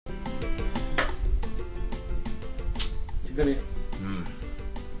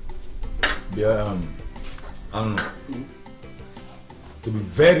Yeah, to be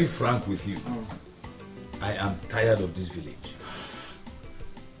very frank with you, I am tired of this village.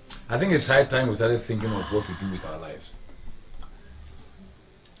 I think it's high time we started thinking of what to do with our lives.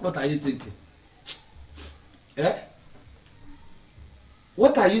 What are you thinking? Eh?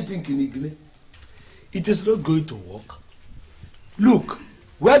 What are you thinking, Igne? It is not going to work. Look,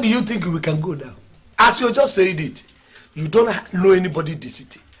 where do you think we can go now? As you just said it, you don't know anybody in the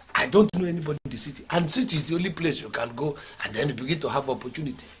city. I don't know anybody in the city. And city is the only place you can go and then you begin to have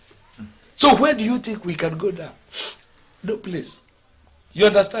opportunity. So where do you think we can go now? No place. You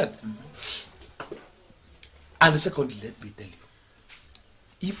understand? And secondly, let me tell you,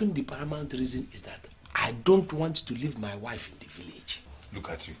 even the paramount reason is that I don't want to leave my wife in the village. Look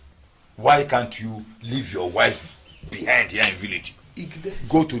at you. Why can't you leave your wife behind here in village?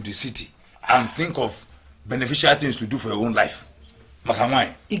 Go to the city and think of beneficial things to do for your own life.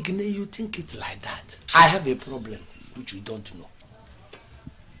 Makamai. Igne, you think it like that. I have a problem which you don't know.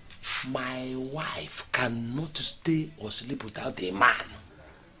 My wife cannot stay or sleep without a man.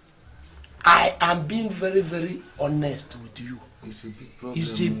 I am being very, very honest with you. It's a big problem.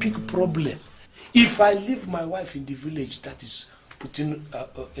 It's a big problem. If I leave my wife in the village, that is putting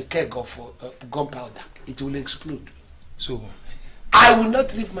a keg of gunpowder, it will explode. So, I will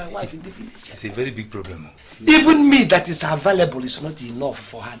not leave my wife in the village. It's a very big problem. Even me that is available is not enough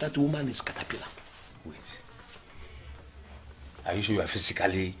for her. That woman is caterpillar. Wait. Are you sure you are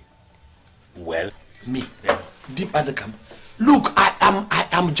physically well? Me? Yeah. Deep undercam. Look, I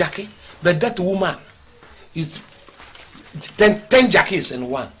am Jackie, but that woman is 10 Jackies in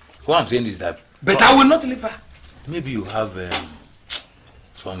one. What I'm saying is that... But I will not leave her. Maybe you have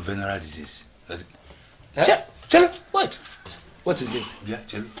some venereal disease. Chelo, what? What is it? Yeah,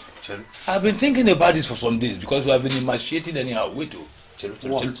 Chelo. I've been thinking about this for some days because we have been emaciated anyhow. Wait, Chelo.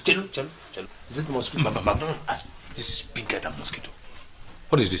 Is it mosquito? This is bigger than mosquito.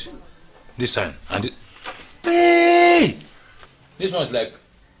 What is this? This sign and it... Hey! This one is like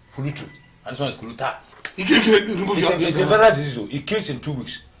Hulutu and this one is Kuluta. It's a venereal disease. It kills in 2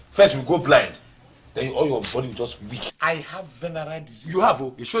 weeks. First you go blind, then all your body will just weak. I have venereal disease. You have?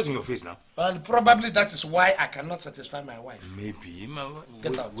 Oh, it shows in your face now. And probably that is why I cannot satisfy my wife. Maybe.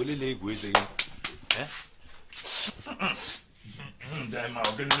 Get out.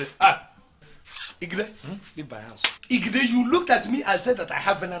 Igde, leave my house. Igde, you looked at me and said that I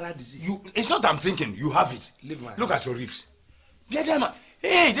have venereal disease. It's not that I'm thinking. You have it. Leave my house. Look at your ribs.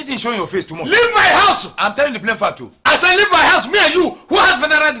 Hey, this is showing your face too much. Leave my house! I'm telling the plain fact too. I said leave my house. Me and you, who has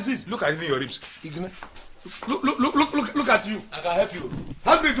venereal disease? Look at even your ribs. Igde, look at you. I can help you.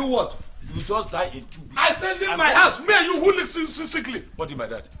 Help me do what? You just die in 2 weeks. I said leave my house. Me and you, who looks sickly? What do you mean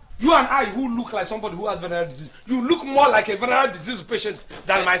by that? You and I, who look like somebody who has venereal disease, you look more like a venereal disease patient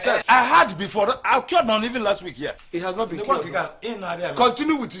than myself. I had before. I cured none even last week here. It has not been cured.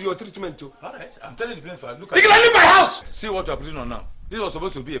 Continue with your treatment too. All right, I'm telling the plain fact. Look at you. Leave my house. See what you're putting on now. This was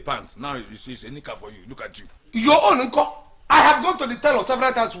supposed to be a pants. Now you see it's a knicker for you. Look at you. Your own uncle. I have gone to the tailor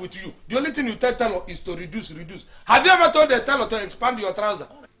several times with you. The only thing you tell tailor is to reduce. Have you ever told the tailor to expand your trouser?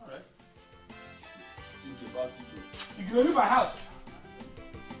 All right. Think about it. You leave my house.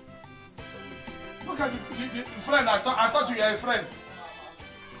 Look at the friend. I thought you were a friend.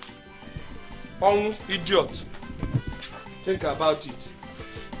 Idiot. Think about it.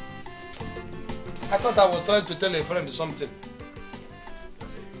 I thought I was trying to tell a friend something.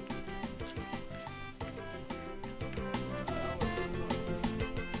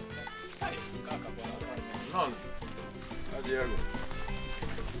 None.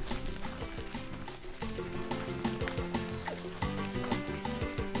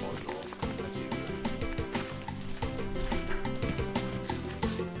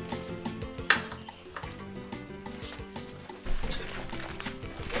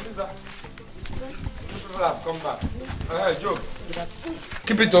 People have come back. Yes. Joe,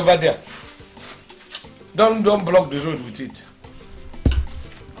 keep it over there. Don't block the road with it.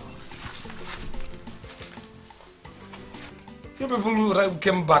 You people who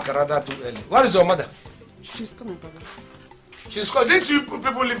came back rather too early. Where is your mother? She's coming, Papa. She's coming. Didn't you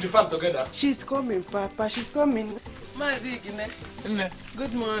people leave the farm together? She's coming, Papa. She's coming.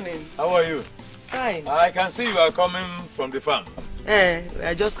 Good morning. How are you? Fine. I can see you are coming from the farm. We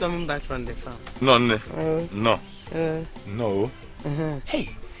are just coming back from the farm. No. No. Hey.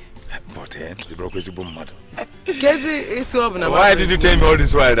 But the broke is a boom matter. Why did you tell me all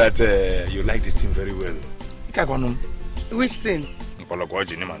this while that you like this thing very well? Which thing?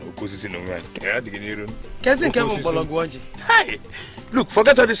 Hey, look,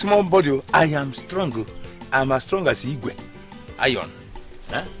 forget all this small body. I am strong. I'm as strong as Igwe. Iron.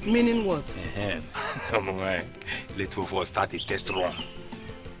 Huh? Meaning what? Let's for start a test run.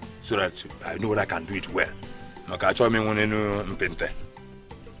 So that I know I can do it well.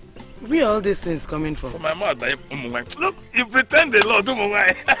 Where are all these things coming from? From my mouth, look, you pretend a lot.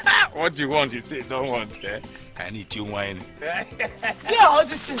 What you want, you say, don't want. Eh? Can eat you wine. Where are all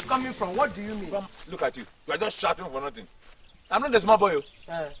these things coming from? What do you mean? Look at you. You are just shouting for nothing. I'm not a small boy.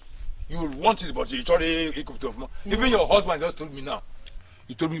 You want it, but you already equipped of more. Even your husband just told me now.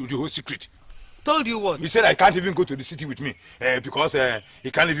 He told me the whole secret. Told you what? He said I can't even go to the city with me because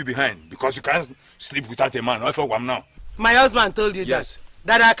he can't leave you behind. Because you can't sleep without a man. I thought I'm now. My husband told you yes.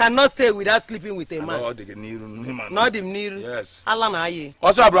 That I cannot stay without sleeping with a man. Not the Niru. Yes. Allah na aye.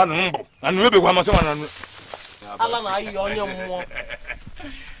 Also, Anunuebe Allah na aye onye mmụọ.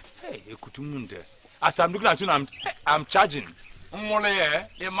 Hey, as I'm looking at you, I'm charging. You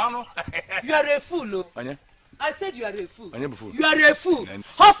are a fool, oh. I said you are a fool. You are a fool.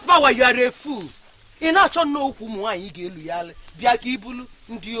 Horsepower, you are a fool. In actual no woman, you get loyal. Biakibulu,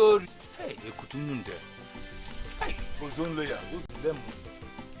 Ndiori. Hey, hey,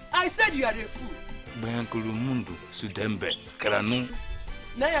 I said you are a fool. Bankulumundu, Sudembe, Kranu.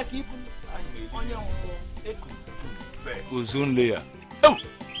 Naya Kibulu, Ozone layer. Oh,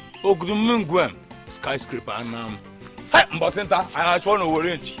 Ogrumunguan, skyscraper, and hey, Mbasenta, I want to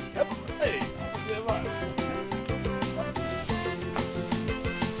orange. Hey,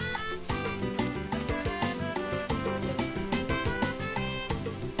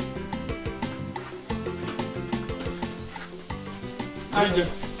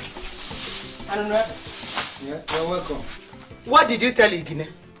 Anunuebe. Yeah, you're welcome. What did you tell Igine?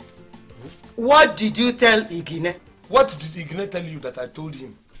 What did you tell Igine? What did Igine tell you that I told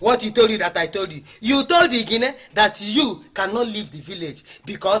him? What he told you that I told you? You told Igine that you cannot leave the village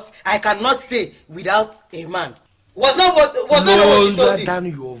because I cannot stay without a man. Was that what you told him? Lower down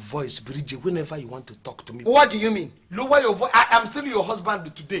your voice, Bridget, whenever you want to talk to me. What do you mean? Lower your voice. I am still your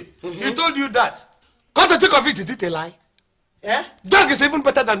husband today. He told you that. Come to think of it, is it a lie? Yeah? Dog is even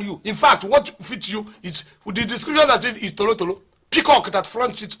better than you. In fact, what fits you is with the description that is tolo tolo. Peacock that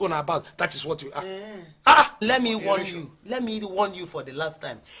front sits on about. That is what you are. Let me warn you. Let me warn you for the last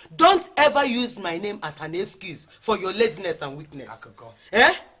time. Don't ever use my name as an excuse for your laziness and weakness.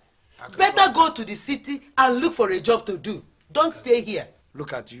 Better go to the city and look for a job to do. Don't stay here.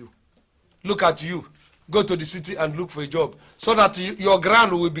 Look at you. Look at you. Go to the city and look for a job so that your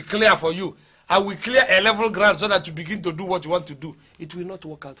ground will be clear for you. I will clear a level ground so that you begin to do what you want to do. It will not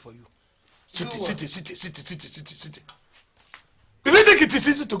work out for you. City. You don't think it is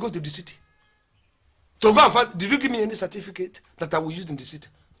easy to go to the city? To go and find, did you give me any certificate that I will use in the city?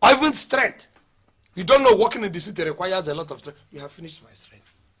 Or even strength? You don't know working in the city requires a lot of strength. You have finished my strength.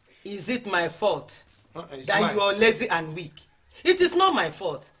 Is it my fault that you are lazy and weak? It is not my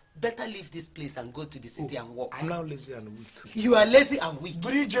fault. Better leave this place and go to the city and work. I'm now lazy and weak. You are lazy and weak.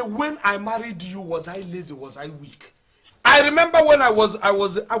 Bridget, when I married you, was I lazy? Was I weak? I remember when I was a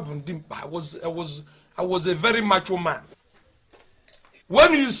very macho man.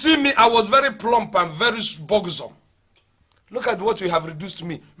 When you see me, I was very plump and very buxom. Look at what you have reduced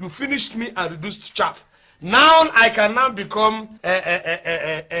me. You finished me and reduced chaff. Now I can now become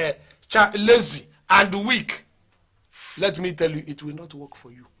lazy and weak. Let me tell you, it will not work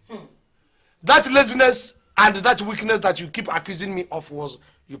for you. That laziness and that weakness that you keep accusing me of was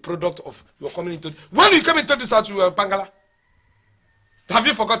your product of your coming into. When you came into this house, you were Bangala. Have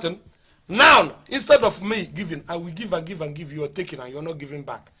you forgotten? Now, instead of me giving, I will give and give and give. You are taking and you're not giving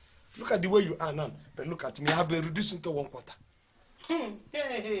back. Look at the way you are now. But look at me. I have been reduced into 1/4.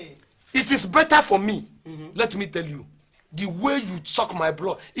 It is better for me. Let me tell you. The way you suck my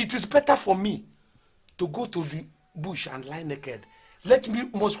blood, it is better for me to go to the bush and lie naked. Let me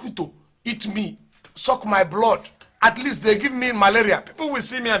mosquito eat me, suck my blood. At least they give me malaria. People will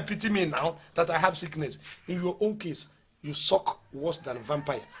see me and pity me now that I have sickness. In your own case, you suck worse than a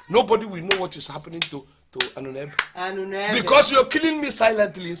vampire. Nobody will know what is happening to Anunuebe. Anunuebe. Because you're killing me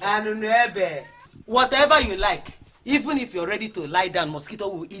silently. Anunuebe. Whatever you like, even if you're ready to lie down, mosquito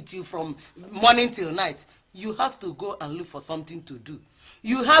will eat you from morning till night. You have to go and look for something to do.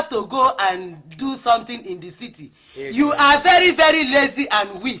 You have to go and do something in the city. You are very, very lazy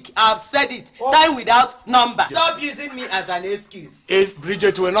and weak. I've said it. Time without number. Stop using me as an excuse. If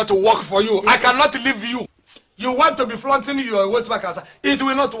Bridget will not work for you, I cannot leave you. You want to be flaunting your waistband, it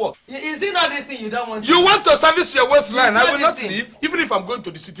will not work. Is it not this thing you don't want to You want to service your waistline, I will not leave. Even if I'm going to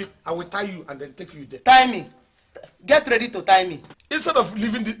the city, I will tie you and then take you there. Tie me. Get ready to tie me. Instead of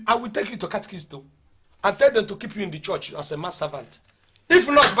leaving, I will take you to catechism and tell them to keep you in the church as a mass servant. If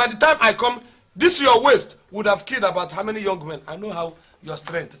not, by the time I come, This your waist would have killed about how many young men? I know how your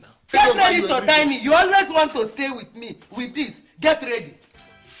strength now. Get ready to tie me. You always want to stay with me. With this, get ready.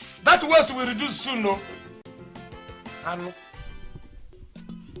 That waist will reduce soon, no? I know.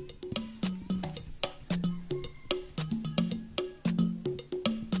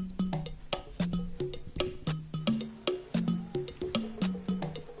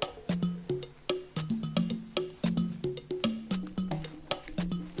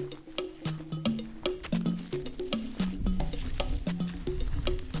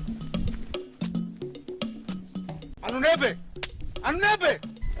 Anunuebe!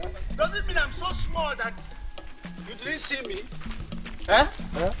 Does it mean I'm so small that you didn't see me? Eh?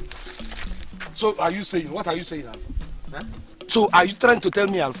 So are you saying, what are you saying, Alpha? Huh? So are you trying to tell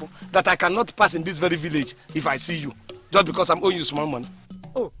me, Alpha, that I cannot pass in this very village if I see you, just because I'm owing you small money?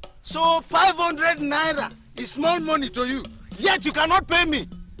 Oh, so 500 naira is small money to you, yet you cannot pay me?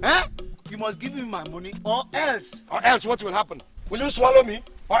 Eh? You must give me my money or else. Or else what will happen? Will you swallow me?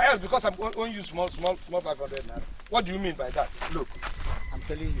 Or else because I'm owing you small 500 naira? What do you mean by that? Look, I'm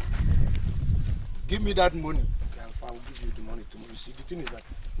telling you, give me that money. Okay, Alpha, I will give you the money tomorrow. You see, the thing is that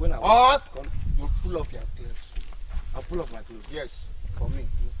when I come, you pull off your clothes. I'll pull off my clothes. Yes, for me.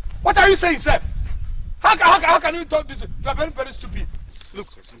 What are you saying, Seth? How can you talk this? You are very, very stupid. Look,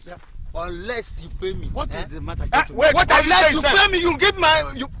 yeah. Unless you pay me. What is the matter? Wait, what are you saying, Unless you pay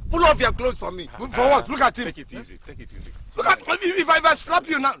me, you pull off your clothes for me. For what? Look at him. Take it easy. Take it easy. Look at if I slap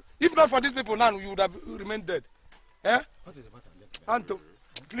you now, if not for these people now, you would have remained dead. Eh? What is the matter? Anto,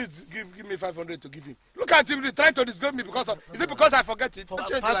 please give me 500 to give him. Look at him, he tried to disgrace me because of, is it because I forget it? For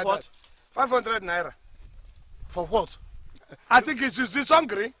Change five like what? that. 500 naira. For what? I think he's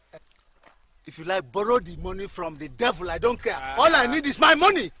hungry. If you like, borrow the money from the devil, I don't care. All I need is my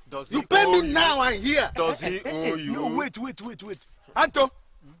money. You pay me now and here. Does he owe you? No, wait. Anto,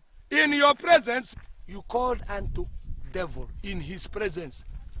 in your presence, you called Anto devil in his presence.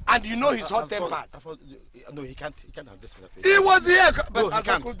 And you know he's hot tempered. No, he can't have this. He was here. But no, he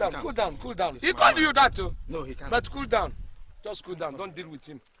can't. Cool down. He called you that too. No, he can't. But cool down. Just cool down. Don't deal with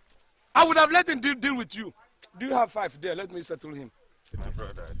him. I would have let him deal with you. Do you have 5 there? Let me settle him. My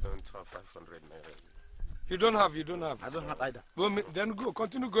brother, I don't have 500 naira. You don't have. I don't have either. Well, then go.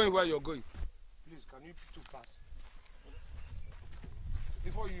 Continue going where you're going. Please, can you two pass?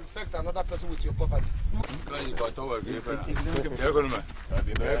 Before you infect another person with your poverty. Hey!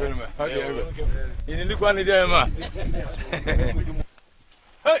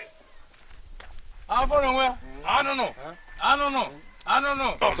 I don't know.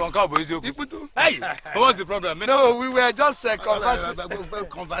 Hey! What's the problem? No, we were just conversing.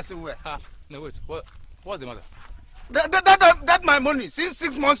 Conversing where? No, wait. What's the matter? That's my money. Since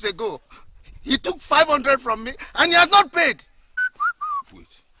 6 months ago, he took 500 from me and he has not paid.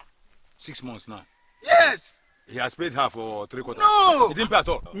 Wait. 6 months now? Yes. He has paid half or 3/4? No. He didn't pay at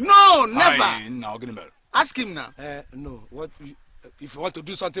all? No, never. Now, give him back. Ask him now. No. If you want to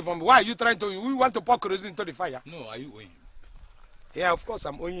do something for me, why are you trying to? We want to pour kerosene into the fire. No, are you owing him? Yeah, of course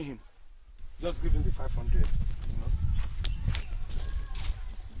I'm owing him. Just give him the 500.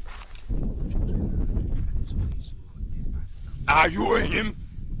 Are you owing him?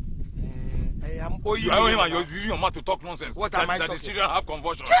 I am owing you. You are owing him and you're using your mouth to talk nonsense. What am I talking? That the children have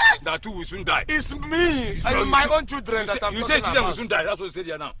convulsions. That too will soon die. It's me. So my own children that I'm talking about. You say children will soon die. That's what you said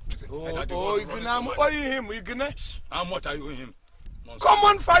here now. I'm owing him. How much are you owing him? Nonsense.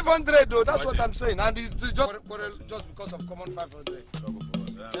 Common 500 though. That's what I'm saying. And it's just because of common 500.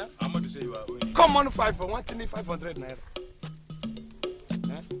 Yeah? How much you say you are owing him? Common 500 naira.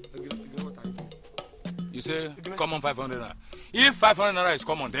 You say common 500 naira. If 500 naira is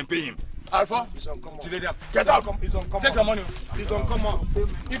common, then pay him. Alpha, it's uncommon. Get out. It's uncommon. Take the money. It's uncommon.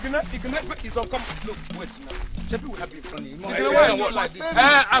 It's uncommon. Look, wait now. Chepi will have been funny. Like this.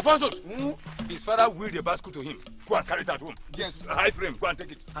 Alphonsus, his father willed a basket to him. Go and carry it at home. Yes. High frame. Go and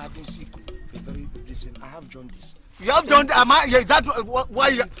take it. I have been sick. Listen, I have jaundice. You have done that? Is that why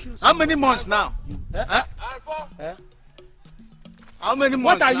you? How many months now? Alpha. How many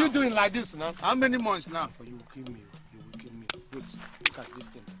months? What are you doing like this now? How many months now? For you will kill me. You will kill me. Wait, look at this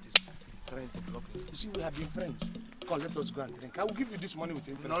thing that is trying to block it. You see, we have been friends. Come, let us go and drink. I will give you this money with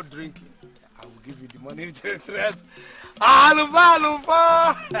interest. Not drinking. I will give you the money with interest.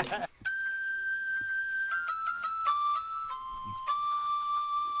 Alpha.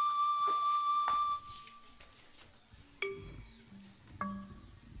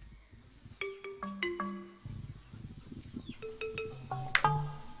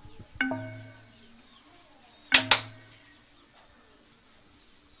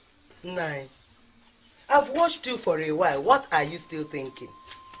 Nine. I've watched you for a while. What are you still thinking?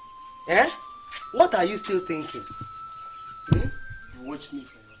 Eh? What are you still thinking? You watch me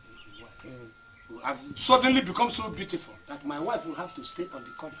from your wife. I've suddenly become so beautiful that my wife will have to stay on the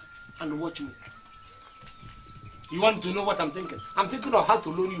corner and watch me. You want to know what I'm thinking? I'm thinking of how to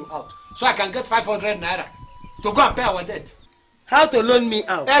loan you out so I can get 500 naira to go and pay our debt. How to loan me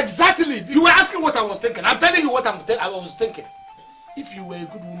out? Exactly. You were asking what I was thinking. I'm telling you what I was thinking. If you were a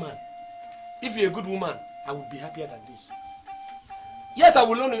good woman, I would be happier than this. Yes, I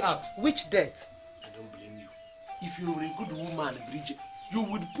will loan you out. Which debt? I don't blame you. If you were a good woman, Bridget, you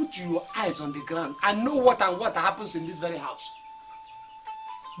would put your eyes on the ground and know what happens in this very house.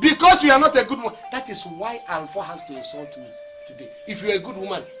 Because you are not a good woman. That is why Alpha has to insult me today. If you are a good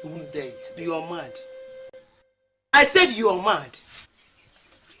woman, you wouldn't dare it. You are mad. I said you are mad.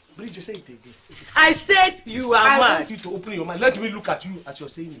 Bridget, say it again. I said you are mad. I want you to open your mind. Let me look at you as you're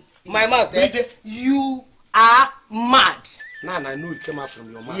saying it. My mouth, Bridget. You are mad. Now I know it came out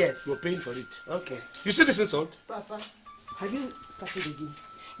from your mouth. Yes. You're paying for it. Okay. You see this insult? Papa, have you started again?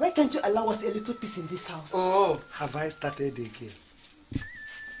 Why can't you allow us a little peace in this house? Oh, have I started again?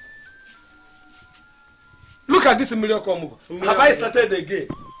 Look at this miracle move. Have I started again?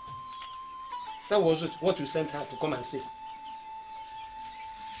 That was what you sent her to come and say.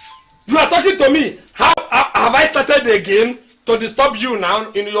 You are talking to me. How have I started again to disturb you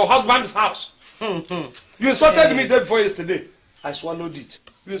now in your husband's house? You insulted me day before yesterday. I swallowed it.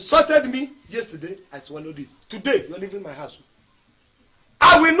 You insulted me yesterday. I swallowed it. Today, you are leaving my house.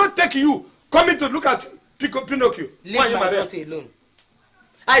 I will not take you coming to look at Pinocchio. Leave my daughter alone.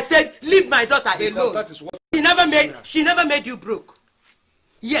 I said, leave my daughter alone. That is what She never made you broke.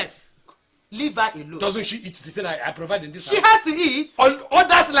 Yes. Leave her alone. Doesn't she eat the thing I provide in this house? She has to eat.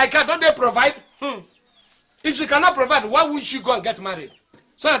 Others like her, don't they provide? If she cannot provide, why would she go and get married?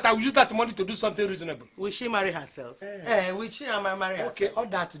 So that I will use that money to do something reasonable. Will she marry herself? Will she marry herself? Okay, all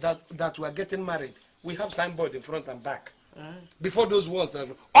that we are getting married, we have signboard in front and back. Before those walls,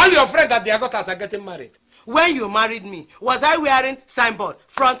 all your friends that their daughters are getting married. When you married me, was I wearing signboard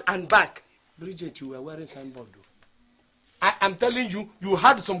front and back? Bridget, you were wearing signboard though. I am telling you, you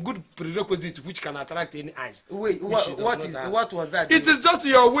had some good prerequisites which can attract any eyes. Wait, what was that? It is just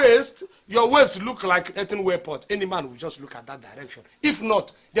your waist. Your waist look like Earthenware pot. Any man will just look at that direction. If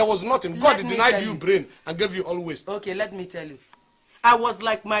not, there was nothing. God denied you brain and gave you all waist. Okay, let me tell you. I was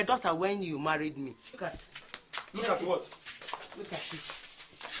like my daughter when you married me. Look at what? Look at it.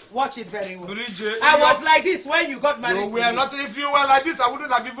 Watch it very well. Bridget, I was like this when you got married. You were not. If you were like this, I wouldn't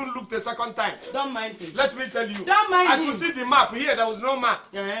have even looked a second time. Don't mind him. Let me tell you. Don't mind him. I could see the map here. There was no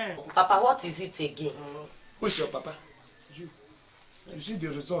map. Papa, what is it again? Who's your papa? You. You see the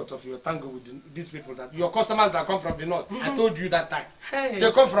result of your tango with these people, that your customers that come from the north. I told you that time.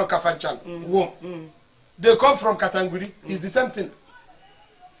 They come from Kafanchan. They come from Katanguri. It's the same thing.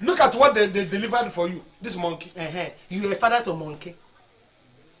 Look at what they delivered for you. This monkey. You a father to monkey.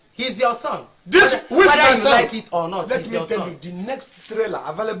 He's your son. This whether you like it or not. Let me tell you, the next trailer,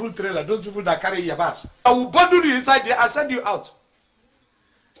 available trailer, those people that carry your bus, I will bundle you inside there and send you out.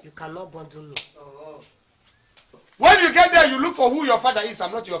 You cannot bundle me. When you get there, you look for who your father is.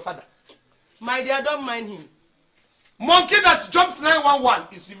 I'm not your father. My dear, don't mind him. Monkey that jumps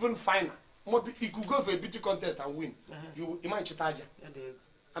 911 is even finer. He could go for a beauty contest and win. You imagine Chitaja.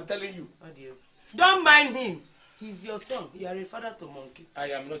 I'm telling you. Don't mind him. He's your son. You are a father to monkey. I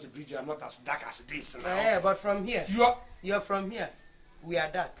am not a bridge. I'm not as dark as this now. But from here. You're from here. We are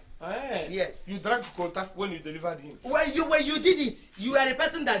dark. Yes. You drank Kota when you delivered him. Well, you did it. You are the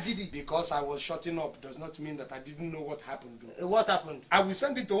person that did it. Because I was shutting up does not mean that I didn't know what happened. What happened? I will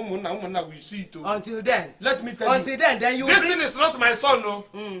send it to Umuna. Umuna will see it too. Until then. Let me tell you. Until then you. This thing is not my son, no.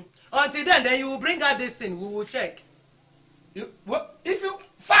 Until then you will bring out this thing. We will check. If you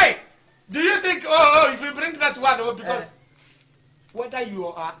fine. Do you think, if you bring that one, because whether you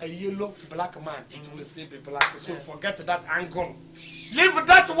are a yellow, black man, it will still be black. So forget that angle. Leave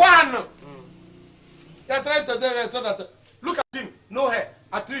that one. You're trying to do it so that, look at him, no hair.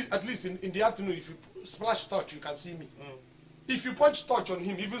 At least in the afternoon, if you splash torch, you can see me. If you punch torch on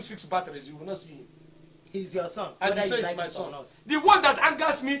him, even 6 batteries, you will not see him. He's your son. And you say it's my son. The one that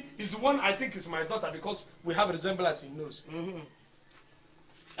angers me is the one I think is my daughter because we have resemblance in nose.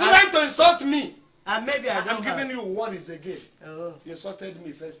 Trying to insult me. And maybe I'm giving you warnings again. You insulted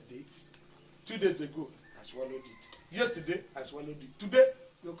me first day. 2 days ago, I swallowed it. Yesterday, I swallowed it. Today,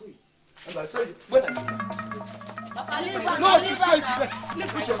 you're going. And I said, when I said, Papa, leave her. no, she's going to bed.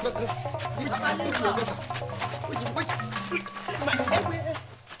 Which your better? Which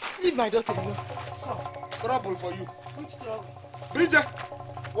leave my daughter alone. Trouble for you. Which trouble? Bridget,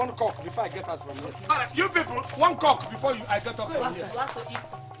 1 cock before I get out from here. You people, 1 cock before I get out from here. You have to eat.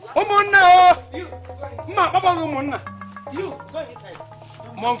 Omona! You, Ma, Baba Omona. you, go inside.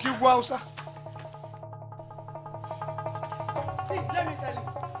 Monkey Wausa. See, let me tell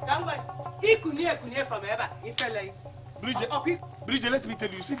you. Come on. He couldn't from ever. He fell like. Bridget, let me tell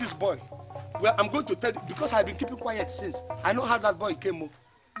you, see this boy? Well, I'm going to tell you, because I've been keeping quiet since. I know how that boy came.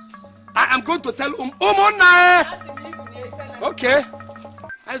 I am going to tell Omona! Okay.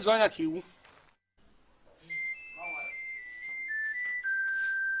 I Zoya Kiwu.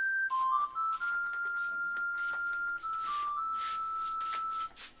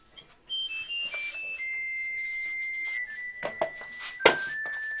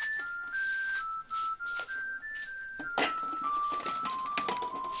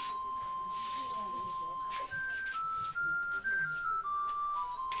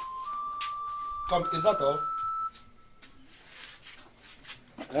 Come, is that all?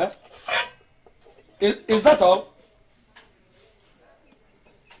 Eh? Is that all?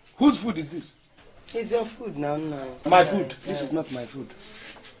 Whose food is this? It's your food now. My food. This is not my food.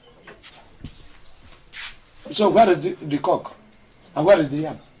 So where is the cock? And where is the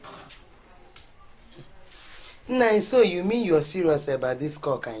yam? Nah, so you mean you're serious about this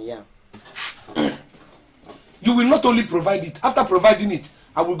cock and yam? You will not only provide it. After providing it,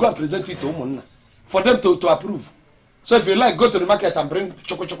 I will go and present it to Umunna for them to approve. So if you like, go to the market and bring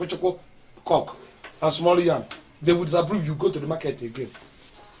choco cock and small yam. They would disapprove. You go to the market again.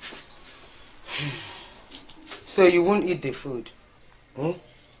 So you won't eat the food? Hmm?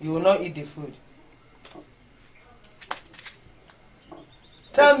 You will not eat the food?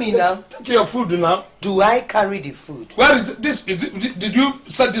 Tell me now. Take your food now. Do I carry the food? Where is this? Did you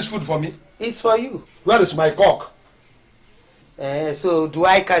set this food for me? It's for you. Where is my cock? So do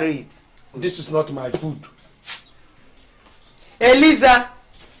I carry it? This is not my food. Eliza!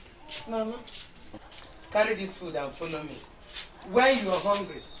 No. Carry this food and follow me. When you are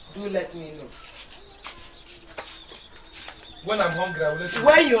hungry, do let me know. When I'm hungry, I will let you know.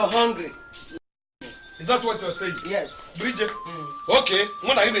 When you are hungry. Is that what you're saying? Yes. Bridget? Okay.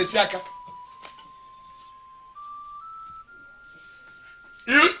 When are you going to see?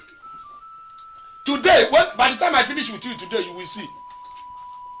 Today, by the time I finish with you today, you will see.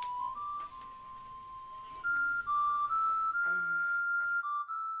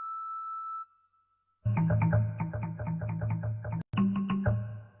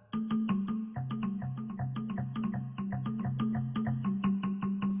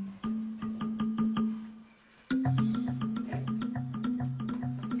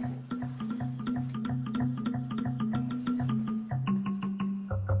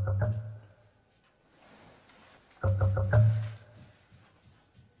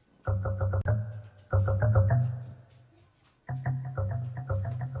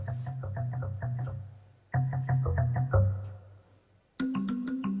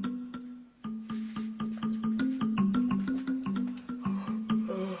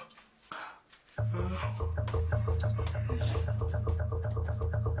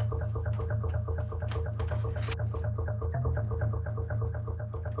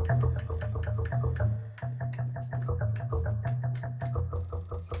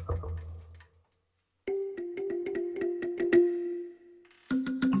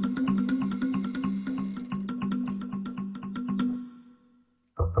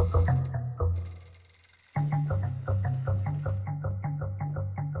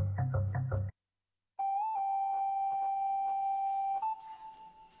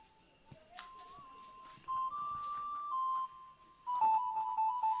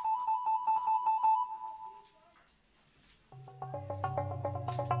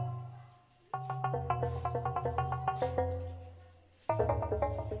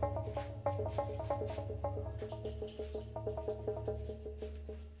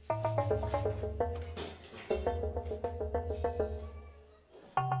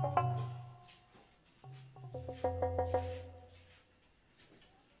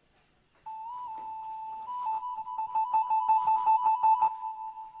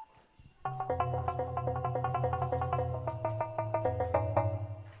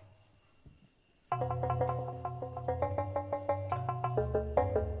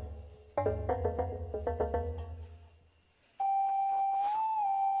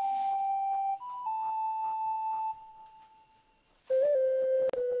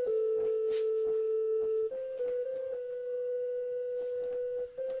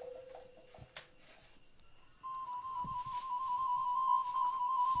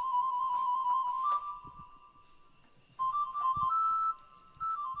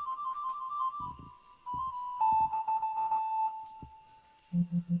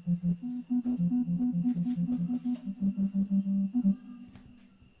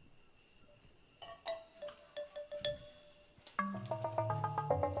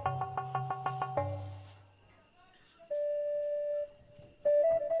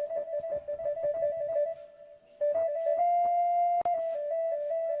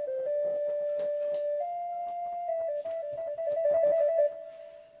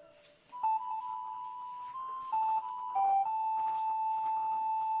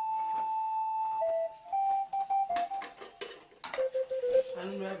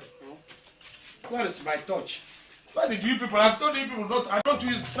 Where is my touch? Why did you people? I've told you people not. I don't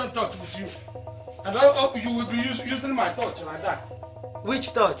use the same touch with you. And I hope you will be using my touch like that.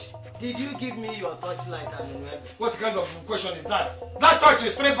 Which touch? Did you give me your touchlight, Anunuebe? What kind of question is that? That touch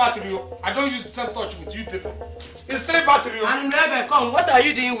is 3 battery. I don't use the same touch with you people. It's 3 battery. Anunuebe, come. What are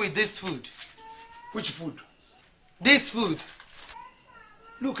you doing with this food? Which food? This food.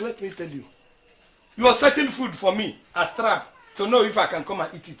 Look, let me tell you. You are setting food for me as trap to know if I can come and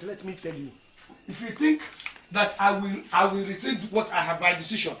eat it. Let me tell you. If you think that I will rescind what I have my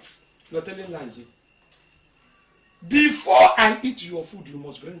decision, you are telling lies. Before I eat your food, you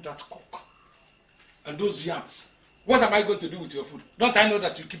must bring that cock and those yams. What am I going to do with your food? Don't I know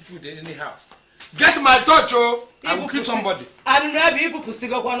that you keep food anyhow? Get my touch, oh! I will kill somebody. Anunuebe, ibu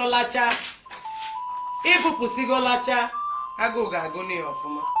pusigo kwano lacha. Ibu pusigo lacha. Ago ga go ni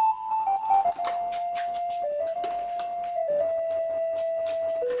ofuma.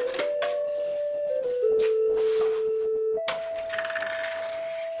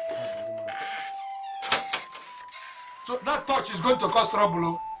 So that touch is going to cause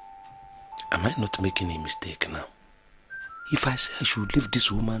trouble. Am I not making a mistake now? If I say I should leave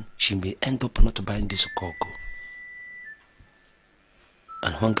this woman, she may end up not buying this cocoa.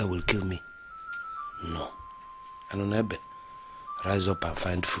 And hunger will kill me. No. Anunuebe, rise up and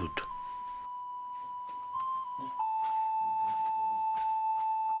find food.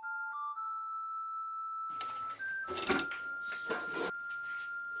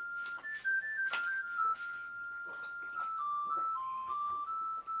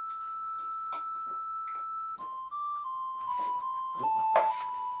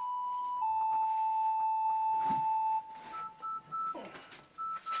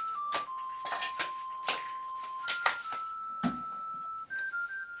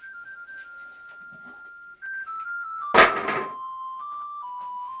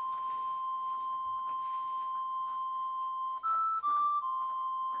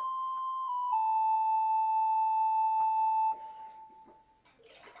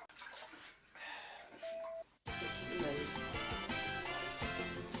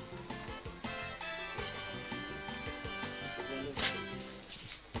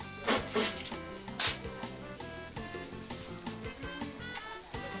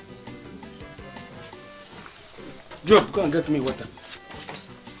 Job, go and get me water.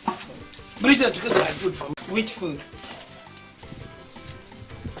 Bridget, get my food for me. Which food?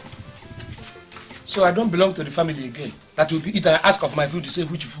 So I don't belong to the family again. That will be it and I ask of my food, you say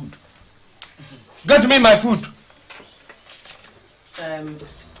which food? Get me my food.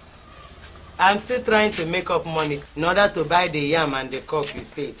 I'm still trying to make up money in order to buy the yam and the cock you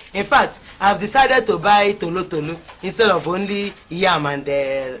said. In fact, I've decided to buy tolo instead of only yam and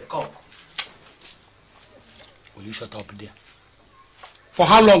the cock. Will you shut up there? For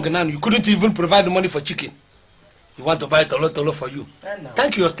how long now? You couldn't even provide the money for chicken. You want to buy tolo for you.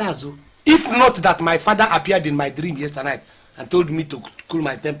 Thank your stars, though. If not that my father appeared in my dream yesterday night and told me to cool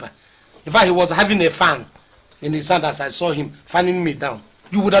my temper. In fact, he was having a fan in his hand as I saw him fanning me down.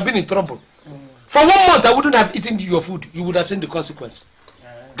 You would have been in trouble. For 1 month, I wouldn't have eaten your food. You would have seen the consequence.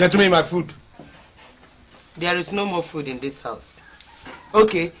 Get me my food. There is no more food in this house.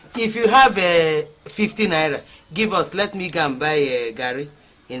 Okay, if you have 50 naira, give us. Let me go and buy Gary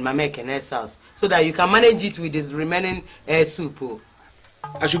in Mama Kene's house so that you can manage it with this remaining soup. Oh.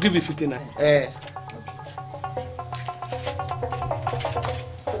 I should give you 50 naira.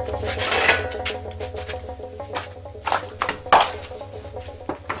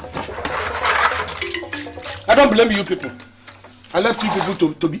 I don't blame you people. I left you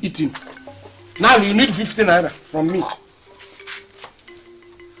people to be eating. Now you need 50 naira from me.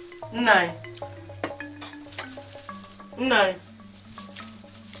 Nine.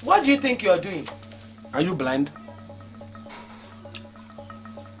 What do you think you are doing? Are you blind?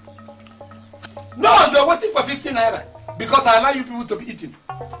 No, you're waiting for 50 naira because I allow you people to be eating.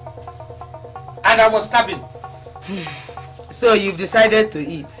 And I was starving. So you've decided to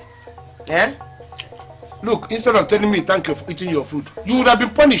eat? Eh? Look, instead of telling me thank you for eating your food, you would have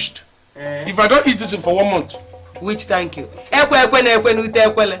been punished if I don't eat this for 1 month. Which thank you? Ekwe.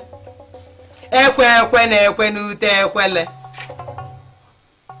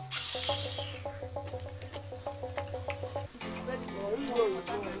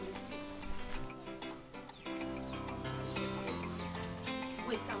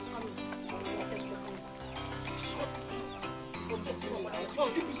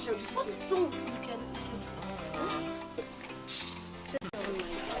 What is wrong with you?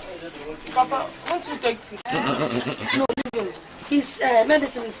 Papa, won't you take tea? No, leave him. His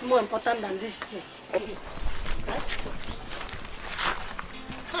medicine is more important than this tea.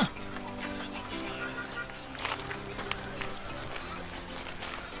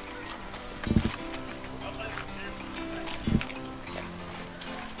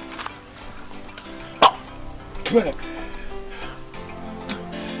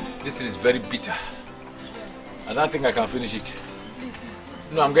 This thing is very bitter. I don't think I can finish it.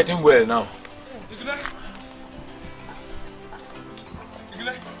 No, I'm getting well now.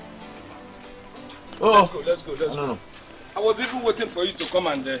 Oh, let's go. No. I was even waiting for you to come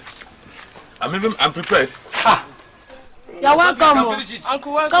and. I'm prepared. You're welcome.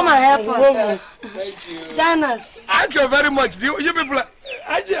 Uncle, welcome. Come and help us. Thank you. Join us. Thank you very much. You people,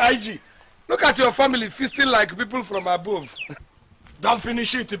 IG. Look at your family feasting like people from above. Don't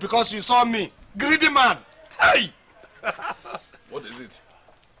finish it because you saw me. Greedy man. Hey! What is it?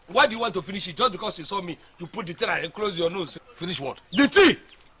 Why do you want to finish it? Just because you saw me, you put the tea and close your nose. Finish what? The tea!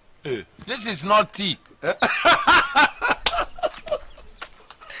 Hey, this is not tea.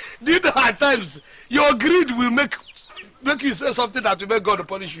 Do you know at times your greed will make you say something that will make God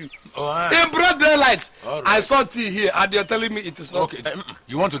punish you? In broad daylight, right. I saw tea here and you're telling me it is not. Okay.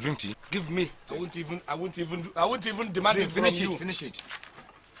 You want to drink tea? Give me. I won't even demand it from you. Finish it.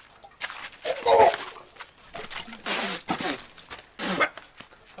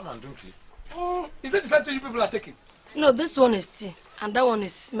 Come on, drink tea. Is it the same thing you people are taking? No, this one is tea and that one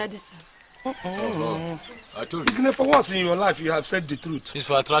is medicine. I told you. For once in your life, you have said the truth. It's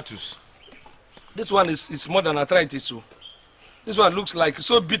for arthritis. This one is more than arthritis. So. This one looks like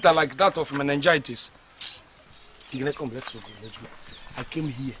so bitter like that of meningitis. Come, let's go. I came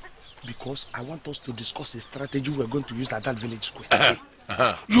here because I want us to discuss a strategy we're going to use at that village square.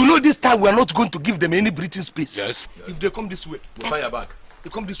 You know this time we're not going to give them any breathing space. Yes. If they come this way. We fire back.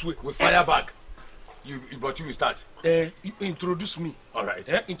 They come this way. We fire back. But you will start. You introduce me. All right.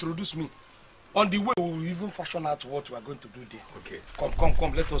 Introduce me. On the way, we will even fashion out what we are going to do there. Okay.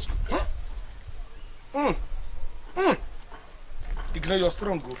 Come, let us go. Ignore your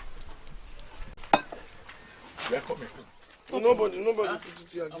strong go. We are coming. Nobody put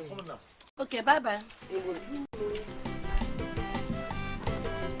it here again. I'm coming now. Okay, bye-bye.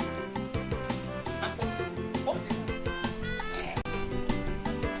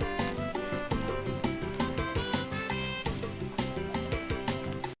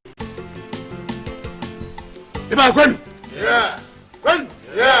 Gwen? Yeah. Gwen?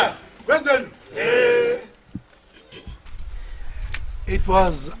 Yeah. President? Yeah. It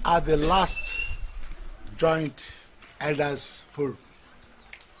was at the last joint elders forum.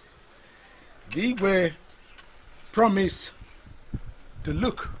 We were promised to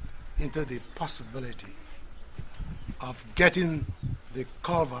look into the possibility of getting the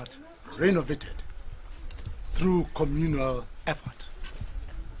culvert renovated through communal effort.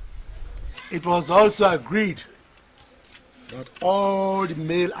 It was also agreed that all the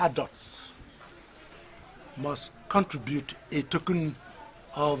male adults must contribute a token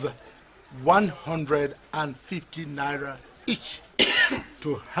of 150 naira each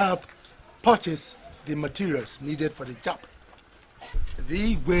to help purchase the materials needed for the job.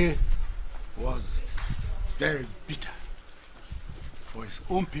 The way was very bitter for his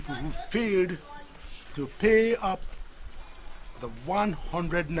own people who failed to pay up the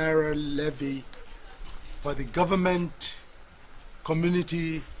 100 naira levy for the government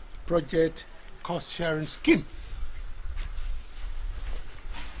community project cost sharing scheme.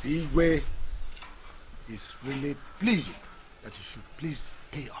 The way is really pleasing that you should please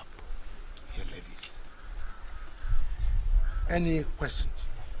pay up your levies. Any questions?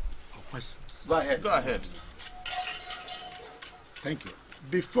 Go ahead. Thank you.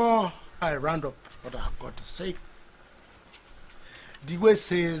 Before I round up what I have got to say, the way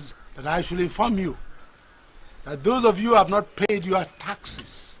says that I should inform you that those of you who have not paid your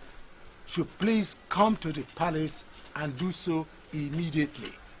taxes should please come to the palace and do so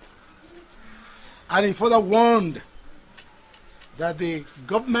immediately. And he further warned that the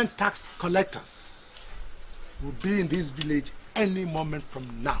government tax collectors will be in this village any moment from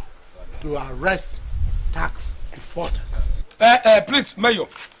now to arrest tax defaulters. Please, Mayor,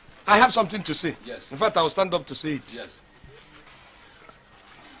 I have something to say. Yes. In fact, I will stand up to say it. Yes.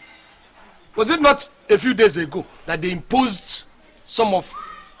 Was it not a few days ago that they imposed some of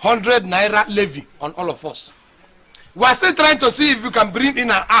 100 naira levy on all of us? We are still trying to see if you can bring in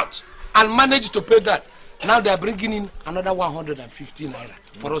and out and manage to pay that. Now they are bringing in another 150 naira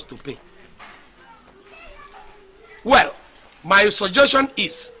for us to pay. Well, my suggestion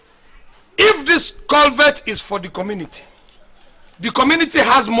is, if this culvert is for the community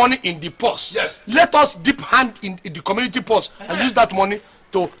has money in the purse. Yes. Let us dip hand in the community purse and use that money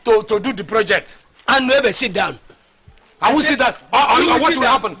to do the project. Anunuebe, sit down. I will sit down. What will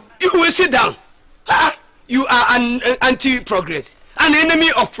happen? You will sit down. You are an anti-progress, an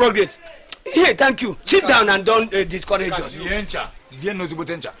enemy of progress. Here, thank you. Sit down and don't discourage us.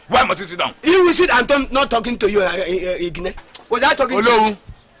 Why must you sit down? You will sit and not talking to you, Igine. Was I talking to you?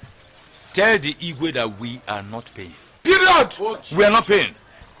 Tell the Igwe that we are not paying. Period. We are not paying.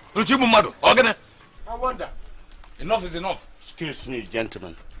 I wonder. Enough is enough. Excuse me,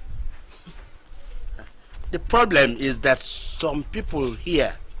 gentlemen. The problem is that some people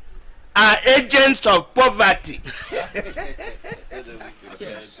here are agents of poverty.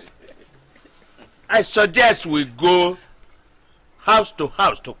 Yes. I suggest we go house to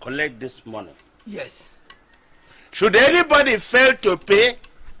house to collect this money. Yes. Should anybody fail to pay,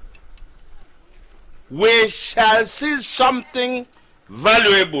 we shall see something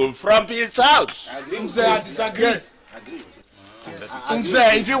valuable from his house. I disagree.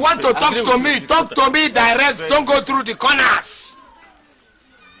 Nze, if you want to talk to me direct. Don't go through the corners.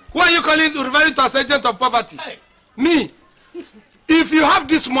 Who are you referring to as agent of poverty? Hey. Me. If you have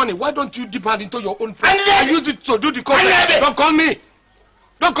this money, why don't you dip hand into your own purse and use it to do the contract? Don't call me.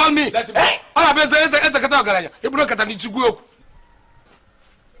 Don't call me. Hey. In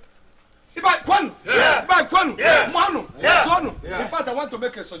fact, I want to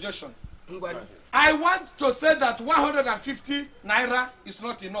make a suggestion. I want to say that 150 naira is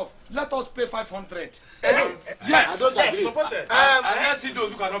not enough. Let us pay 500. Yes. I don't see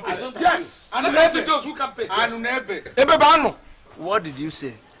those who cannot pay. Yes. And let's see those who can pay. Anunuebe. What did you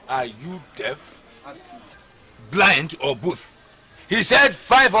say? Are you deaf, blind, or both? He said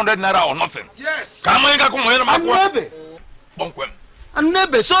 500 naira or nothing. Yes. Anunuebe.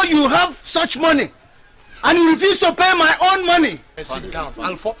 Anunuebe, so you have such money and you refuse to pay my own money? Sit down.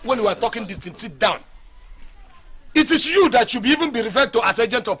 When we are talking this thing, sit down. It is you that should even be referred to as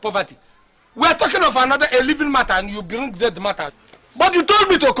agent of poverty. We are talking of a living matter and you bring dead matter. But you told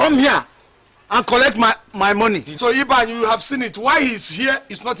me to come here and collect my money. So Iban, you have seen it. Why he's here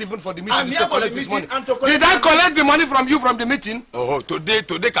is not even for the meeting. I'm here to collect his money. Did I collect the money from you from the meeting? Oh, today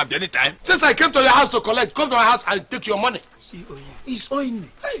can be any time. Since I came to your house to collect, come to my house and take your money. He's owing me.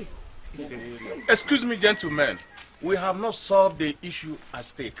 Hey. Excuse me, gentlemen. We have not solved the issue at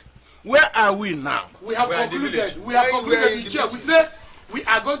stake. Where are we now? We have concluded. We have concluded the chair. We say we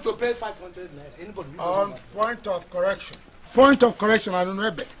are going to pay 500 naira. Anybody? On point of correction. Point of correction,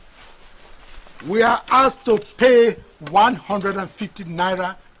 Anunuebe. We are asked to pay 150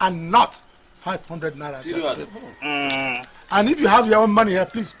 naira and not 500 naira. And if you have your own money here,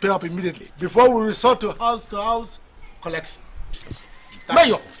 please pay up immediately before we resort to house collection.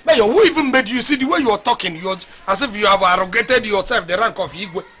 Mayor, who even made you? See the way you are talking, you're as if you have arrogated yourself the rank of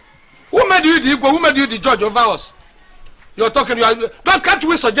Igwe. Who made you the Igwe? Who made you the judge over us? You're talking, can't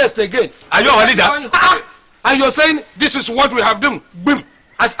we suggest again? Are you our leader? And you're saying this is what we have done. Boom.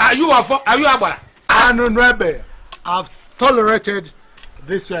 Are you Abara? Anunuebe, I've tolerated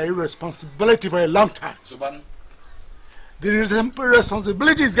this irresponsibility for a long time. The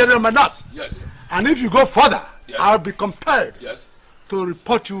responsibility is getting on my nuts. Yes. And if you go further, yes, I'll be compelled, yes, to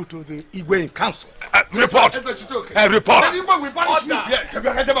report you to the Igwe in council. Report. Report. Igwe will punish me.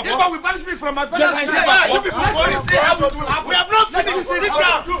 Igwe will punish me from my father's house. We have not finished. Sit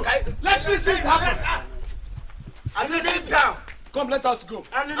down. Let me sit down. I said sit down. Come, let us go.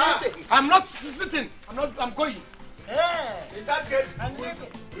 I'm not sitting. I'm going. In that case,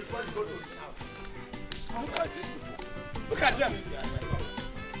 before you go to his house. Look at these people. Look at them.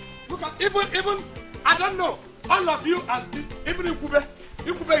 Look at even I don't know. All of you as even Ikube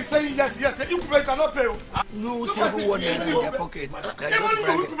is saying yes. Ikube cannot pay. No single one in their pocket. Even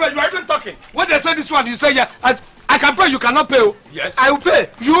Ikube, you are even talking. When they say this one, you say yeah. I can pay. You cannot pay. Yes. I will pay.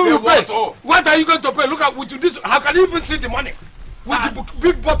 You will pay. What are you going to pay? Look at with this. How can you even see the money? With the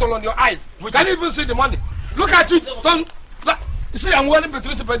big bottle on your eyes, can you even see the money? Look at it. You see, I'm wearing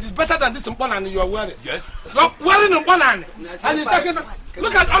Beatrice, but it's better than this banana you are wearing. Yes. You're wearing a banana, and you're taking.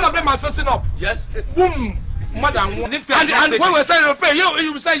 Look at all of them are facing up. Yes. Boom. Madam. And when we say you pay,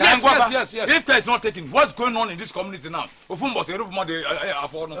 you say yes. If care is not taken, what's going on in this community now? When he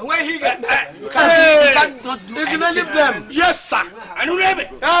get you can't do. You can leave them. Yes, sir. Anunuebe.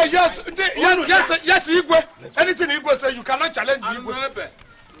 Yes, Igwe. Anything Igwe say, you cannot challenge Igwe.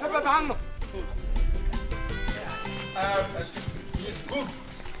 It's good.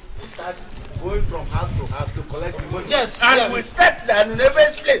 Start going from house to house to collect the money. Yes. And we start the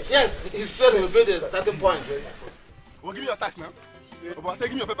Anunuebe's place. Yes. His place will be the starting point. Well, give me your tax now. But say,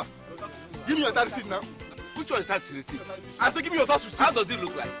 give me your paper. Give me your tax receipt now. Which one is tax receipt? I say, give me your tax receipt. How does it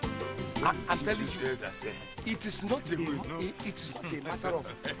look like? I'm telling you, it is not a matter of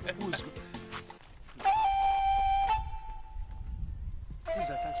who is good. These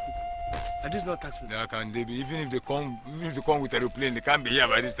are tax people. And this is not tax people. How can they be? Even if they come with aeroplane, they can't be here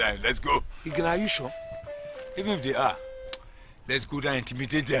by this time. Let's go. Igna, are you sure? Even if they are, Let's go there and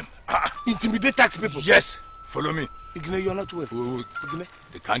intimidate them. Intimidate tax people? Yes. Follow me. Igne, you're not well. Igne.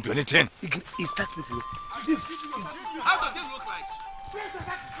 They can't do anything. Igne, it's tax people. How does it look like?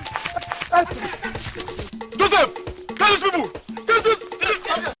 Joseph! Tell these people! Get them!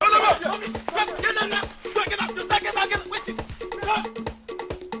 Get them now! Get up! Get up! Wait!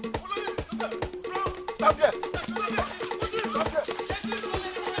 Stop there!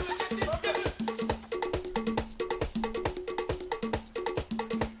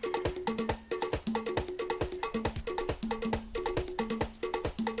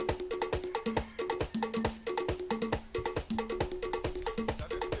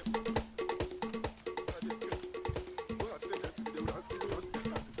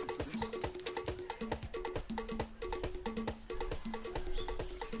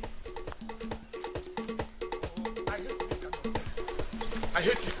 I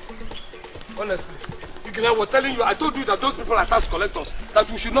hate it. Honestly. I was telling you, I told you that those people are tax collectors, that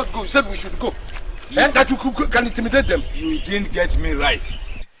we should not go. You said we should go. And that you can intimidate them. You didn't get me right.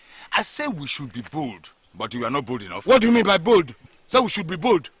 I said we should be bold, but you are not bold enough. What do you mean by bold? Say we should be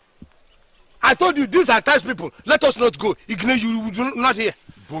bold. I told you, these are tax people. Let us not go. Igne, you do not hear.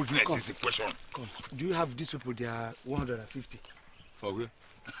 Boldness is the question. Come. Do you have these people? They are 150. For real?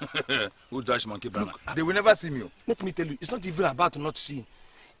 Who dash monkey banana? They will never see me. Let me tell you, it's not even about not seeing.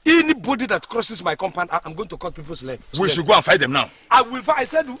 Anybody that crosses my compound, I'm going to cut people's legs. We should go and fight them now. I will fight. I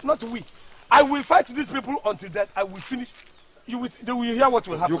said not we. I will fight these people until that I will finish. They will hear what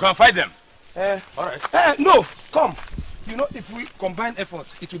will happen. You can fight them. All right. No, come. You know, if we combine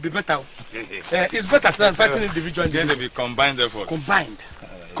effort, it will be better. It's better than fighting individually. It's going to be combined effort.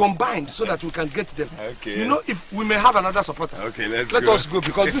 Combined, so that we can get them. Okay. You know, if we may have another supporter. Okay, let go. Us go,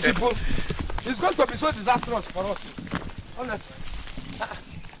 because these people, it's going to be so disastrous for us. Honestly.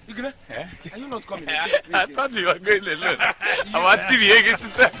 Igne, are you not coming? I thought you were going alone. I want TV against the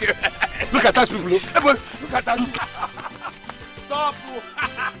track. Look at us people. Look at us. Stop.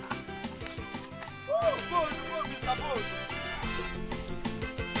 Go, Mr. Bold.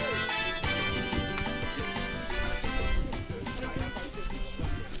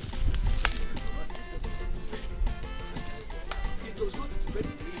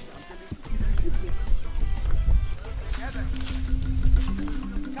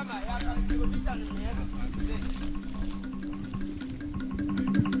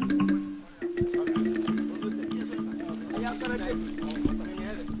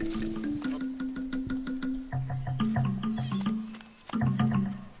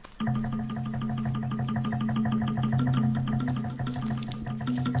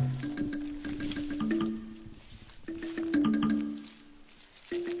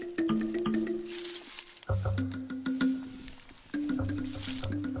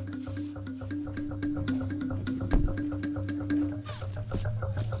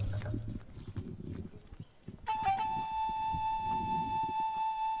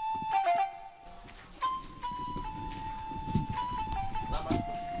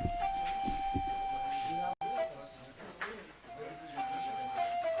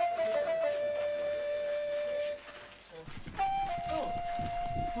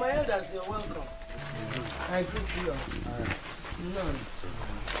 My elders, you're welcome. I greet you.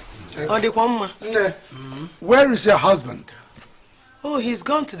 Where is your husband? Oh, he's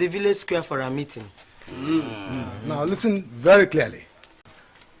gone to the village square for a meeting. Now listen very clearly.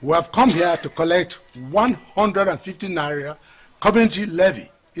 We have come here to collect 150 naira community levy.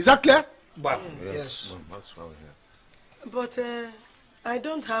 Is that clear? Yes. That's why we're here. But I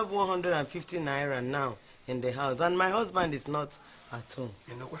don't have 150 naira now in the house, and my husband is not at home.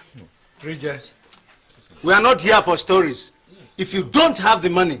 Bridget, we are not here for stories. If you don't have the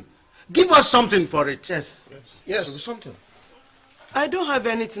money, give us something for it. Yes, something. I don't have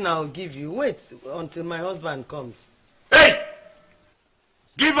anything I'll give you. Wait until my husband comes. Hey!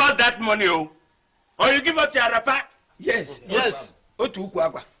 Give us that money, or you give us your rapa. Yes. Yes. Yes. Okay.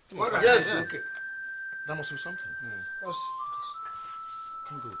 That must be something. Yes.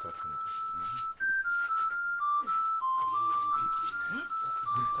 Can't go without money.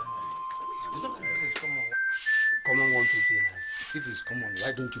 Common 150 naira. If it's common,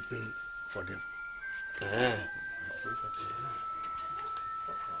 why don't you pay for them?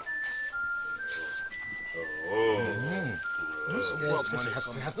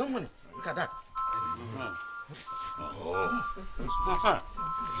 Yes, has no money. Look at that.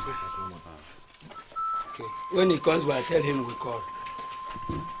 Okay. When he comes back, tell him we call.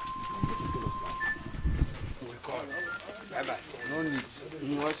 We call. Bye bye. No need.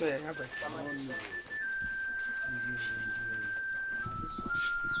 No need.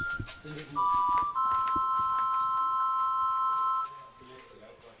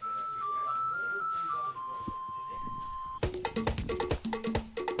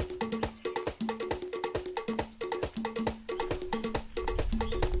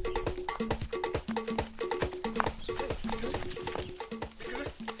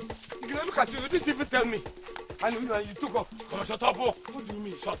 Look at you. You didn't even tell me. And you took off. Come on, shut up, oh. What do you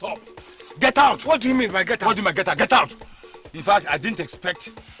mean? Shut up. Get out. What do you mean by get out? What do you mean by get out? Get out. In fact, I didn't expect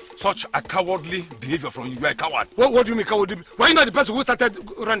such a cowardly behavior from you. You are a coward. What do you mean coward? Why are you not the person who started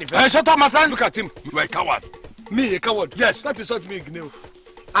running? Shut up, my friend. Look at him. You are a coward. Me, a coward? Yes. That is what me, Igneo.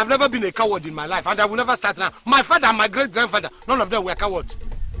 I've never been a coward in my life, and I will never start now. My father and my great-grandfather, none of them were cowards.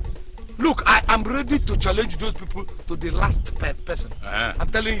 Look, I am ready to challenge those people to the last person. I'm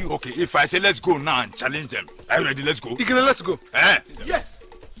telling you. Okay, if I say let's go now and challenge them, are you ready? Let's go. Igneo, let's go. Yes.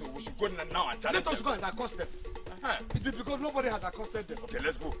 So we should go now and challenge them. Let us go and accost them. It is because nobody has accosted them. Okay,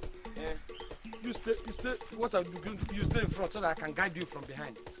 let's go. You stay. What are you doing? You stay in front so that I can guide you from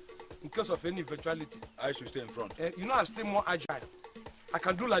behind, in case of any eventuality. I should stay in front. You know I'm still more agile. I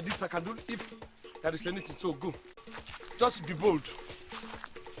can do like this. I can do if there is anything. So go. Just be bold.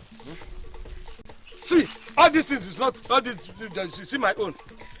 See, all these things is not all this. You see my own.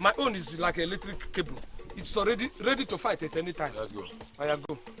 My own is like an electric cable. It's already ready to fight at any time. Let's go. I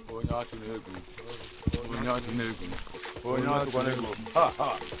go.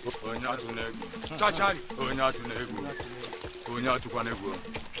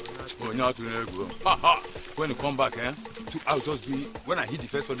 When you come back, I'll just be when I hit the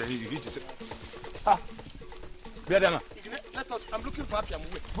first one, then you hit it. Let us. I'm looking for Appian.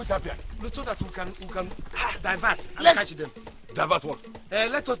 Which Appian? So that we can divert and catch them. Divert what?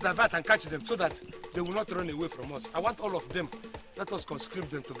 Let us divert and catch them so that they will not run away from us. I want all of them. Let us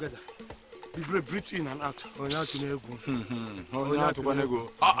conscript them together. Be brave, breathe in and out. You sing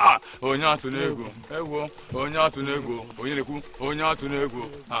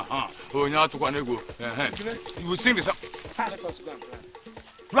this. Let us go and plan.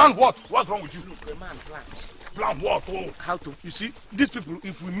 Plan what? What's wrong with you? Look, a man plans. Plan what? Oh. How to? You see, these people,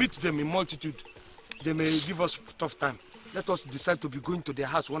 if we meet them in multitude, they may give us tough time. Let us decide to be going to their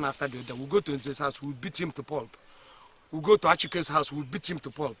house one after the other. We'll go to his house, we'll beat him to pulp. We'll go to Achike's house, we'll beat him to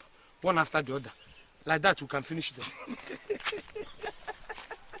pulp. One after the other. Like that, we can finish them.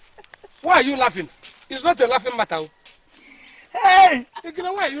 Why are you laughing? It's not a laughing matter. Hey!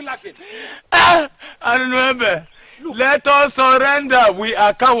 Why are you laughing? Anunuebe, let us surrender. We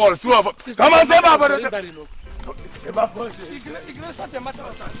are cowards. Come on, say about it. It's not a matter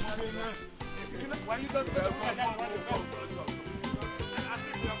of time. Why you don't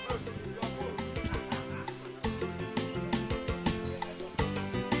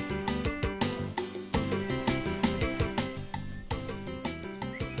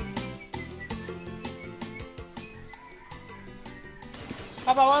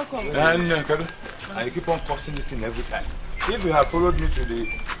Papa, welcome. I keep on cursing this thing every time. If you have followed me to the...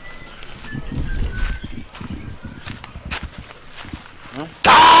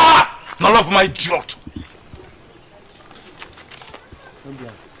 None of my idiot!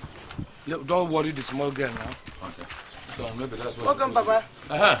 Don't worry the small girl now. Okay. So maybe that's what... Welcome, Papa.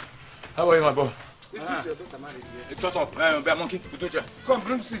 How are you, my boy? Is this your daughter married yet? Shut up, bear monkey. Come,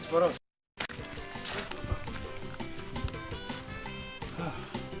 bring seat for us.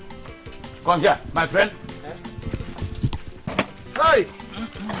 Come here, my friend. Hi!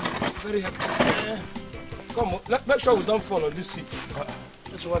 Very happy. Come on, make sure we don't fall on this seat.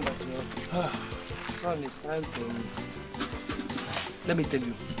 That's one that you want. Son, it's time to... Let me tell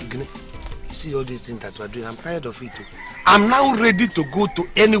you, Igne, you see all these things that we're doing, I'm tired of it. I'm now ready to go to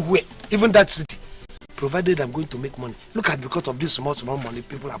anywhere, even that city, provided I'm going to make money. Look at, because of this small money,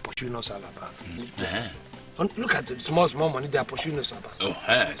 people are pursuing us all about. Look at the small money they are pursuing us about.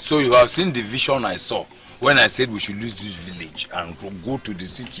 So you have seen the vision I saw when I said we should lose this village and go to the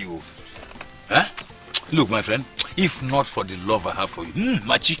city. Look, my friend, if not for the love I have for you,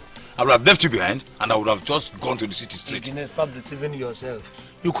 Machi, I would have left you behind and I would have just gone to the city straight. You stop deceiving yourself.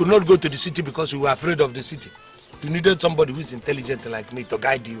 You could not go to the city because you were afraid of the city. You needed somebody who is intelligent like me to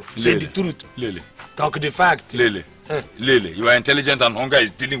guide you. Say the truth. Lily. Talk the fact. Lily. Lily, you are intelligent and hunger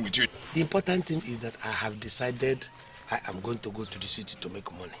is dealing with you. The important thing is that I have decided I am going to go to the city to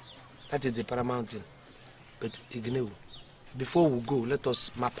make money. That is the paramount thing. But Igneo, before we go, let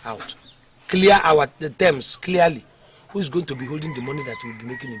us map out. Clear the terms clearly. Who is going to be holding the money that we'll be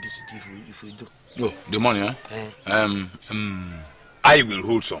making in the city if we do? Oh, the money, I will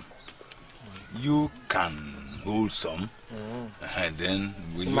hold some. You can hold some. And then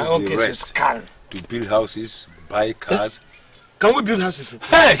we'll use the rest to build houses, buy cars. Can we build houses?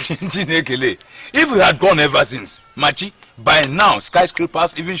 Hey, if we had gone ever since, Machi, by now,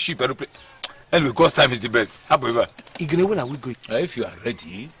 skyscrapers, even ship, aeroplane. Anyway, God's time is the best. However, Igne, when are we going? If you are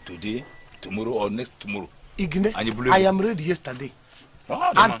ready today, tomorrow, or next tomorrow. Igne, I am ready yesterday.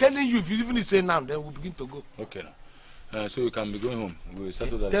 I'm telling you, if you even say now, then we'll begin to go. Okay, now. So you can be going home. We'll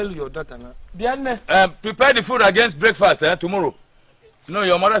settle that. Tell your daughter now. Prepare the food against breakfast tomorrow. You know,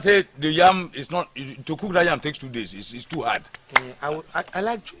 your mother said the yam is not, to cook that yam takes 2 days. It's too hard. I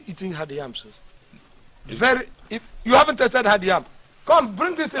like eating hard yams. If you haven't tasted hard yam, come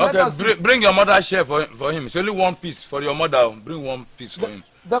bring this in. Okay, bring your mother's share for him. It's only 1 piece for your mother. Bring 1 piece for him.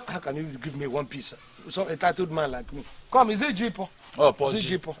 How can you give me 1 piece? So a entitled man like me. Come, is it Jipo? Oh, Paul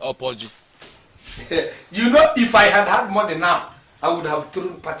G. Oh, Paul G. You know, if I had money now, I would have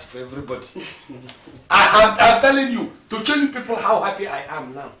thrown party for everybody. I'm telling you, to show you people how happy I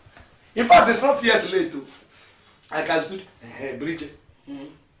am now. In fact, it's not yet late. I can still, Bridget,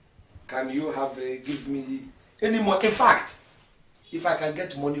 can you give me any more? In fact, if I can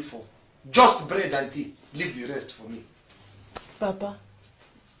get money for just bread and tea, leave the rest for me. Papa,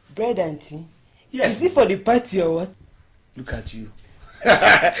 bread and tea? Yes. Is it for the party or what? Look at you.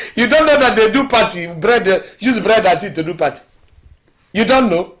 You don't know that they do party, use bread and tea to do party. You don't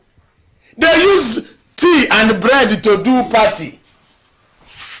know? They use tea and bread to do party.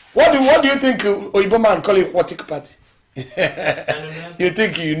 What do you think Oyibo man call it aquatic party? You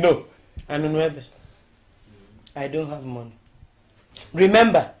think you know? Anunuebe, I don't have money.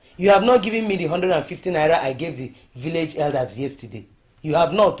 Remember, you have not given me the 150 naira I gave the village elders yesterday. You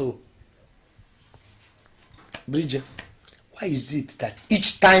have not, oh. Bridget, why is it that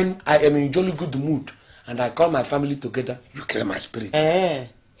each time I am in jolly good mood and I call my family together, you kill my spirit?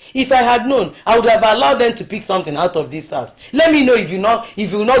 If I had known, I would have allowed them to pick something out of this house. Let me know if you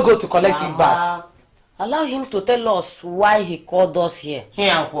will not go to collect it back. Allow him to tell us why he called us here.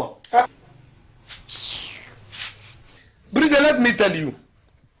 Bridget, let me tell you.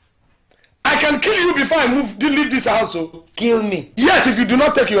 I can kill you before I leave this house. So. Kill me? Yes, if you do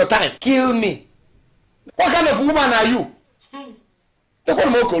not take your time. Kill me? What kind of woman are you?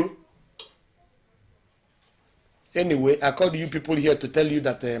 Anyway, I called you people here to tell you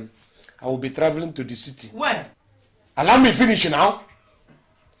that I will be traveling to the city. When? Allow me finish now.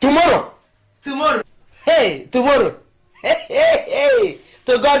 Tomorrow. Tomorrow? Hey, tomorrow. Hey.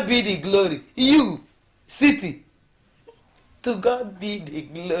 To God be the glory. You, city. To God be the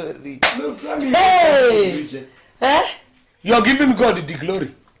glory. Look, let me Hey! You're giving God the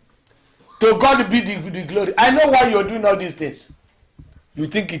glory. To God be the glory. I know why you're doing all these things. You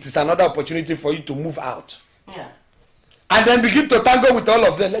think it is another opportunity for you to move out. Yeah. And then begin to tangle with all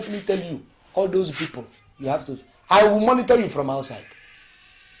of them. Let me tell you, all those people, you have to. I will monitor you from outside.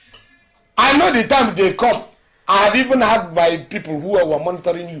 I know the time they come. I have even had my people who were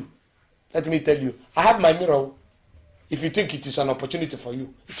monitoring you. Let me tell you, I have my mirror. If you think it is an opportunity for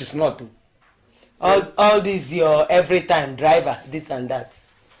you, it is not. All this your every time driver, this and that.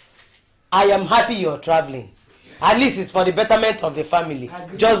 I am happy you're traveling. At least it's for the betterment of the family.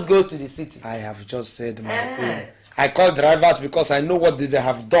 Just go to the city. I have just said my own. I call drivers because I know what they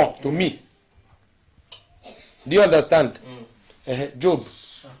have done to me. Do you understand? Job,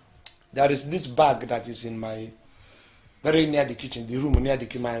 there is this bag that is in my, very near the kitchen, the room near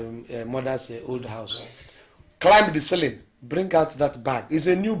my mother's old house. Climb the ceiling, bring out that bag. It's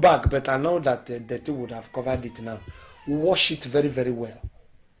a new bag, but I know that the thing would have covered it now. Wash it very, very well.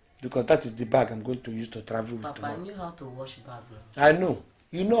 Because that is the bag I'm going to use to travel with tomorrow. Papa, I knew how to wash bag. I know.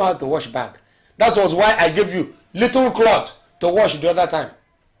 You know how to wash bag. That was why I gave you little cloth to wash the other time.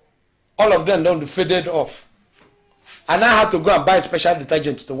 All of them don't faded off. And I had to go and buy special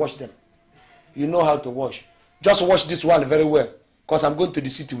detergent to wash them. You know how to wash. Just wash this one very well. Because I'm going to the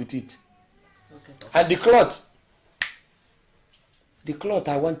city with it. Okay. And the cloth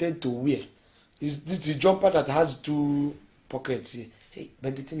I wanted to wear is this the jumper that has 2 pockets here. Hey,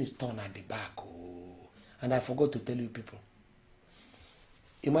 but the thing is torn at the back. Oh. And I forgot to tell you people.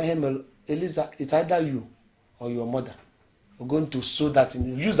 In my hand, Eliza, it's either you or your mother. We're going to sew that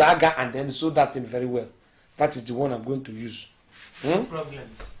in. Use agar and then sew that in very well. That is the one I'm going to use. No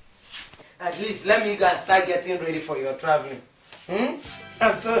problems. At least let me go and start getting ready for your traveling.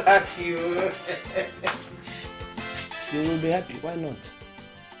 I'm so happy. You will be happy. Why not?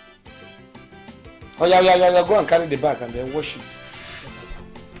 Oh, yeah. Go and carry the bag and then wash it.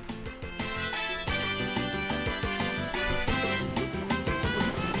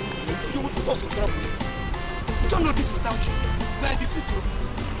 You will put us in trouble. You don't know this is township. We are in the city.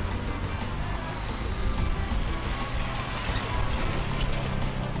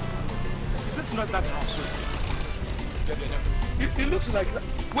 Is it not that house? It looks like that.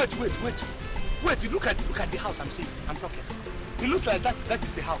 Wait, look at the house I'm saying. I'm talking. It looks like that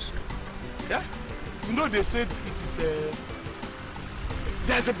is the house. Yeah? You know they said it is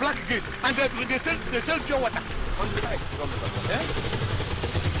there's a black gate and they sell pure water on the side. Yeah?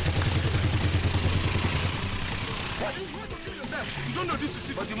 What? You want to kill yourself? You don't know this is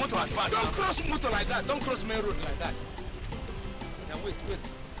it. But the motor has passed. Don't cross motor like that. Don't cross main road like that. Now wait.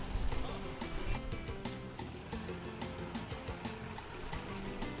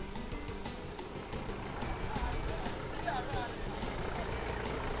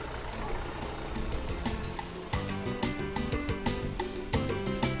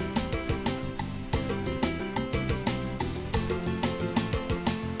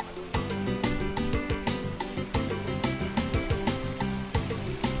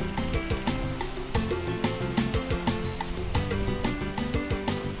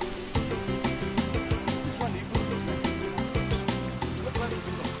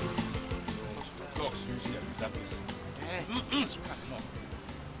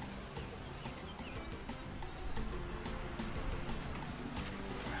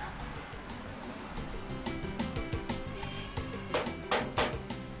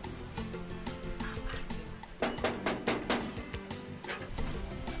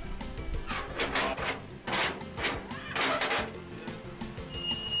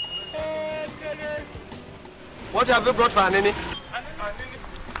 What have you brought for Anini?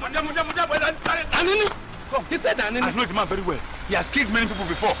 Anini? Come. He said Anini. I know the man very well. He has killed many people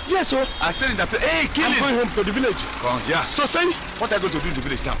before. Yes, sir. I stayed in that place. Hey, kill him. I'm going home to the village. Come, yeah. So say, what are you going to do in the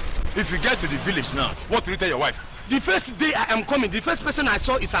village now? If you get to the village now, what will you tell your wife? The first day I am coming, the first person I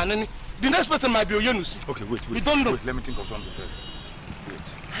saw is Anini. The next person might be Oyenusi. Okay, wait. We don't know. Wait, let me think of something first. Wait.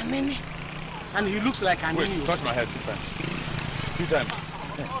 Anini. And he looks like Anini. Wait, touch my head 2 times. 2 times.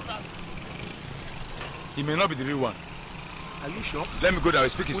 He may not be the real one. Are you sure? Let me go there. I will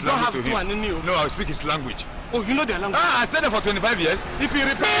speak his language to him. No, I will speak his language. Oh, you know their language? I stayed there for 25 years. If he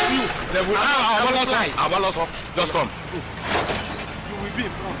replies to you, they will. Just come. You will be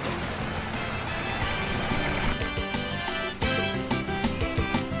in front.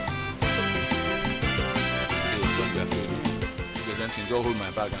 Don't be afraid. Because then just hold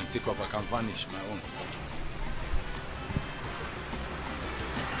my bag and take off. I can vanish my own.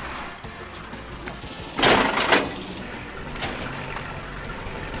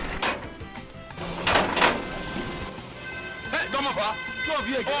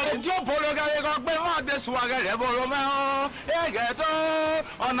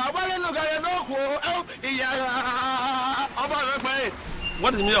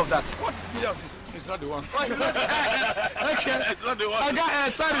 What is the meaning of that? What is the meaning of this? It's not the one. Okay. It's not the one.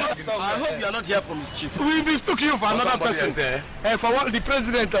 Sorry. I hope you are not here for mischief. We mistook you for another person. For what the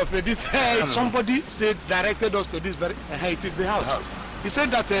president of this, somebody said directed us to this very. It is the house. He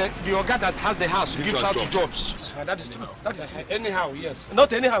said that the Oga that has the house gives out jobs. That is true. That is true. Anyhow, yes.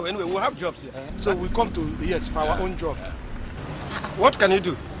 Not anyhow, anyway, we'll have jobs here. So we come to, yes, for our own job. What can you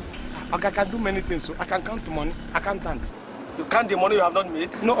do? Oga can do many things. So I can count the money. Accountant. You count the money you have not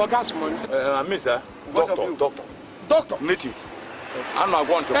made? No, Oga's money. Me, sir. Doctor. Native. I'm not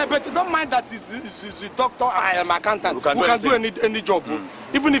going to. But don't mind that it's a doctor. I am accountant. Who can do any job,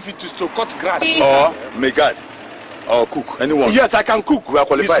 even if it is to cut grass. Or Megad. Or cook, anyone? Yes, I can cook. We are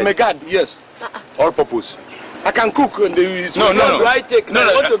qualified. It's Megad, yes. All purpose. I can cook. And No.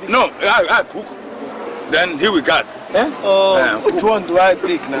 I cook. Then here we got. Which one do I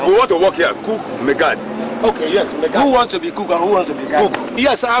take now? We want to work here. Cook, Megad. Okay, yes, Megad. Who wants to be cook and who wants to be guard? Cook.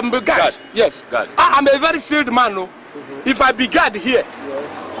 Yes, I'm Megad. Yes. God. I'm a very field man. No? If I be guard here,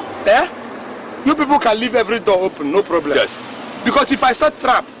 you people can leave every door open, no problem. Yes. Because if I set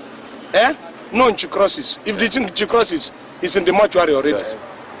trap, no inch crosses. If the inch crosses, it's in the mortuary already. Yes.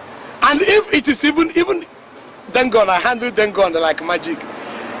 And if it is even Dengon, I handle Dengon like magic.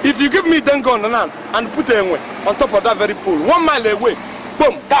 If you give me Dengon and put it on top of that very pole, 1 mile away,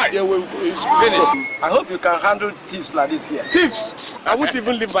 boom, it's finished. I hope you can handle thieves like this here. Thieves? I won't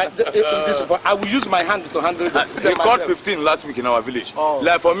even leave this. I will use my hand to handle them. They caught 15 last week in our village.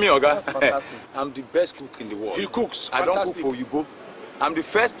 Like for me, Oga, I'm the best cook in the world. He cooks. I don't cook for Yugo. I'm the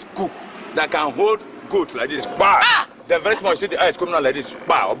first cook that can hold goat like this. Bah! The very small, you see the eyes coming out like this.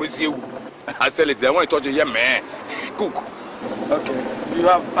 Bah! I sell it there. When you touch it, yeah, man. Cook. Okay. You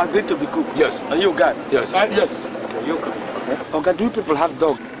have agreed to be cook? Yes. And you guard? Yes. Yes. Okay, you cook. Okay, do people have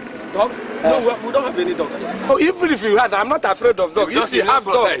dog? Dog? No, we don't have any dog. Oh, even if you had, I'm not afraid of dog. If you have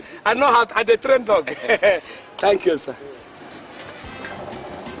dog, I know how to train dog. Thank you, sir.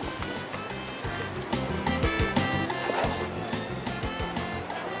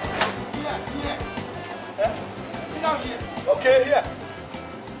 Sit down here. Okay, here.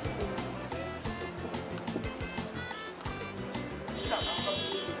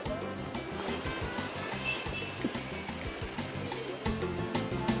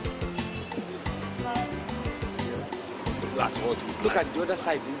 That's what we look at the other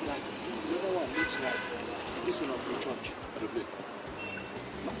side. The other one looks like Listen of your church.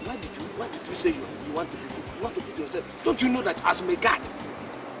 Why did you say you want to be cook? You want to put yourself? Don't you know that as Megad,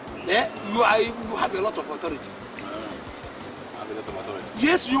 you have a lot of authority? I have a lot of authority.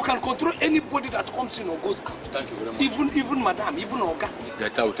 Yes, you can control anybody that comes in or goes out. Thank you very much. Even madam, even Oga.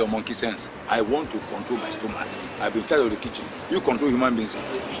 Get out with your monkey sense. I want to control my stomach. I've been in charge of the kitchen. You control human beings.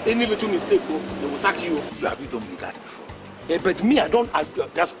 Any little mistake, they will sack you. You have done Megad before. But me, I don't.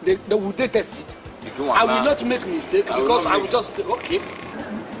 They will detest it. I will not make mistake because I will just okay.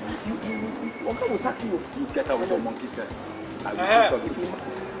 Oga will sack you. You get out with your monkey sense.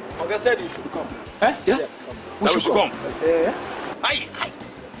 Oga said you should come. Eh? Yeah. We should come. Aye.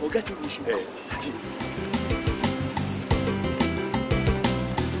 Oga said we should come.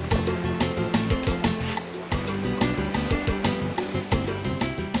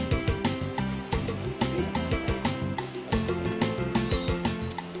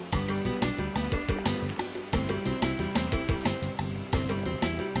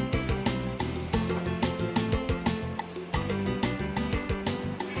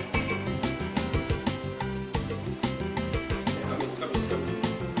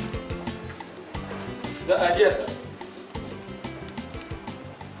 Yes, sir.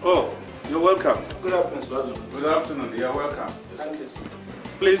 Oh, you're welcome. Good afternoon, sir. Good afternoon. You're welcome. Thank you, sir.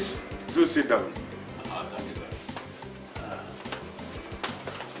 Please do sit down. Thank you, sir.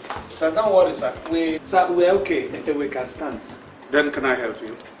 Sir, don't worry, sir. We're okay. We can stand, sir. Then can I help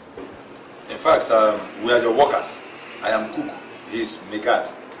you? In fact, we are your workers. I am cook. He is Megad.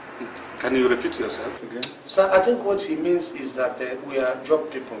 Can you repeat yourself again? Sir, I think what he means is that we are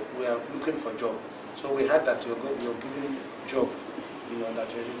job people. We are looking for job. So we heard that you're giving job,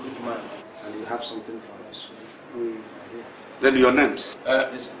 that you're a good man and you have something for us. So we are here. Then your names?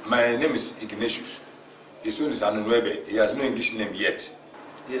 Yes, my name is Ignatius. His name is Anunuebe. He has no English name yet.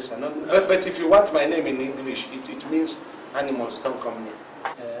 Yes, I know. But if you want my name in English, it means animals don't come near.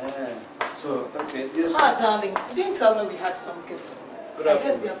 So, okay. Yes. Darling, you didn't tell me we had some kids. I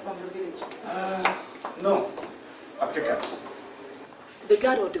guess they are from the village. No, applicants. The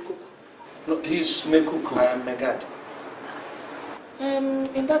guard or the cook? No, he's Mekuku. I am Megad.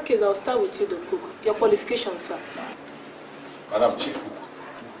 In that case, I'll start with you, the cook. Your qualifications, sir. Madam Chief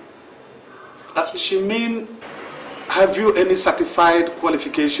Cook. She mean, have you any certified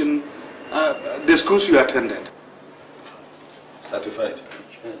qualification, the schools you attended? Certified?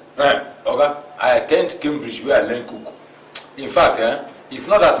 Okay. I attend Cambridge where I learn cook. In fact, if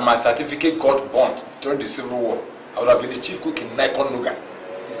not that my certificate got burnt during the Civil War, I would have been the chief cook in Nikon Nuga.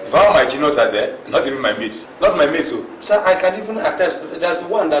 If all my juniors are there, not even my mates. Not my mates, so. Sir, I can even attest. There's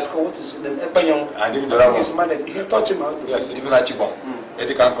one that called, what is the name? Ekpanyong. And even the other one. His manager, he taught him how to. Yes, even Achibong.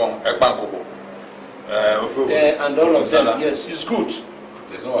 Etikankong, Ekpankobo. And all of them, yes, it's good.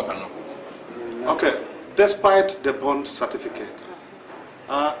 There's no one can know. Okay, despite the bond certificate,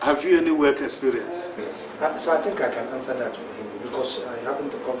 have you any work experience? Yes. So I think I can answer that for him because I happen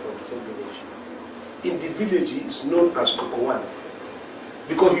to come from the same village. In the village, he is known as Kokowan.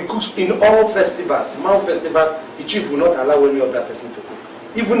 Because he cooks in all festivals. Mount Festival, the chief will not allow any other person to cook.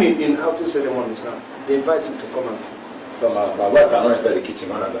 Even in outing ceremonies now, they invite him to come out. So my wife cannot enter the kitchen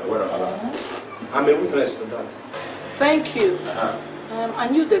when I'm around. I'm a witness to that. Thank you.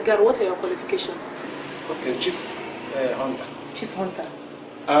 And you, the guard, what are your qualifications? Okay, Chief Hunter. Chief Hunter.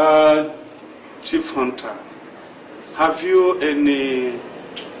 Chief Hunter, have you any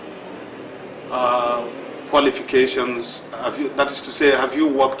qualifications? That is to say, have you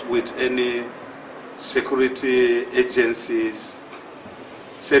worked with any security agencies,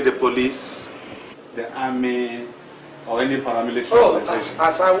 say the police, the army, or any paramilitary organization?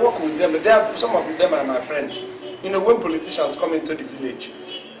 As I work with them, some of them are my friends. You know, when politicians come into the village,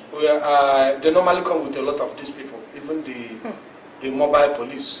 they normally come with a lot of these people, even the mobile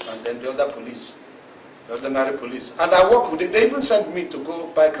police and then the other police, the ordinary police. And I work with them. They even sent me to go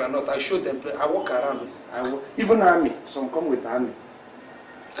buy granite. I showed them. I walk around. Even army. Some come with army.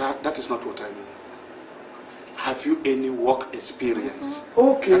 That is not what I mean. Have you any work experience?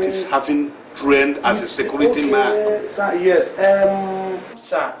 Okay. That is having trained as a security man? Sir, yes.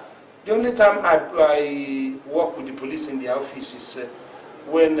 Sir, the only time I work with the police in the office is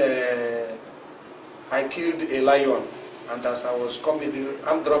when I killed a lion. And as I was coming, the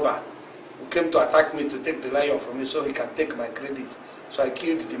armed robber who came to attack me to take the lion from me so he can take my credit. So I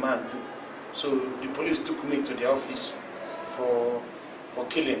killed the man too. So the police took me to the office for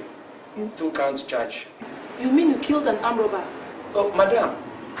killing. 2 count charge. You mean you killed an armed robber? Oh, madam,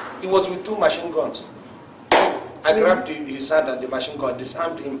 he was with 2 machine guns. I grabbed his hand and the machine gun,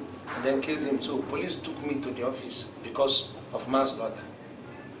 disarmed him, and then killed him. So police took me to the office because of manslaughter.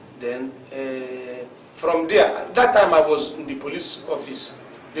 Then from there, that time I was in the police office.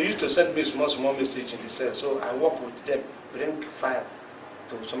 They used to send me small message in the cell, so I work with them, bring file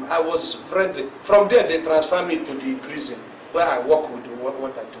to some. I was friendly. From there, they transfer me to the prison where I work with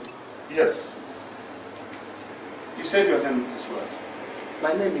what I do. Yes. You said your name is what?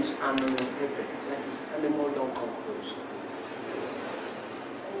 My name is Anunuebe. That is Animal Don't Come Close.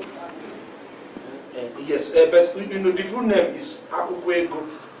 Yes, but you know the full name is Anunuebe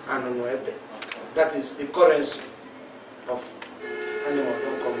Anunuebe. That is the currency of Animal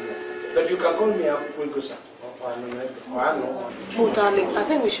Don't Come Here. But you can call me Anunuebe, sir. Oh, darling, I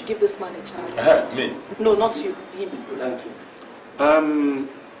think we should give this man a chance. Me? No, not you. Him. Thank you.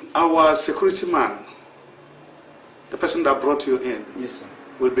 Our security man, the person that brought you in, yes, sir,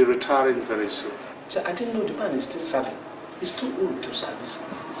 will be retiring very soon. Sir, I didn't know the man is still serving. He's too old to serve.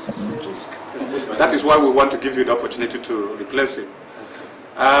 It's a risk. That is why we want to give you the opportunity to replace him.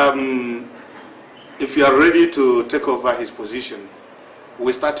 Okay. If you are ready to take over his position,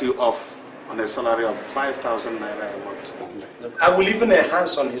 we start you off on a salary of 5,000 naira a month. I will even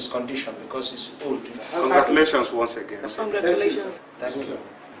enhance on his condition because he's old. Congratulations once again. Congratulations. Thank you.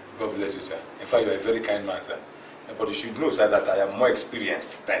 God bless you, sir. In fact, you are a very kind man, sir. But you should know, sir, that I am more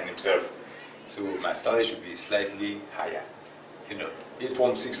experienced than himself. So my salary should be slightly higher. You know,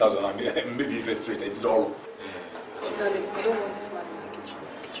 6,000, maybe if it's straight, I did all. Darling, I don't want this man in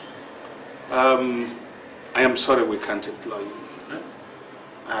my kitchen. I am sorry we can't employ you.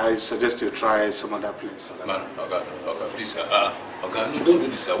 I suggest you try some other place. Man, okay, please, sir. Okay, no, don't do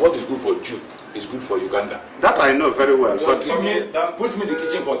this, sir. What is good for Jew is good for Uganda. That I know very well. Just put me in the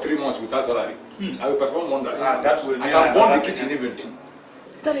kitchen for 3 months without salary. I will perform wonders. That will I can burn the kitchen even.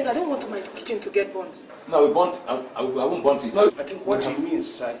 Darling, I don't want my kitchen to get burnt. No, I won't burn it. No, I think what he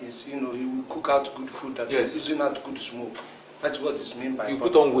means, sir, is, you know, he will cook out good food that is using out good smoke. That's what is meant by. You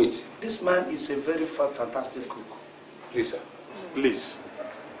put on weight. This man is a very fantastic cook. Please, sir. Please,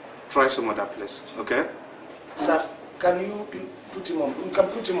 try some other place, okay? Sir, can you put him on? You can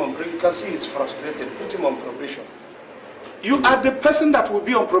put him on. You can see he's frustrated. Put him on probation. You are the person that will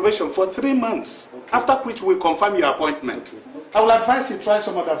be on probation for 3 months, after which we confirm your appointment. I will advise you try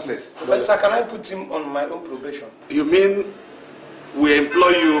some other place. But sir, can I put him on my own probation? You mean we employ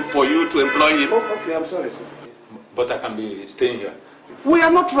you for you to employ him? Oh, okay, I'm sorry, sir. But I can be staying here. We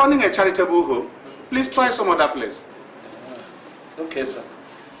are not running a charitable home. Please try some other place. Okay, sir.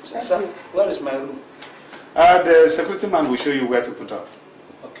 Sir, where is my room? The security man will show you where to put up.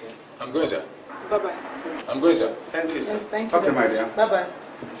 Okay. I'm going, sir. Bye-bye. I'm going, sir. Thank you, sir. Yes, thank you. Okay, my dear. Bye-bye.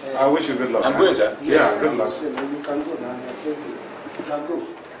 I wish you good luck. I'm going, sir. Yes, yeah, good luck. You can go now. You can go.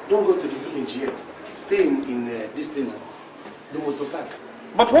 Don't go to the village yet. Stay in this thing, the motor park.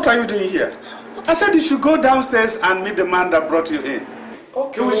 But what are you doing here? I said you should go downstairs and meet the man that brought you in.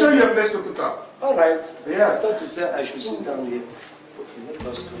 Okay. He will show you a place to put up. All right. Yeah. I thought you said I should sit down here. Okay, let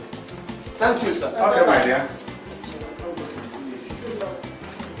us go. Thank you, sir. Okay, my dear.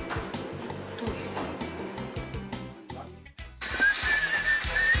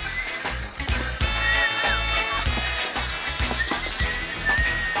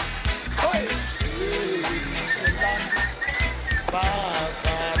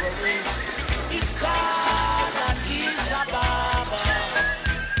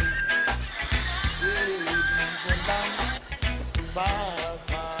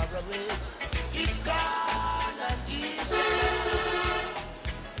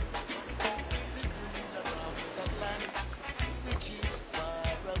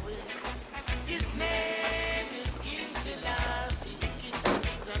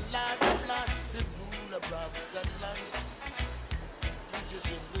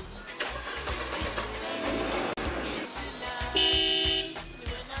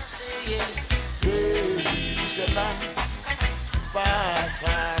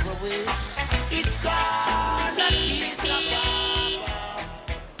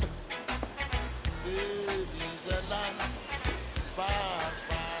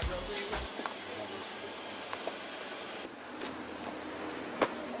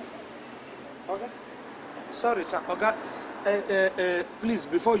 Sorry, sir. Oga, please,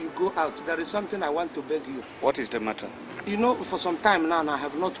 before you go out, there is something I want to beg you. What is the matter? You know, for some time now, I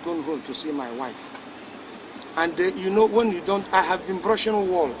have not gone home to see my wife. And you know, when you don't, I have been brushing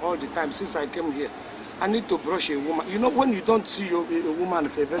wall all the time since I came here. I need to brush a woman. You know, when you don't see a woman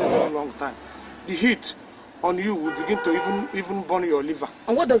for a very, very long time, the heat on you will begin to even burn your liver.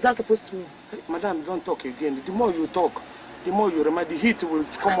 And what does that supposed to mean? Hey, madam, don't talk again. The more you talk, the more you remind, the heat will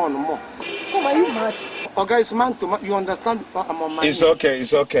come on more. Oh, are you mad? Okay, it's man to man. You understand? I'm on my It's okay,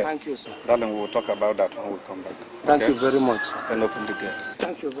 it's okay. Thank you, sir. Darling, we'll talk about that when we come back. Thank you very much, sir. And open the gate.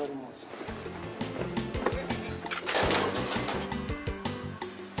 Thank you very much.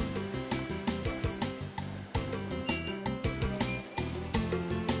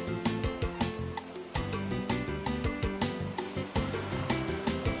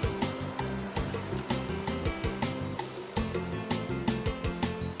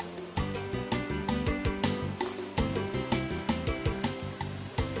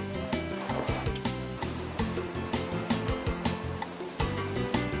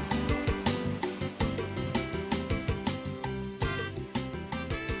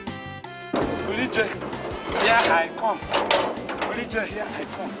 Here I come. Here I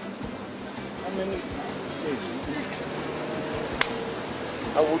come. How many days?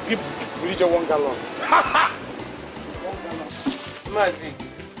 I will give Bulija 1 gallon.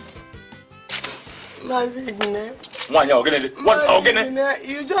 Mazi,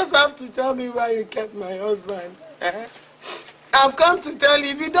 you just have to tell me why you kept my husband. I've come to tell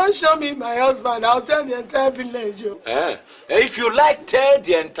you, if you don't show me my husband, I'll tell the entire village. If you like, tell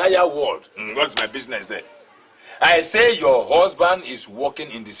the entire world. What's my business there? I say your husband is working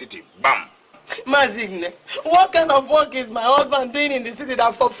in the city. Bam. Mazigne, what kind of work is my husband doing in the city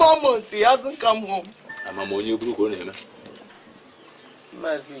that for 4 months he hasn't come home?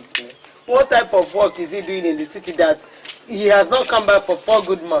 Mazigne, what type of work is he doing in the city that he has not come back for 4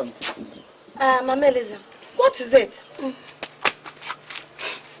 good months? Mama Eliza, what is it?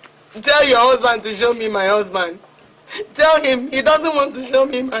 Tell your husband to show me my husband. Tell him he doesn't want to show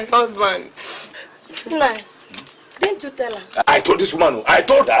me my husband. No. Didn't you tell her? I told this woman, I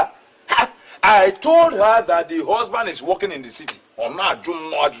told her. I told her that the husband is working in the city. Mama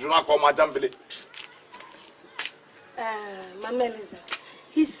Eliza,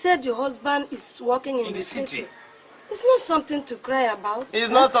 he said your husband is working in the city. It's not something to cry about. It's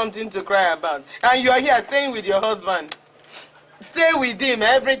not something to cry about. And you are here staying with your husband. Stay with him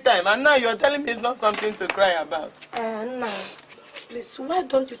every time. And now you're telling me it's not something to cry about. No. Please, why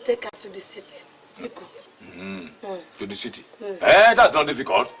don't you take her to the city? To the city. That's not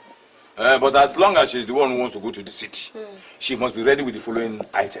difficult. But as long as she's the one who wants to go to the city, she must be ready with the following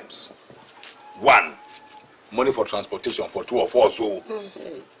items. 1, money for transportation for 2 or 4 so.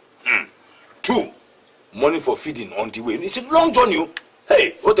 2, money for feeding on the way. It's a long journey.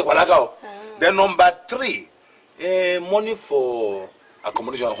 Hey, what the Walagao? Then number 3, money for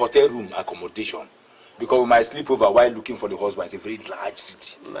accommodation, hotel room accommodation. Because we might sleep over while looking for the husband. It's a very large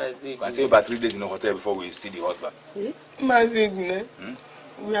city. We can stay about 3 days in a hotel before we see the husband. Mazigne,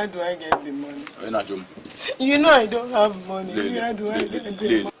 where do I get the money? You know I don't have money. Where do I get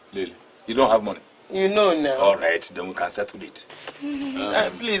the money? You don't have money? You know now. All right, then we can settle it.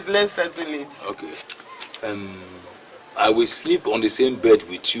 Please, let's settle it. Okay. I will sleep on the same bed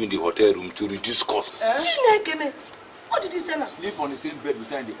with you in the hotel room to reduce costs. What did you say now? Sleep on the same bed with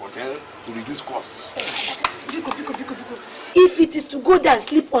her in the hotel to reduce costs. If it is to go there and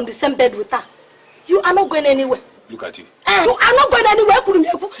sleep on the same bed with her, you are not going anywhere. Look at you. You are not going anywhere.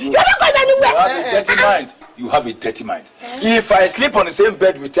 You are not going anywhere. You have a dirty mind. You have a dirty mind. If I sleep on the same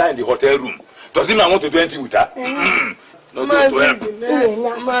bed with her in the hotel room, does it mean I want to do anything with her? Not to help.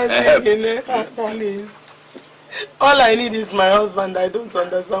 Please. All I need is my husband. I don't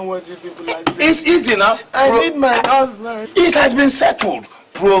understand what you people are saying. It's easy now. I need my husband. It has been settled.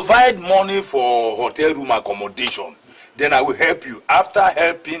 Provide money for hotel room accommodation. Then I will help you. After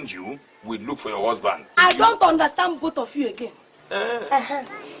helping you, we look for your husband. I don't understand both of you again.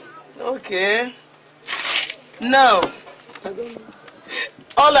 Okay. Now,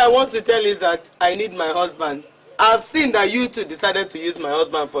 all I want to tell is that I need my husband. I've seen that you two decided to use my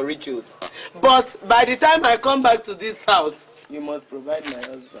husband for rituals. But by the time I come back to this house, you must provide my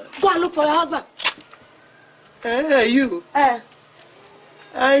husband. Go and look for your husband. You.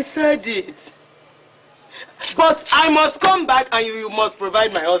 I said it. But I must come back and you must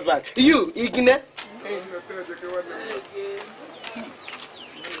provide my husband. You, Igne.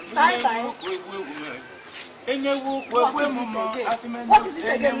 Bye-bye. What is it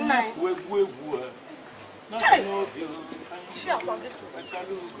again, Nai? Hey! Go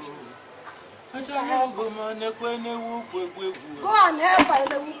and help her.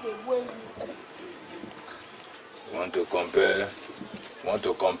 Want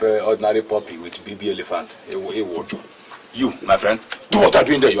to compare ordinary puppy with baby elephant? You, my friend, do what I'm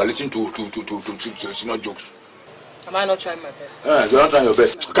doing there. You are listening to senior jokes. Am I not trying my best? You are not trying your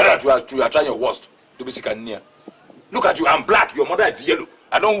best. You are trying your worst to be sick and near. Look at you, I'm black. Your mother is yellow.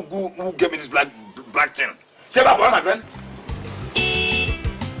 I don't know who gave me this black thing. Say bye, my friend.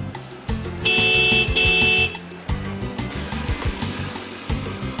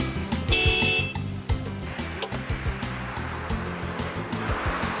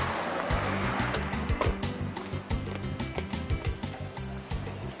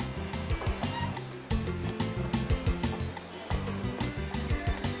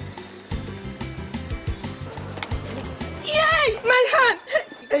 My hand!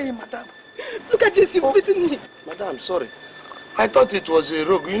 Hey, madam. Look at this, you've beaten me. Madam, sorry. I thought it was a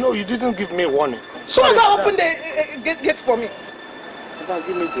rogue. You know, you didn't give me warning. Sorry, go open the gate for me. Madam,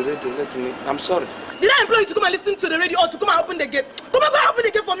 give me the radio. Let me. I'm sorry. Did I employ you to come and listen to the radio or to come and open the gate? Come and go open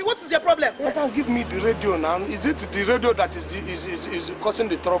the gate for me. What is your problem? Madam, give me the radio now. Is it the radio that is causing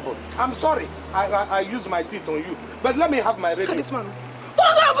the trouble? I'm sorry. I use my teeth on you. But let me have my radio. Look at this man. Come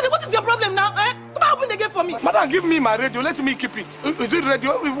on, go open it. What is your problem now? Eh? Come and open the gate for me. Madam, give me my radio. Let me keep it. Is it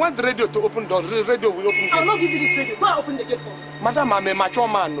radio? If you want the radio to open doors, the radio will open. I will not give you this radio. Go and open the gate for me. Madam, I'm a mature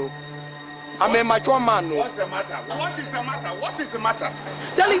man, no. I'm a mature man, no. What's the matter? What is the matter? What is the matter?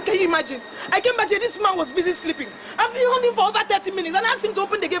 Darling, can you imagine? I came back here, this man was busy sleeping. I've been on him for over 30 minutes and I asked him to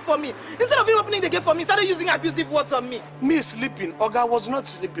open the gate for me. Instead of him opening the gate for me, he started using abusive words on me. Me sleeping? Oga was not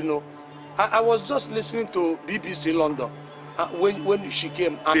sleeping, no. I was just listening to BBC London when she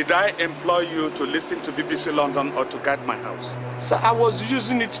came. Did I employ you to listen to BBC London or to guard my house? So I was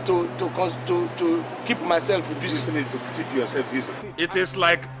using it to keep myself busy. Using it to keep yourself busy. It is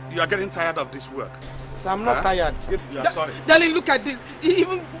like you are getting tired of this work. So I'm not tired. You are sorry. Darling, look at this. He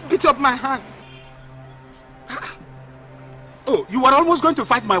even beat up my hand. Oh, you were almost going to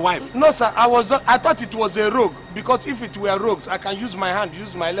fight my wife. No, sir. I thought it was a rogue, because if it were rogues, I can use my hand,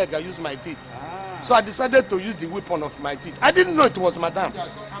 use my leg, I use my teeth. So I decided to use the weapon of my teeth. I didn't know it was madam. Yeah,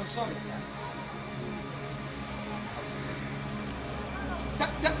 I'm sorry.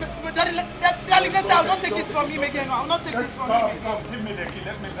 Darling, next time I will not take this from him again. I will not take this from him again. Come, give me the key.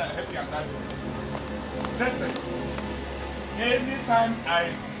 Let me help you out. Listen, anytime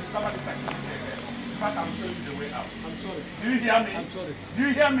I discover this activity again, in fact, I will show you the way out. I'm sorry, sir. Do you hear me? I'm sorry, sir. Do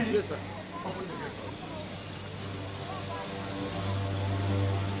you hear me? Yes, sir. Open the gate for me.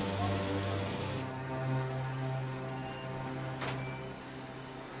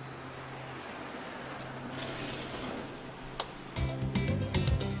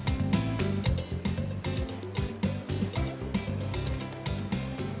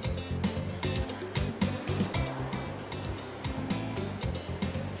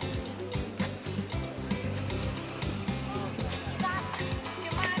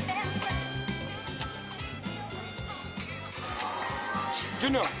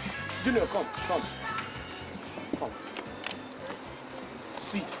 Junior, come.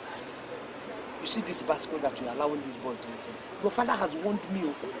 See, you see this bicycle that you're allowing this boy to enter? Your father has warned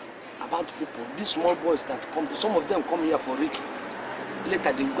me about people. These small boys that come, some of them come here for Ricky.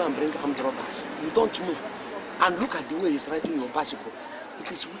 Later they go and bring armed robbers. You don't know. And look at the way he's riding your bicycle.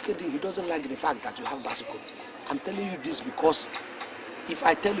 It is wicked. He doesn't like the fact that you have bicycle. I'm telling you this because if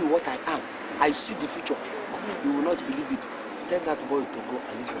I tell you what I am, I see the future. You will not believe it. Tell that boy to go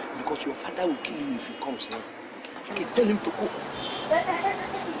and leave him because your father will kill you if he comes now. Okay, tell him to go.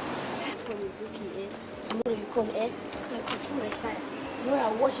 Tomorrow you come, eh? I can see my time. Tomorrow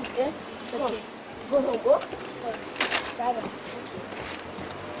I'll wash it, eh? Okay. Go home, go. Bye-bye.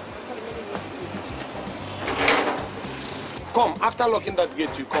 Come, after locking that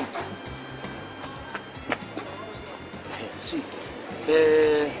gate, you come. See,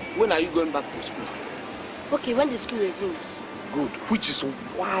 when are you going back to school? Okay, when the school resumes. Good, which is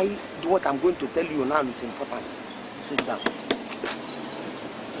why what I'm going to tell you now is important. Sit down.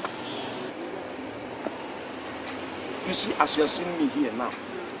 You see, as you are seeing me here now,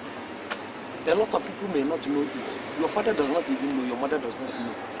 a lot of people may not know it. Your father does not even know, your mother does not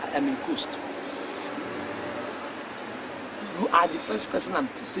know. I am a ghost. You are the first person I'm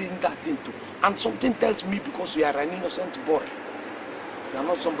saying that thing to. And something tells me because you are an innocent boy. You are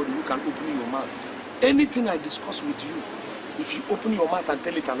not somebody who can open your mouth. Anything I discuss with you, if you open your mouth and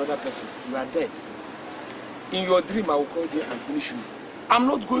tell it to another person, you are dead. In your dream, I will call you and finish you. I'm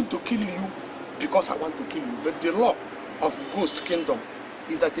not going to kill you because I want to kill you, but the law of Ghost Kingdom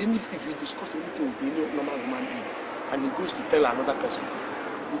is that if you discuss anything with any normal human being and he goes to tell another person,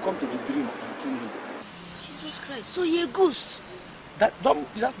 you come to the dream and kill him. Jesus Christ, so you're a ghost? That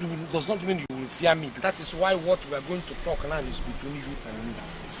does not mean you will fear me. That is why what we are going to talk now is between you and me.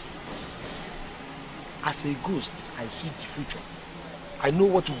 As a ghost, I see the future. I know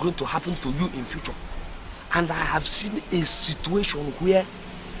what is going to happen to you in future. And I have seen a situation where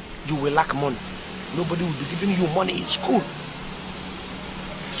you will lack money. Nobody will be giving you money in school.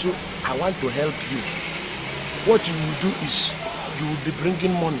 So I want to help you. What you will do is you will be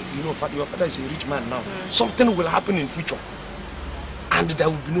bringing money. You know, your father is a rich man now. Something will happen in future. And there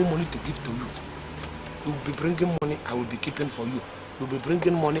will be no money to give to you. You will be bringing money, I will be keeping for you. You will be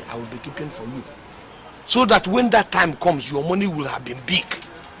bringing money, I will be keeping for you. So that when that time comes, your money will have been big.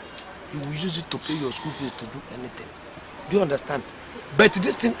 You will use it to pay your school fees, to do anything. Do you understand? But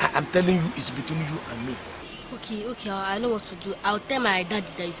this thing I am telling you is between you and me. Okay, I know what to do. I'll tell my daddy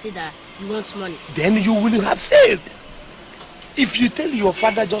that you say that you want money. Then you will have failed. If you tell your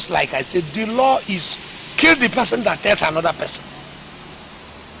father just like I said, the law is kill the person that tells another person.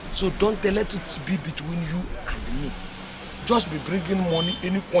 So don't let it be between you and me. Just be bringing money,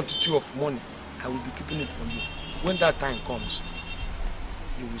 any quantity of money. I will be keeping it for you. When that time comes,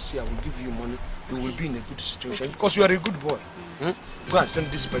 you will see I will give you money. You will be in a good situation because you are a good boy. Go and send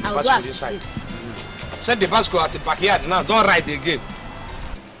this basket inside. Send the basket at the backyard now. Don't ride again.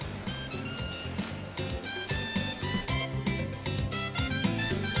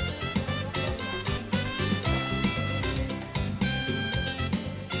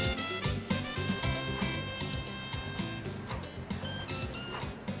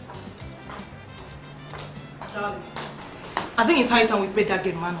 I think it's high time we paid that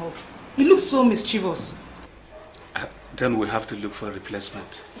gate man off. He looks so mischievous. Then we have to look for a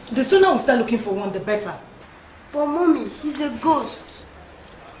replacement. The sooner we start looking for one, the better. But mommy, he's a ghost.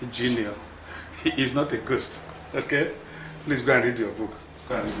 Junior, he is not a ghost. Okay? Please go and read your book.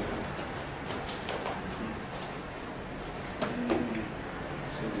 Go and read your book.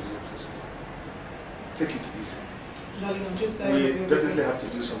 Say this is a ghost. Take it easy. Darling, I'm just We definitely have to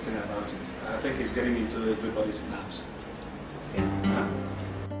do something about it. I think it's getting into everybody's nerves. Huh?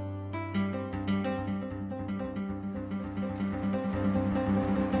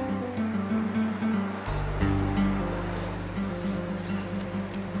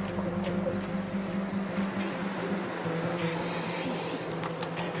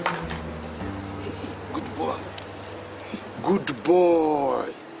 Good boy. Good boy.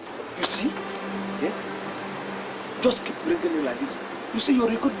 You see? Yeah? Just keep bringing it like this. You see,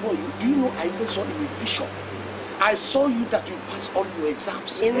 you're a good boy. Do you know I even saw in a vision? I saw you that you passed all your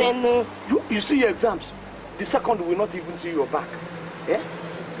exams. Amen. No. You see your exams. The second will not even see your back. Yeah?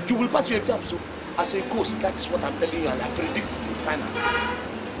 You will pass your exams. So, as a ghost, that is what I'm telling you, and I predict it in final.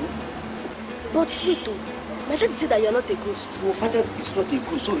 But Slito, my dad said that you're not a ghost. Your father is not a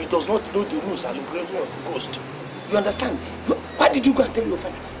ghost, so he does not know the rules and regulation of ghost. You understand? Why did you go and tell your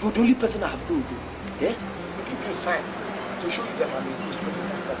father? You're the only person I have told you. Yeah? Give you a sign to show you that I'm a ghost. But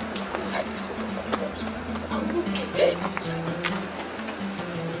you can inside before your father comes. I'm okay. Inside.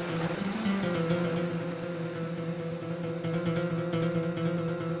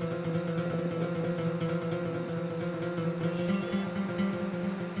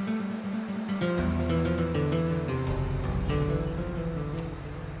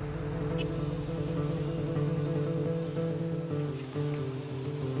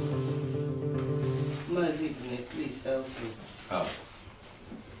 Please help me. How?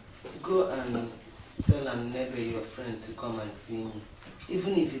 Go and tell Anunuebe, your friend, to come and see me.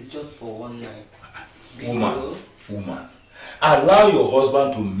 Even if it's just for one night. Woman, allow your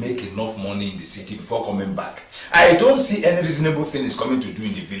husband to make enough money in the city before coming back. I don't see any reasonable thing he's coming to do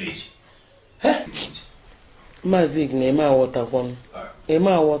in the village. Huh? Mazik, Ema water one.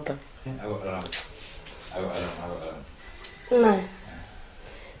 Ema water. Nah.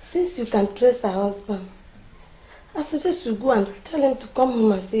 Since you can trace her husband, I suggest you go and tell him to come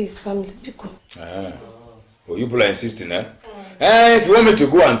home and see his family. Well, you people are insisting, eh? If you want me to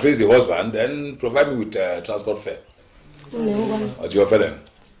go and trace the husband, then provide me with transport fare. Or do you offer them?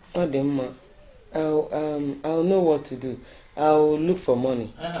 I'll know what to do. I'll look for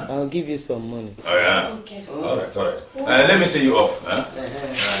money. I'll give you some money. Oh, yeah? Okay. All right. Let me see you off. Huh?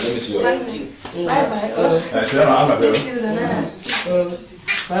 Let me see you off. Thank you. Bye-bye.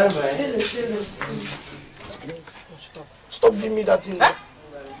 Bye-bye. Stop giving me that thing.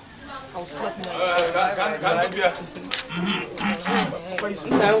 I'll slap you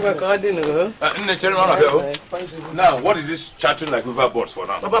now, what is this chatting like hoverboards for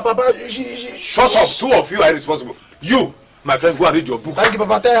now? Papa, shut up, two of you are responsible. You, my friend, go and read your books. Thank you,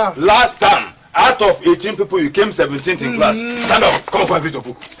 Papa. Tell her. Last time, out of 18 people, you came 17th in class. Stand up, come on and read your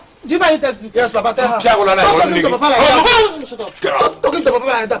book. Do you buy your textbook? Yes, Papa. Tell her. Stop talking to Papa like that. Shut up. Stop talking to Papa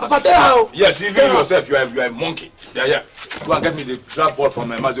like that. Papa, tell her. Yes, even yourself, you are a monkey. Yeah. Go and get me the draft board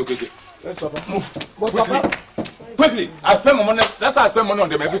from Mazio Keke. Yes, Papa. Move. Quickly. I spend my money. That's how I spend money on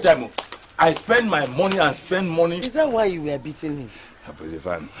them every time. I spend my money and spend money. Is that why you were beating him? It's a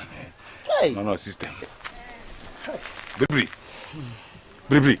fan. Hey. No, system.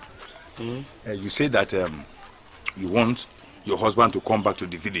 Bribri. You say that you want your husband to come back to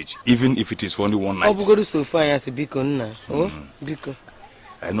the village, even if it is for only one night.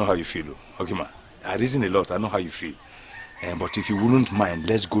 I know how you feel. Okay, ma. I reason a lot. I know how you feel. But if you wouldn't mind,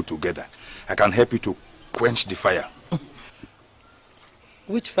 let's go together. I can help you to quench the fire.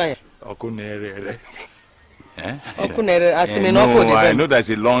 Which fire? Eh? No, I know that's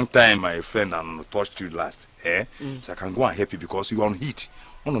a long time my friend and touched you last. Eh? So I can go and help you because you are on heat.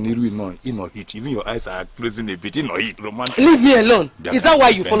 In no heat. Even your eyes are closing a bit. In no heat. Leave me alone. Is that why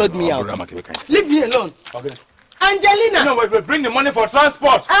you followed me out? Leave me alone. Okay. Angelina! No, wait, bring the money for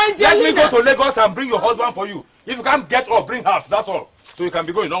transport. Angelina! Let me go to Lagos and bring your husband for you. If you can't get up, bring half. That's all. So you can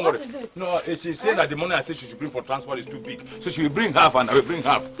be going, don't worry. No, she's saying that the money I said she should bring for transport is too big. So she will bring half and I will bring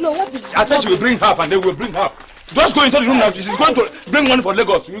half. No, what is it? I said she will bring half and they will bring half. Just go into the room now. She's going to bring money for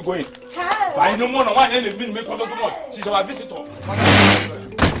Lagos. You go in. I know more than one enemy make too much. She's our visitor.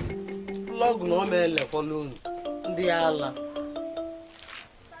 Log no mele kolun. Ndi ala.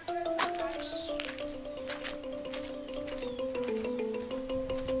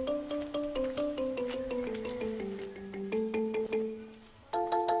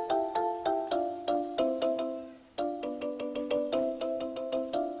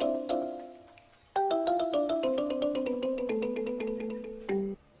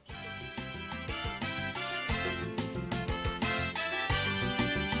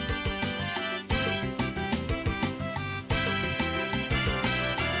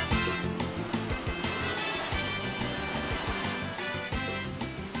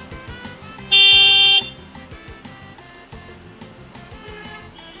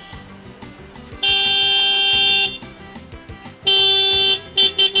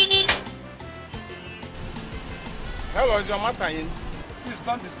 Hello, is your master in? Please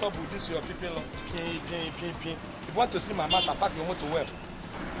don't disturb with this your people. If you want to see my master, pack your motor well.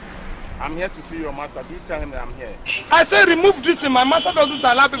 I'm here to see your master. Do you tell him that I'm here? I say remove this thing. My master doesn't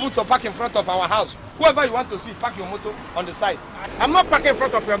allow people to park in front of our house. Whoever you want to see, park your motor on the side. I'm not parking in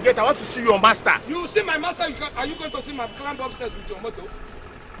front of your gate. I want to see your master. You see my master, are you going to see my climb upstairs with your motor?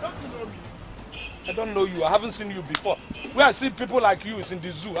 Don't you know me? I don't know you. I haven't seen you before. Where I see people like you is in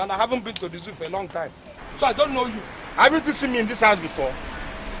the zoo, and I haven't been to the zoo for a long time. So I don't know you. Haven't you seen me in this house before?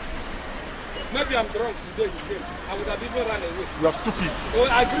 Maybe I'm drunk today you came. I would have even run away. You're stupid. Oh,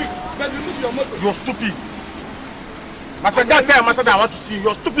 I agree. But remove your motor. You're stupid. My friend, can't tell your master that I want to see you.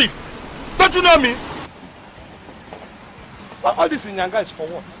 You're stupid. Don't you know me? Well, all this in Nyanga is for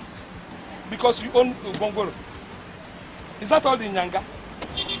what? Because you own Ubongoro. Is that all in Nyanga?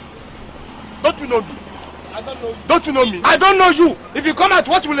 Don't you know me? I don't know you. Don't you know me? I don't know you. If you come out,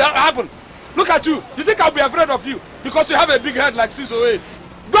 what will happen? Look at you. You think I'll be afraid of you because you have a big head like 608?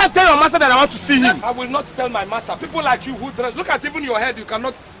 Go and tell your master that I want to see him. I will not tell my master. People like you who dress. Look at even your head.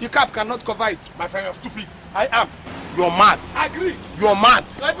 Your cap cannot cover it. My friend, you're stupid. I am. You're mad. I agree. You're mad.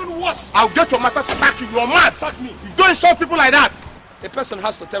 You're even worse. I'll get your master to sack you. You're mad. Sack me. You don't insult people like that. A person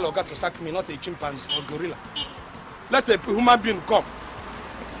has to tell Oga to sack me, not a chimpanzee or gorilla. Let a human being come.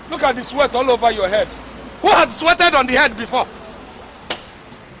 Look at the sweat all over your head. Who has sweated on the head before?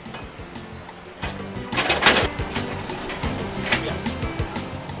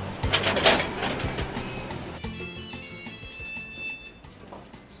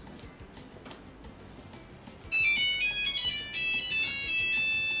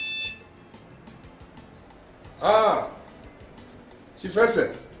 Ah, Chief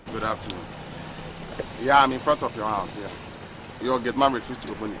Efeh. Good afternoon. Yeah, I'm in front of your house, yeah. Your gate man refused to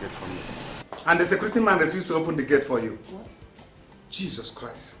open the gate for me. And the security man refused to open the gate for you? What? Jesus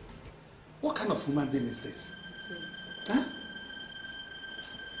Christ. What kind of human being is this? Huh?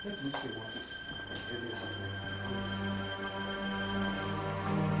 Let me see what is.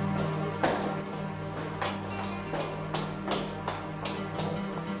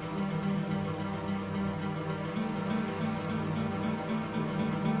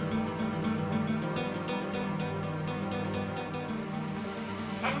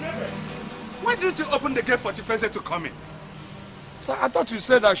 Why didn't you open the gate for Chief Efeh to come in? Sir, I thought you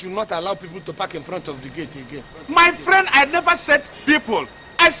said I should not allow people to park in front of the gate again. My friend, I never said people.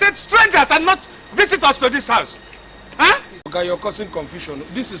 I said strangers and not visitors to this house. Huh? Okay, you're causing confusion.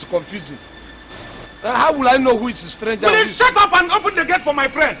 This is confusing. How will I know who is a stranger? Will you shut up and open the gate for my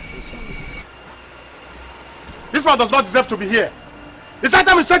friend? This man does not deserve to be here. It's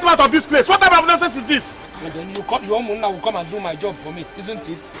time we set him out of this place. What type of nonsense is this? And then your Munna will come and do my job for me, isn't it?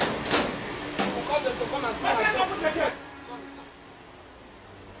 We'll call them to come and do my job. Open the gate. Sorry, sir.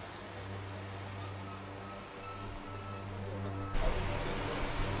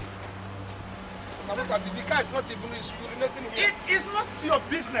 Look at the car is not even urinating here. It is not your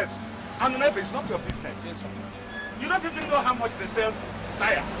business. Anunuebe, it's not your business. Yes, sir. You don't even know how much they sell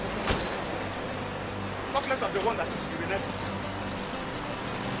tire. Not less of the one that is urinating.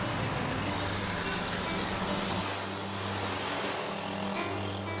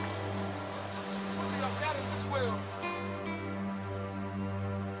 You're staring this way.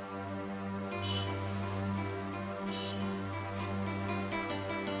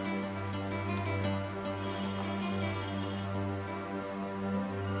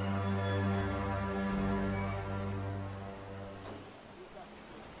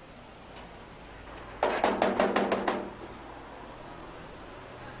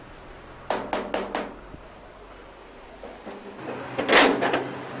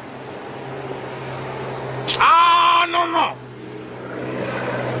 no.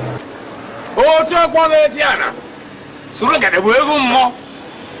 Oh, Tiana. So look at the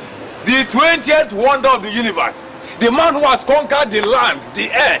the 20th wonder of the universe. The man who has conquered the land,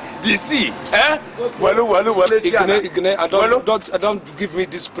 the air, the sea. Eh? Igne, don't give me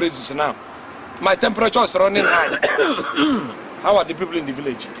these praises now. My temperature is running high. How are the people in the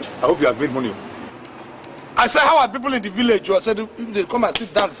village? I hope you have made money. I said, how are people in the village? You said, they come and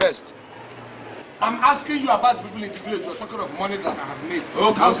sit down first. I'm asking you about the people in the village. You're talking of money that I have made.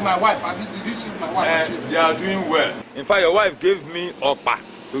 Okay. How's my wife? Did you see my wife? They are doing well. In fact, your wife gave me Opa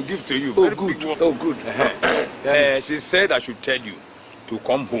to give to you. Oh, good. Oh, good. She said I should tell you to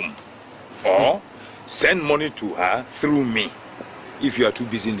come home or send money to her through me if you are too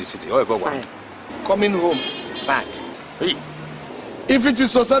busy in the city. However, fine. Coming home, bad. Hey. If it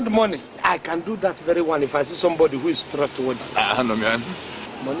is to send money, I can do that very well if I see somebody who is trustworthy. No, man.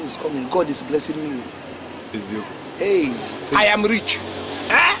 Money is coming. God is blessing me. Is you? Hey, I am rich.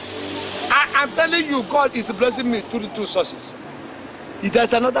 I'm telling you, God is blessing me through two sources.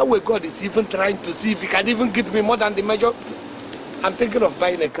 There's another way God is even trying to see if he can even give me more than the major. I'm thinking of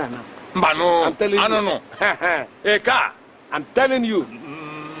buying a car now. But no, I'm telling you. No. A car? I'm telling you.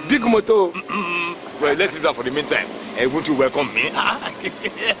 Big motor. Well, let's leave that for the meantime. Won't you welcome me?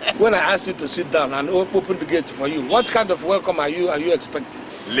 When I ask you to sit down and open the gate for you, what kind of welcome are you expecting?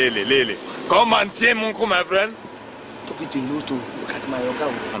 Lele. Come and say Monko, my friend. Talk it in low tone. Look at my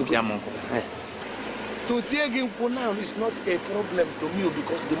yoga. I'm Pia Monko. To take him now is not a problem to me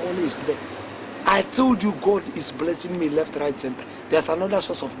because the money is there. I told you God is blessing me left, right, center. There's another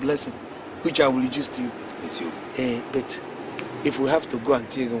source of blessing which I will reduce to you. It's you. But if we have to go and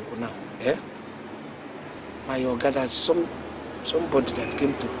take him now, my yoga, there's somebody that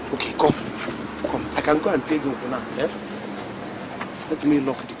came to. Okay, come. I can go and take him now. Let me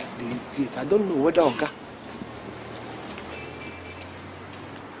lock the gate. I don't know whether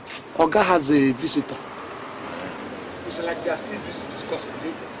Oga has a visitor. It's like they are still busy discussing.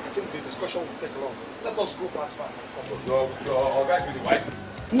 I think the discussion will take long. Let us go fast. Your Oga is with the wife?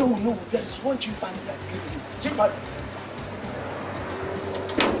 No, there is one chimpanzee that came in. Chimpanzee.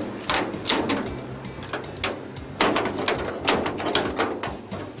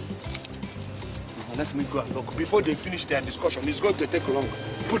 Let me go and look. Before they finish their discussion, it's going to take long.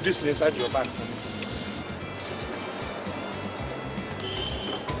 Put this inside your bag for me.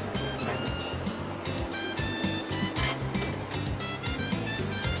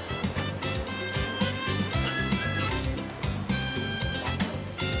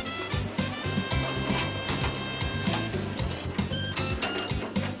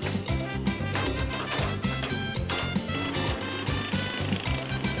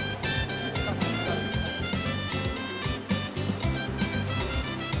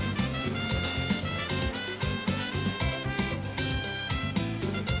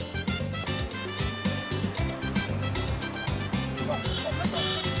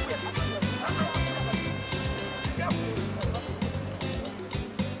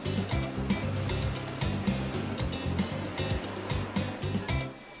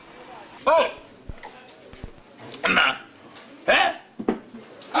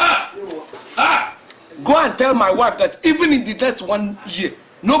 Go and tell my wife that even in the next 1 year,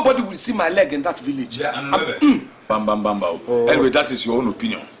 nobody will see my leg in that village. Yeah, Anyway, that is your own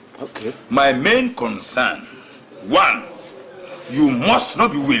opinion. Okay. My main concern, one, you must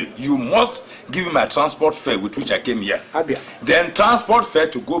not be will. You must give me my transport fare with which I came here. Abia. Then transport fare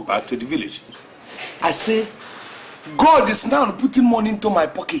to go back to the village. I say, God is now putting money into my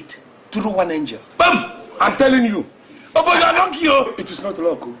pocket through one angel. Bam! I'm telling you. Oh, but you're lucky, oh. It is not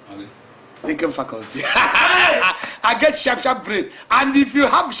loco. Okay. Thinking faculty. I get sharp brain. And if you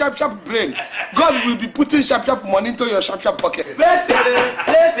have sharp brain, God will be putting sharp money into your sharp pocket. It's nice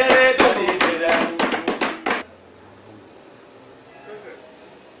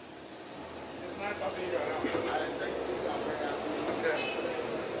having you around.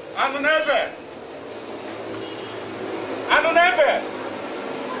 Anunuebe.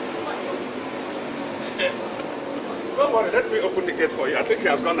 Don't worry, let me open the gate for you. I think he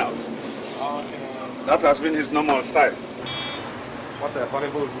has gone out. Okay. That has been his normal style. What a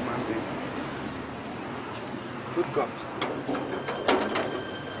horrible human being. Good God.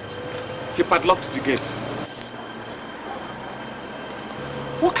 He padlocked the gate.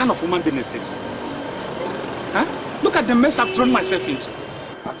 What kind of human being is this? Huh? Look at the mess I've thrown myself into.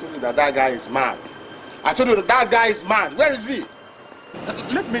 I told you that guy is mad. I told you that guy is mad. Where is he?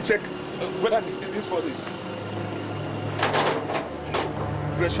 Let me check whether this one is.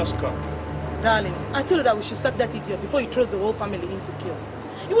 Gracious God. Darling, I told you that we should sack that idiot before he throws the whole family into chaos.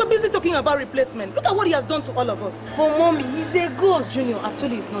 You were busy talking about replacement. Look at what he has done to all of us. But mommy, he's a ghost. Junior, I've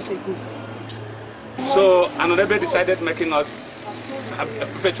told you he's not a ghost. So Anunuebe decided making us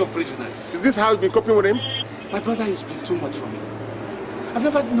perpetual prisoners. Is this how you've been coping with him? My brother has been too much for me. I've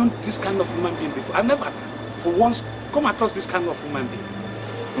never known this kind of human being before. I've never, for once, come across this kind of human being.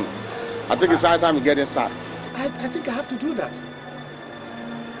 I think it's high time you get him sacked. I think I have to do that.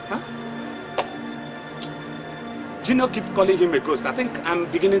 Huh? Gino keeps calling him a ghost. I think I'm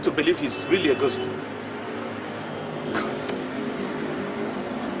beginning to believe he's really a ghost.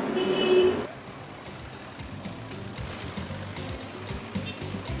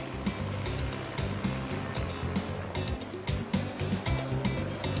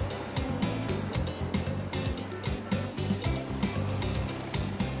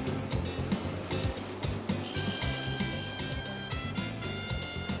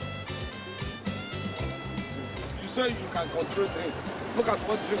 You can control drink. Look at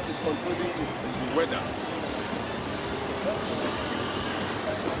what drink is controlling you. The weather.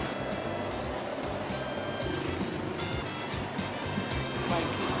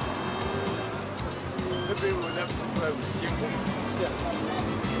 Maybe we'll have to try with you.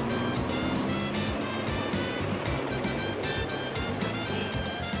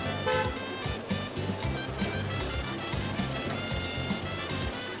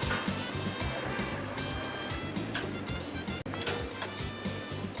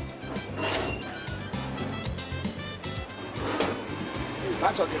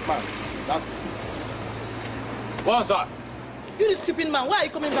 That's what the man. That's it. What's that? You the stupid man, where are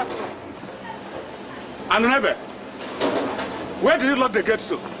you coming back from? Anunuebe, where did you lock the gates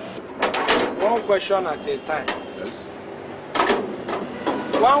to? One question at a time. Yes.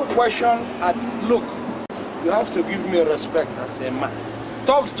 One question at look. You have to give me respect as a man.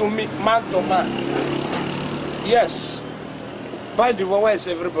 Talk to me man to man. Yes. By the way, why is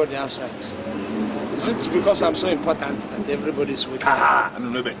everybody outside? Is it because I'm so important that everybody is waiting?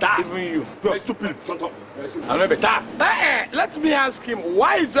 Even you. You're stupid. Shut up. Hey, let me ask him,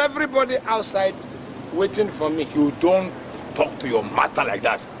 why is everybody outside waiting for me? You don't talk to your master like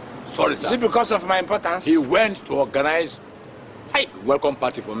that. Sorry, sir. Is it because of my importance? He went to organize a welcome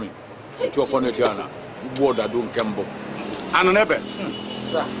party for me. Anunuebe,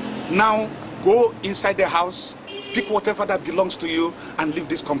 Sir. now go inside the house, pick whatever that belongs to you, and leave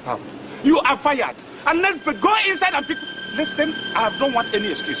this compound. You are fired. And then go inside and pick. Listen, I don't want any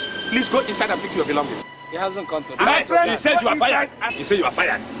excuse. Please go inside and pick your belongings. He hasn't come to He says you are fired. He says you are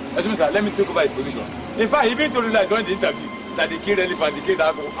fired. Excuse me, sir, let me take over his position. In fact, he even told you that during the interview that they killed elephant, they killed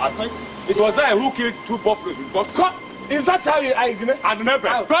apple. It was I who killed 2 buffaloes with boxes. Is that how you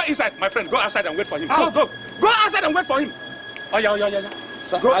Anunuebe, go inside, my friend. Go outside and wait for him. Go outside and wait for him. Oh, yeah.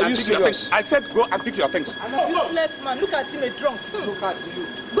 Sir, go are and you pick your serious? things. I said go and pick your things. Useless man, look at him, a drunk. Look at you.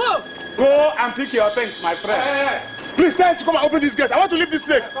 Go! Go and pick your things, my friend. Hey. Please tell him to come and open this gate. I want to leave this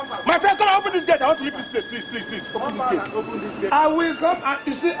place. My friend, come and open this gate. I want to leave this place. Please. Open this gate. Open this gate. I will come and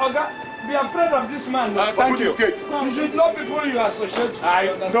you see, Oga, be afraid of this man. Thank you. This gate. You should know before you associate.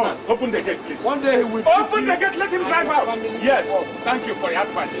 No, open the gate, please. One day he will Open the gate, let him drive out. Yes, thank you for your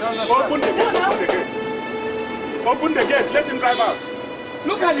advice. Open the gate, Open the gate, let him drive out.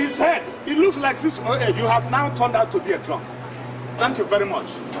 Look at his head. He looks like 608. You have now turned out to be a drunk. Thank you very much.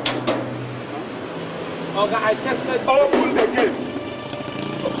 Oga, I tested. Open the gate.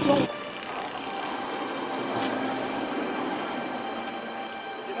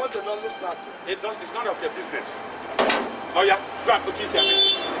 The motor doesn't start. It's none of your business. Oh yeah, go and pick your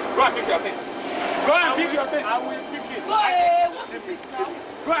things. Go and pick your things. Go and pick your things. I will pick it. What is it now?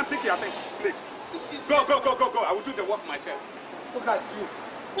 Go and pick your things, please. Go. I will do the work myself. Look at you.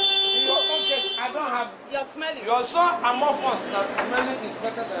 In your own case, I don't have. You're smelling. You're so amorphous that smelling is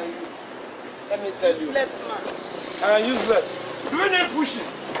better than you. Let me tell you. Useless man. Useless. Do you need pushing?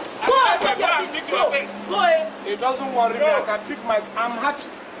 Go and pick your things. Go ahead. It doesn't worry me. I can pick my. I'm happy.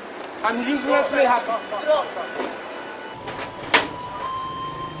 I'm uselessly happy. Drop.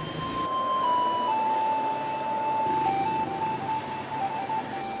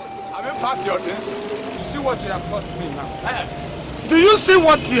 Have you packed your things? You see what you have cost me now? Do you see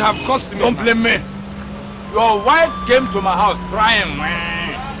what you have cost me? Don't blame me. Your wife came to my house crying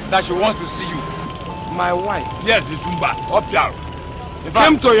that she wants to see you. My wife? Yes, the Zumba. Up here.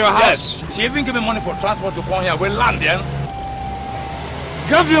 Came to your house? Yes. She even gave me money for transport to come here. We land then.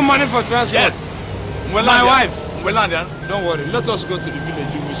 Gave you money for transport? Yes. My wife? We land then. Don't worry. Let us go to the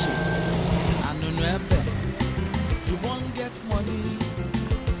village. You will see. Anunuebe, you won't get money,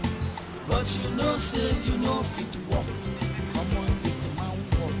 but you know say you know fit walk. Come on, this man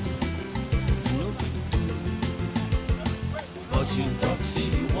walk. you talk, say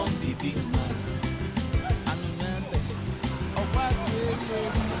you won't be big man. Anunuebe,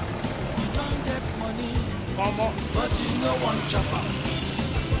 you don't get money, but you no one chop out.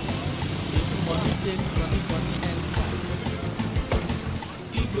 If money take money enter,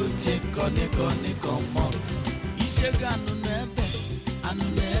 he go take money come out. He say Anunuebe,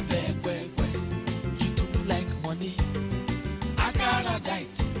 you too like money. I gotta die.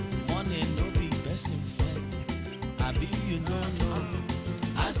 Money no be person friend. Abi you don't know.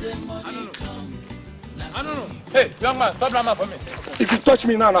 As the money come. No. Hey, young man, stop that man for me. If you touch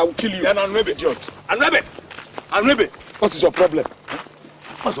me now, I will kill you. Yeah, Anunuebe, idiot. Anunuebe, what is your problem?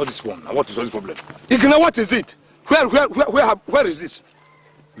 What's all this one? What is all this problem? Igna, what is it? Where is this?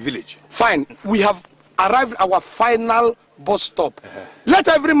 Village. Fine, we have arrived at our final bus stop. Let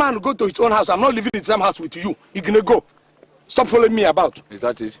every man go to his own house. I'm not living in the same house with you. Igna, go. Stop following me about. Is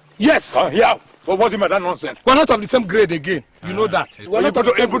that it? Yes. Yeah. Well, what's that nonsense? We're not of the same grade again. You know that. We're not of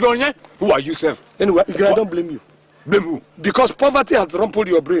the same grade. Who are you, Seth? Anyway, I don't blame you. Blame who? Because poverty has rumpled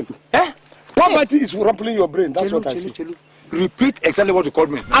your brain. Poverty is rumpling your brain. That's what I say. Repeat exactly what you called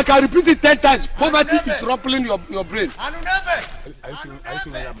me. I can repeat it 10 times. Poverty is rumpling your brain. Anunuebe!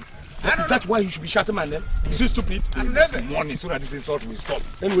 Is that why you should be shouting my name? Is he stupid? Money, so that this insult will stop.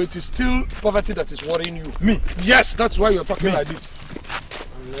 Anyway, it is still poverty that is worrying you. Me? Yes, that's why you're talking like this.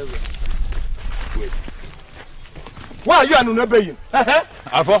 Wait. Why are you Anunuebe?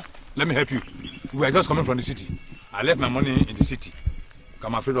 Efeh, let me help you. We are just coming from the city. I left my money in the city.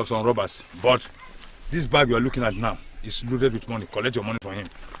 I'm afraid of some robbers. But this bag you are looking at now is loaded with money. Collect your money from him.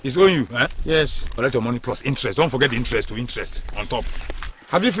 He's owing you, eh? Yes. Collect your money plus interest. Don't forget the interest to interest on top.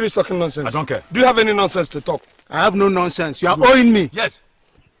 Have you finished talking nonsense? I don't care. Do you have any nonsense to talk? I have no nonsense. You are owing me. Yes.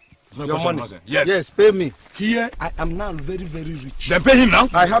 Your money? Yes. Yes, pay me. Here, I am now very, very rich. Then pay him now.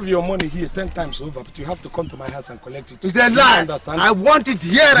 I have your money here 10 times over, but you have to come to my house and collect it. It's a lie. Understand? I want it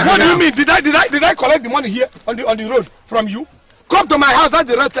here and What now. do you mean? Did I collect the money here on the road from you? Come to my house.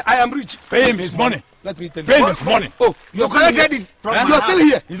 That's the right. I am rich. Pay him his money. Let me tell you. Pay him his money. Oh, you collected it from my house. You're still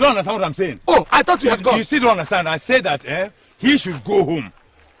here. You don't understand what I'm saying. Oh, I thought you had gone. You still don't understand. I said that he should go home.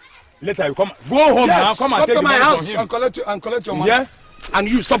 Later you come. Go home now. Come and take the money from him. Come to my house and collect your money. Yeah. And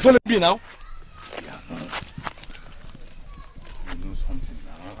you stop following me now. Yeah, no. You know something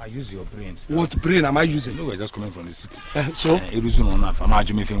now. I use your brains. What brain am I using? No, we're just coming from the city. So?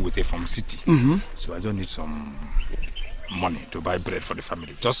 I'm with it from city. So I don't need some money to buy bread for the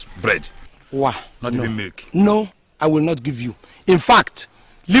family. Just bread. Wow. Not even milk. No, I will not give you. In fact,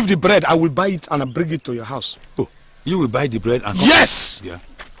 leave the bread. I will buy it and I'll bring it to your house. Oh, you will buy the bread and yes. Yeah.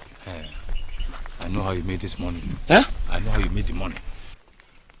 I know how you made this money. Huh? I know how you made the money.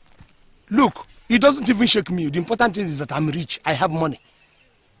 Look, it doesn't even shake me. The important thing is that I'm rich. I have money.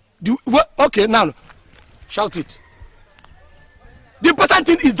 Okay, now, shout it. The important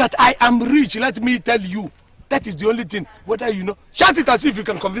thing is that I am rich. Let me tell you. That is the only thing. Whether you know. Shout it as if you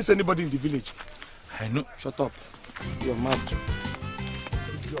can convince anybody in the village. I know. Shut up. You're mad.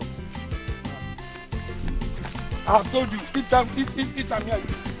 I have told you. Eat here.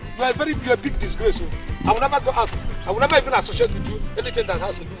 You're a big disgrace. I will never go out. I will never even associate with you anything that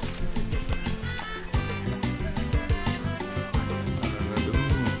has to do with you.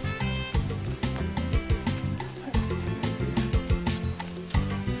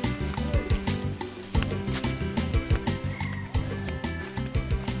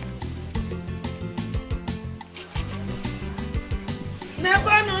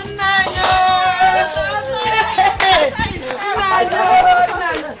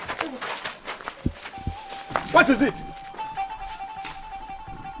 What is it?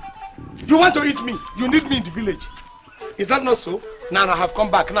 You want to eat me? You need me in the village. Is that not so? Now I have come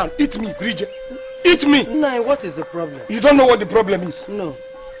back. Now eat me, Bridget. Eat me. No, what is the problem? You don't know what the problem is? No.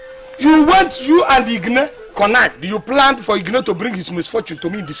 You and Igne connived. You planned for Igne to bring his misfortune to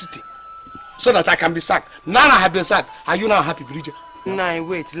me in the city so that I can be sacked. Now I have been sacked. Are you now happy, Bridget? No,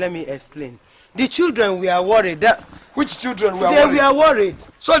 wait, let me explain. The children were worried. Which children were worried? They were worried.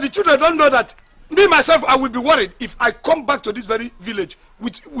 So the children don't know that me, myself, I will be worried if I come back to this very village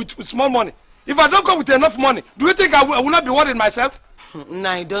with small money. If I don't come with enough money, do you think I will not be worried myself?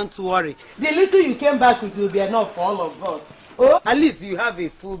 No, don't worry. The little you came back with will be enough for all of us. Oh, at least you have a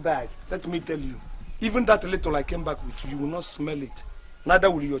full bag. Let me tell you, even that little I came back with, you will not smell it.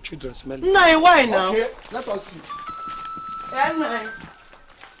 Neither will your children smell it. No, why now? Okay, let us see. Yeah, no.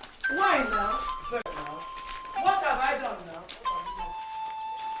 Why now? Say now. What have I done now?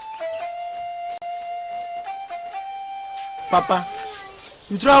 Papa,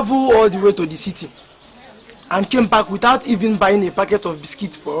 you traveled all the way to the city and came back without even buying a packet of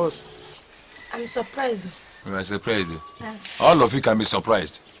biscuits for us. I'm surprised. You are surprised. All of you can be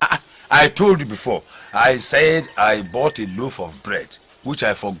surprised. I told you before. I said I bought a loaf of bread, which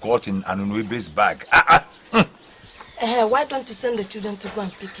I forgot in Anunuebe's bag. Why don't you send the children to go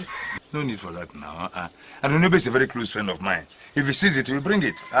and pick it? No need for that now. Anunuebe is a very close friend of mine. If he sees it, he will bring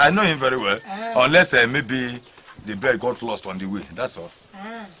it. I know him very well. Unless maybe the bread got lost on the way. That's all.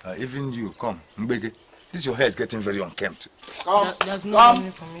 Even you, come. Mbeke, your hair is getting very unkempt. There's no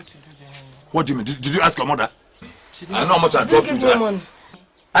money for me to do the hair. What do you mean? Did you ask your mother? I know how much I dropped you. Money.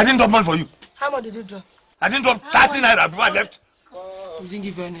 I didn't drop money for you. How much did you drop? I didn't drop 30 naira before I left. We didn't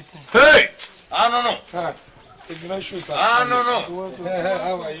give you anything. Hey! No. No. How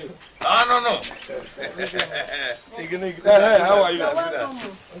are you? No. How are you?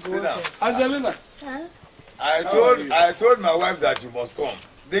 Sit down. Angelina. I told my wife that you must come.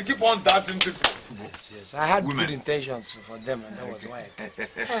 They keep on doubting people. Yes. I had good intentions for them, and that was why I came.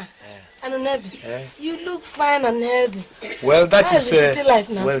 Anunuebe, you look fine and healthy. Well, that How is city life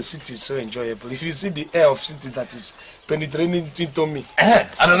now? well, city is so enjoyable. If you see the air of city that is penetrating into me.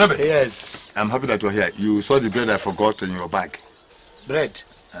 Anunuebe. Yes. I'm happy that you're here. You saw the bread I forgot in your bag. Bread?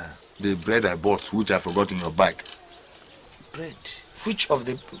 The bread I bought, which I forgot in your bag. Bread? Which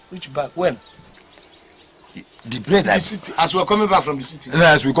bag? When? The bread the city. As we were coming back from the city. No,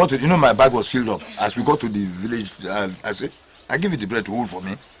 as we got to, my bag was filled up. As we got to the village, I said, I give you the bread to hold for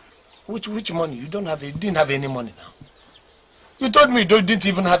me. Which money? You didn't have any money now. You told me you didn't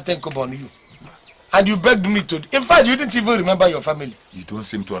even have 10 kobo on you. And you begged me to. In fact, you didn't even remember your family. You don't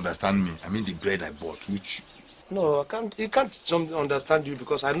seem to understand me. I mean the bread I bought, which... No, I can't understand you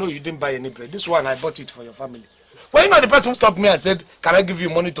because I know you didn't buy any bread. This one, I bought it for your family. Well, the person stopped me and said, can I give you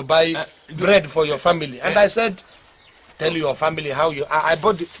money to buy bread for your family? And I said, tell your family how you... I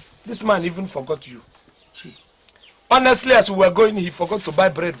bought it. This man even forgot you. Honestly, as we were going, he forgot to buy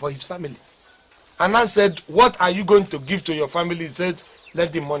bread for his family. And I said, what are you going to give to your family? He said,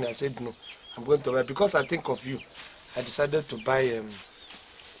 let the money. I said, no, I'm going to buy. Because I think of you, I decided to buy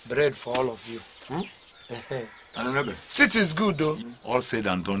bread for all of you. City is good, though. All said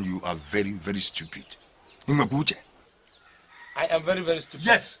and done, you are very, very stupid. I am very, very stupid.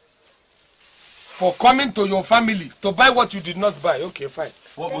 Yes. For coming to your family to buy what you did not buy. Okay, fine.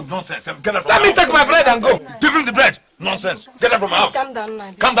 What nonsense? Get out from Let me take my bread and go. Give him the bread. Nonsense. Get out from my house. Calm down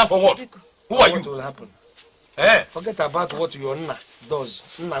now. Calm down for what? Who are you? What will happen? Forget about what your nna does.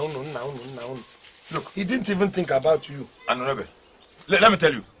 Look, he didn't even think about you. Anunuebe, let me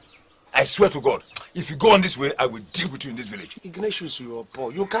tell you. I swear to God, if you go on this way, I will deal with you in this village. Ignatius, you are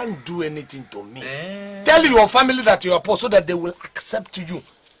poor. You can't do anything to me. Tell your family that you are poor so that they will accept you.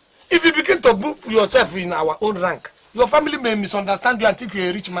 If you begin to book yourself in our own rank, your family may misunderstand you and think you're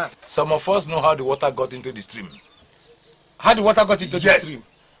a rich man. Some of us know how the water got into the stream. How the water got into the stream?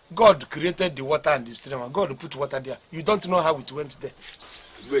 God created the water and the stream, and God put water there. You don't know how it went there.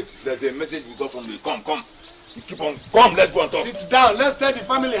 Wait, there's a message we got from the... Come. You keep on... Come, let's go and talk. Sit down. Let's tell the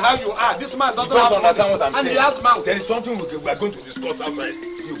family how you are. This man doesn't have understand what I'm saying. And he has mouth. There is something we are going to discuss outside.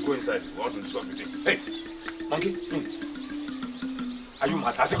 You go inside. We want to discuss with him. Hey, monkey, in. Are you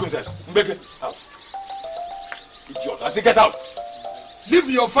mad? I say go inside. Mbeke, out. Idiot. I say get out. Leave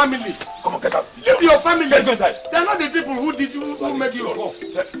your family. Come on, get out. Leave your family. Let's go inside. They are not the people who make you cough.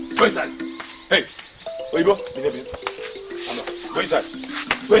 Go inside. Hey, Oyibo, go inside.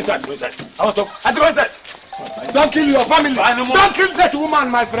 Go inside. I want to talk. I say go inside. Don't kill your family. Don't kill that woman,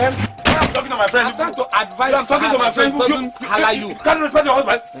 my friend. I'm talking to my friend. I'm trying to advise. I'm talking to my friend. Doesn't holler you. Can't respect your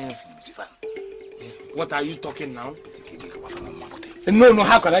husband. What are you talking now? No.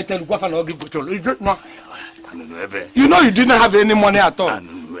 How can I tell you? No. You know you didn't have any money at all.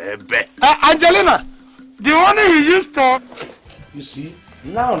 Angelina, the money you used to. You see,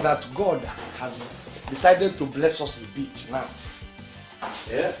 now that God has decided to bless us a bit now,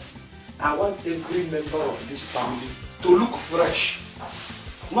 I want every member of this family to look fresh.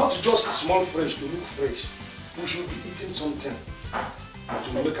 Not just small fresh, to look fresh. We should be eating something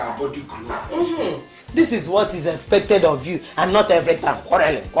that will make our body glow. This is what is expected of you, and not every time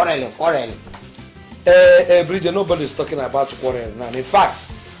quarreling. Bridget, nobody is talking about quarrel now. In fact,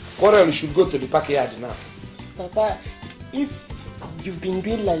 quarrel should go to the backyard now. Papa, if you've been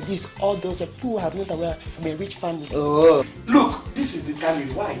doing like this, all those who have not aware of a rich family. Oh. Look, this is the time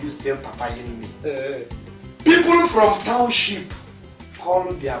why you still papaing me. People from township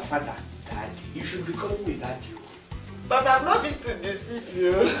call their father daddy. You should be calling me daddy. But I've not been to the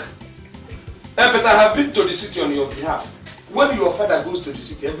city. But I have been to the city on your behalf. When your father goes to the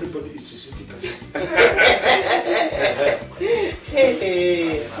city, everybody is a city person.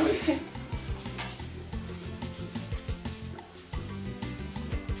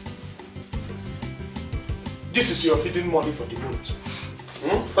 This is your feeding money for the month.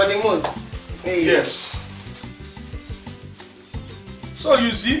 For the month? Hey. Yes. So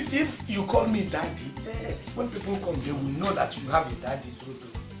you see, if you call me daddy, when people come, they will know that you have a daddy.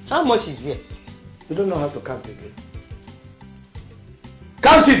 How much is there? You don't know how to count again.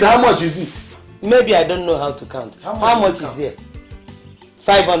 Count it, how much is it? Maybe I don't know how to count. How much is there?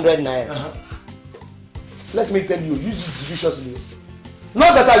 500 naira. Let me tell you, use it judiciously.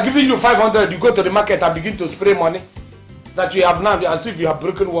 Not that I'm giving you 500, you go to the market and begin to spray money that you have now as if you have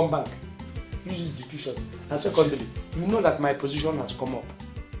broken one bank. Use it judiciously. And secondly, you know that my position has come up.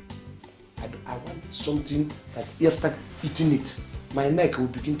 I want something that after eating it, my neck will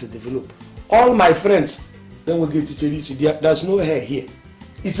begin to develop. All my friends, then we'll get to there's no hair here.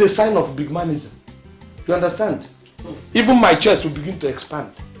 It's a sign of big manism. You understand? Even my chest will begin to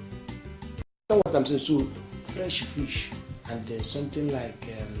expand. That's what I'm saying. So, fresh fish and something like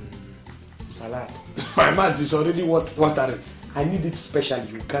salad. My mouth is already watering. I need it specially,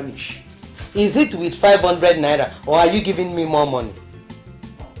 you garnish. Is it with 500 naira or are you giving me more money?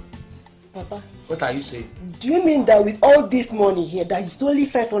 Papa. What are you saying? Do you mean that with all this money here, that is only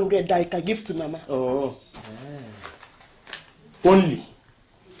 500 that I can give to Mama? Oh. Only.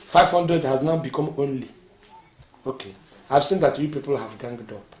 500 has now become only. Okay. I've seen that you people have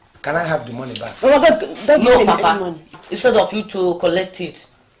ganged up. Can I have the money back? Oh my God, don't give me Papa. any money. Instead of you to collect it,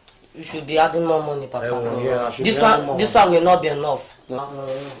 you should be adding more money, Papa. This one will not be enough.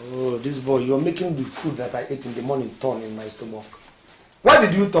 Oh, this boy, you're making the food that I ate in the morning turn in my stomach. Why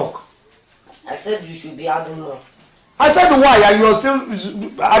did you talk? I said you should be adding more. I said why, and you're still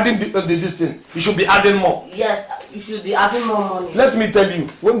adding this thing. You should be adding more. Yes, you should be adding more money. Let me tell you,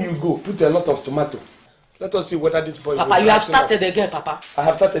 when you go, put a lot of tomato. Let us see whether this boy... Papa, you have started again, Papa. I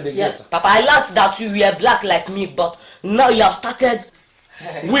have started again. Yes, Papa, I learned that you were black like me, but now you have started...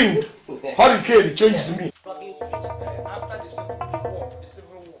 Wind, hurricane changed me. After the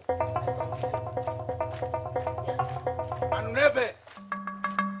civil war, Anunuebe!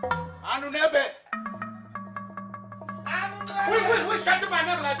 Anunuebe! Wait, shouting my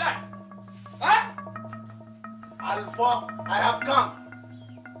name like that? Huh? Alpha, I have come.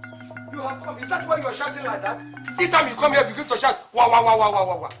 You have come. Is that why you are shouting like that? Each time you come here, begin to shout, wah, wah, wah, wah, wah,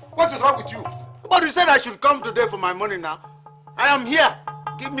 wah, wah. What is wrong with you? But you said I should come today for my money now. I am here.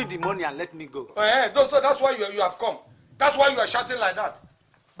 Give me the money and let me go. So that's why you have come. That's why you are shouting like that.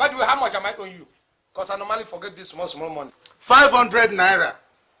 By the way, how much am I owing you? Because I normally forget this small money. 500 naira.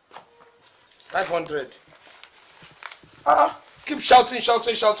 500. Keep shouting. It's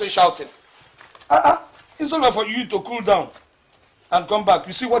only for you to cool down and come back.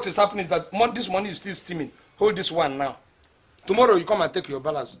 You see what is happening is that this money is still steaming. Hold this one now. Tomorrow you come and take your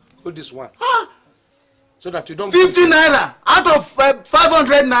balance. Hold this one. So that you don't... 50 naira out of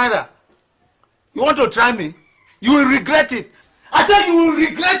 500 naira. You want to try me? You will regret it. I said you will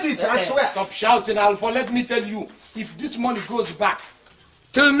regret it, I swear. Stop shouting, Alpha. Let me tell you, if this money goes back,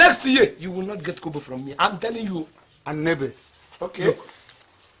 till next year, you will not get kobo from me. I'm telling you. Anunuebe. Okay. Look,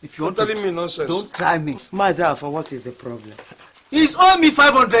 if you want telling me nonsense. Don't try me. Master Alpha, what is the problem? He's owing me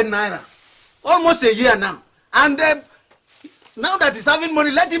 500 naira. Almost a year now. And now that he's having money,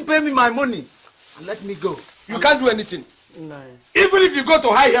 let him pay me my money. And let me go. You can't do anything. No. Even if you go to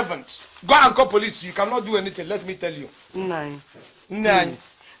high heavens, go and call police, you cannot do anything. Let me tell you. Nine.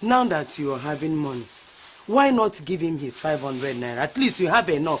 Please. Now that you are having money, why not give him his 500 naira? At least you have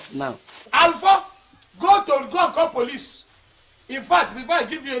enough now. Alpha, go and call police. In fact, before I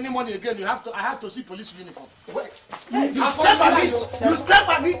give you any money again, I have to see police uniform. Wait. You step on it. You step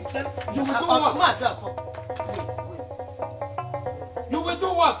on it. You will do what? You will do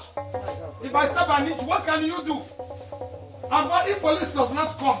what? If I step on it, what can you do? Alpha, if police does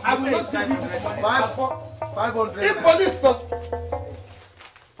not come, I will not give you this money. 500. If police does...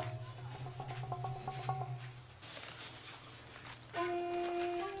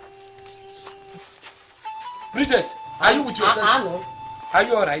 Bridget, are you with your senses? Are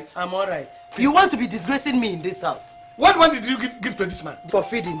you alright? I'm alright. You want to be disgracing me in this house? What one did you give to this man? For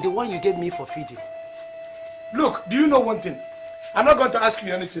feeding, the one you gave me for feeding. Look, do you know one thing? I'm not going to ask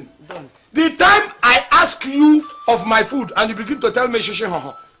you anything. Don't. The time I ask you of my food and you begin to tell me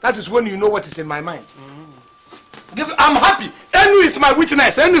that is when you know what is in my mind. I'm happy. Enu is my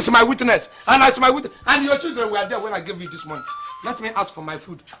witness. Enu is my witness. And as my witness, and your children were there when I gave you this money. Let me ask for my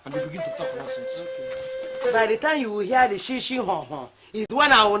food and you begin to talk nonsense. Okay. By the time you will hear the shishi is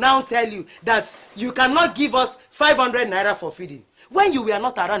when I will now tell you that you cannot give us 500 naira for feeding. When you were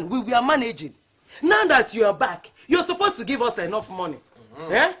not around, we were managing. Now that you are back, you're supposed to give us enough money.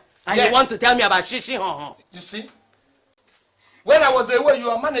 Eh? And yes. You want to tell me about shishi? You see? When I was away, you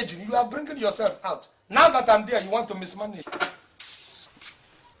are managing. You are bringing yourself out. Now that I'm there, you want to mismanage.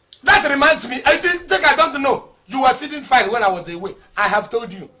 That reminds me, I think I don't know. You were feeding fine when I was away. I have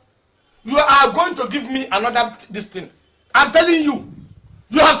told you. You are going to give me another this thing. I'm telling you.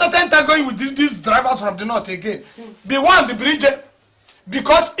 You have certain time going with these drivers from the north again. Be one, the bridge.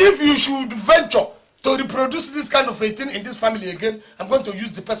 Because if you should venture to reproduce this kind of a thing in this family again, I'm going to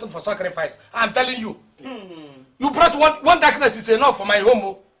use the person for sacrifice. I'm telling you. You brought one darkness is enough for my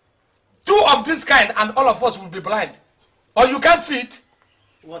home. 2 of this kind and all of us will be blind. Or you can't see it.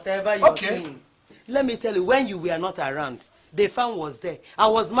 Whatever you're saying. Let me tell you, when you were not around, the farm was there. I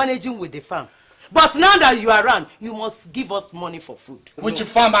was managing with the farm. But now that you are around, you must give us money for food. Which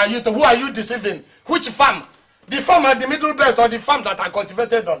farm are you? Who are you deceiving? Which farm? The farm at the middle belt or the farm that I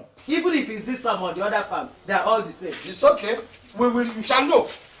cultivated on? Even if it's this farm or the other farm, they are all the same. It's okay. You shall know.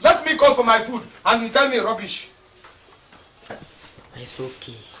 Let me call for my food and you tell me rubbish. It's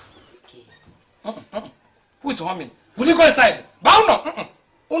okay. Who's humming? Will you go inside? Bauno.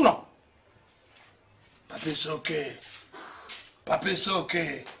 Uno. Papa, it's okay. Papa, it's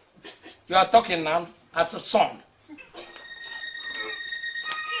okay. You are talking now as a son.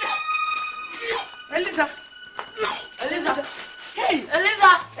 Eliza. Eliza. Hey, Eliza.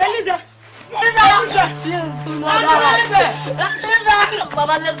 Eliza. Eliza. Eliza.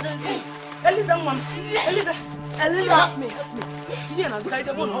 Mama, let's do it. Eliza, mom. Eliza. Eliza. Help me.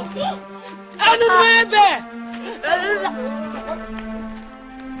 Anunuebe. Eliza.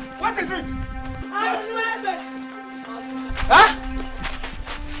 What is it? Anunuebe. Huh?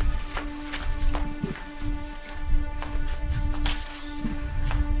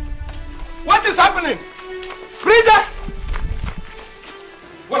 What is happening? Frida!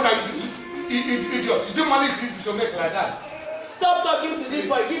 What are you doing? Idiot. You think money is easy to make like that? Stop talking to this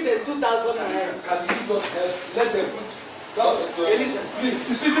boy. Give them 2,000 naira. Can you just help? Let them put. Please,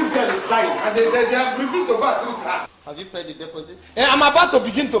 you see this girl is lying and they have refused to go and treat her. Have you paid the deposit? I'm about to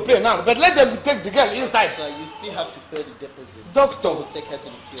begin to pay now, but let them take the girl inside. Sir, you still have to pay the deposit. Doctor, we'll take her to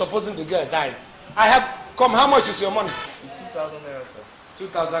the theater. Supposing the girl dies. I have come, how much is your money? It's 2,000 naira, sir.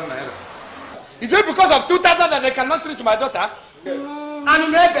 2,000 naira. Is it because of 2,000 that they cannot treat my daughter?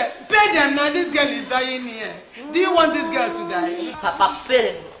 Anunuebe, pay them now. This girl is dying here. Do you want this girl to die? Papa,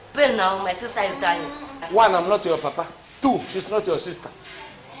 pay now. My sister is dying. 1, I'm not your papa. 2, she's not your sister.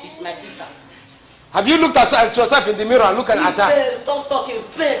 She's my sister. Have you looked at yourself in the mirror and looked at her? Pay, stop talking.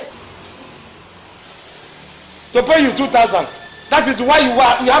 Pay. To pay you 2,000. That is why you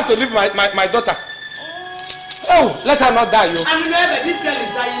have to leave my daughter. Oh, let her not die, you. Anunuebe, this girl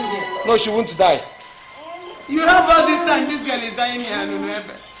is dying here. No, she won't die. You have all this time. This girl is dying here,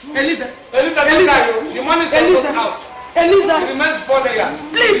 Anunuebe. Eliza, don't die, you. The money is almost out. Eliza, it remains 4 layers.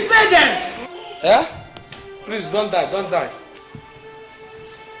 Please pay them. Yeah? Please don't die, don't die.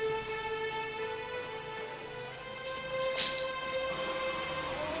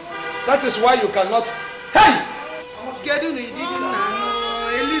 That is why you cannot. Hey!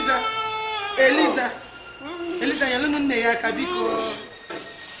 Eliza,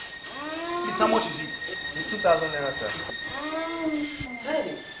 Please, how much is it? It's 2,000 naira, sir.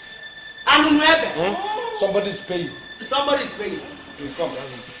 Hey! Anunuebe! Somebody is paying. Somebody is paying. You come.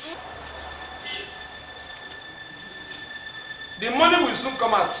 The money will soon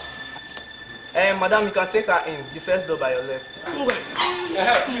come out. Madam, you can take her in. The first door by your left. Please.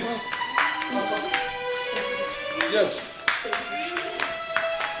 Yes.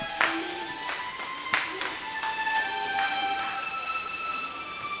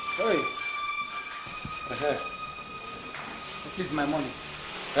 Hey. Please, my money.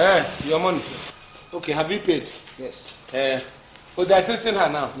 Your money. Okay, have you paid? Yes. Oh, they are treating her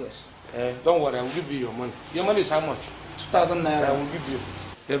now? Yes. Don't worry, I will give you your money. Your money is how much? 2,000 naira. I will give you.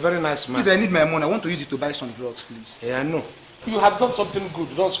 You're a very nice man. Please, I need my money. I want to use it to buy some drugs, please. Yeah, I know. You have done something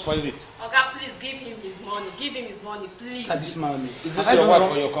good. Don't spoil it. Okay, please give him his money. Give him his money, please. This man. Is this your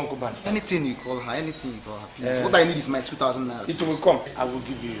wife or your concubine? Anything you call her, please. What I need is my 2,000 naira. It will come. I will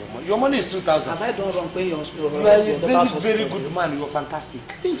give you your money. Your money is 2,000. Have I done wrong paying your store? You are a very, very good man. You are fantastic.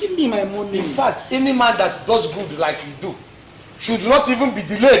 Then give me my money. In fact, any man that does good like you do should not even be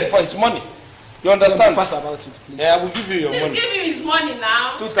delayed for his money. You understand? Fast about it, please. Yeah, I will give you your money. Please give him his money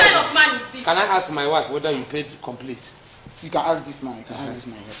now. 2,000. What kind of man is this? Can I ask my wife whether you paid complete? You can ask this man. You can ask this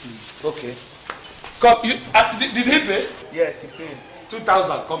man here, please. Okay. Come, did he pay? Yes, he paid.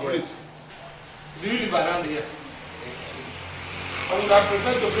 2,000 complete. Yes. Do you live around here? I would have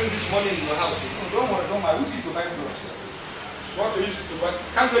preferred to bring this money in your house. No, don't worry. I use it to buy drugs. Want to use it to buy?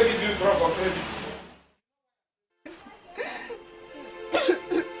 Can't they give you drug or credit?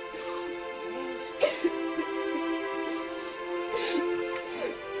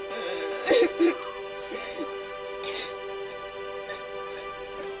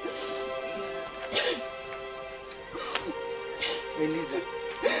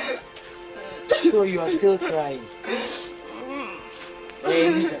 So you are still crying?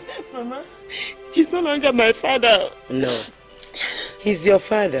 Mama, he's no longer my father. No. He's your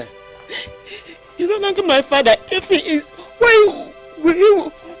father. He's no longer my father. If he is, why will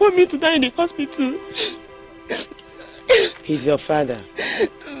you want me to die in the hospital? He's your father.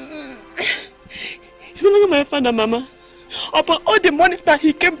 He's no longer my father, Mama. Upon all the money that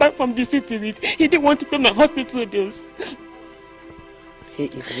he came back from the city with, he didn't want to pay my hospital bills. He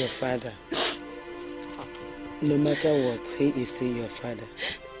is your father. No matter what, he is still your father.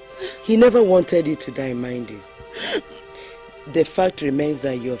 He never wanted you to die, mind you. The fact remains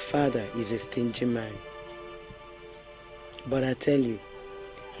that your father is a stingy man. But I tell you,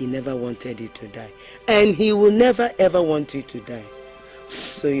 he never wanted you to die. And he will never ever want you to die.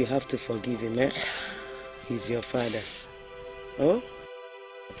 So you have to forgive him, eh? He's your father. Oh?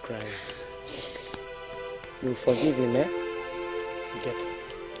 Stop crying. You'll forgive him, eh? Get up.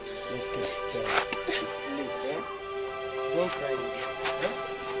 Let's get there. Don't cry.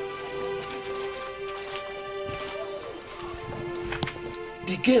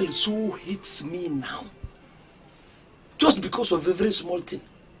 The girl so hates me now. Just because of a very small thing.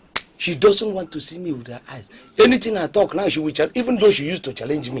 She doesn't want to see me with her eyes. Anything I talk now, she will challenge, even though she used to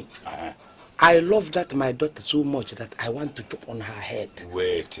challenge me. I love that my daughter so much that I want to chop on her head.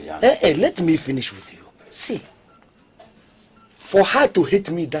 Wait, let me finish with you. See, for her to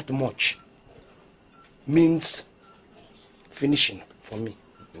hate me that much means finishing for me.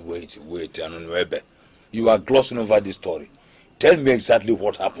 Wait, Anunuebe. You are glossing over this story. Tell me exactly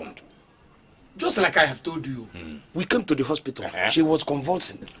what happened. Just like I have told you, we came to the hospital. She was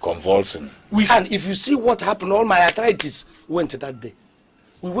convulsing. Convulsing? And if you see what happened, all my arthritis went that day.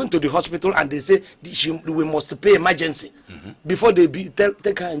 We went to the hospital and they say we must pay emergency before they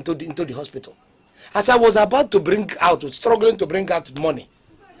take her into the hospital. As I was about to struggling to bring out money,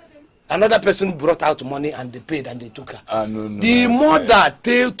 another person brought out money and they paid and they took her. The mother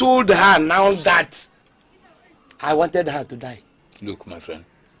told her now that I wanted her to die. Look, my friend.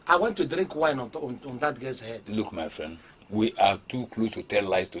 I want to drink wine on that girl's head. Look, my friend. We are too close to tell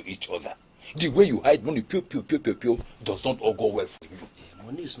lies to each other. The way you hide money, pew, does not all go well for you.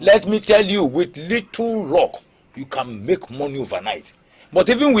 Let me tell you, with little luck, you can make money overnight. But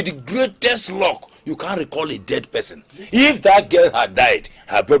even with the greatest luck, you can't recall a dead person. If that girl had died,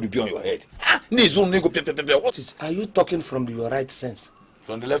 her blood would be on your head. What is? Are you talking from your right sense?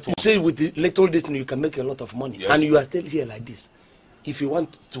 From the left one. You say with the little distance you can make a lot of money. Yes. And you are still here like this. If you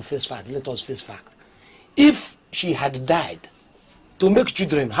want to face fact, let us face fact. If she had died, to make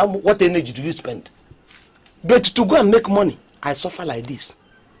children, what energy do you spend? But to go and make money, I suffer like this.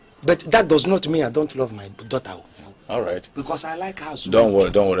 But that does not mean I don't love my daughter. All right. Because I like her so Don't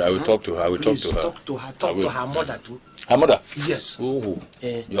worry. I will talk to her. I will Please, talk to her. Talk to her mother too. Her mother? Yes. Your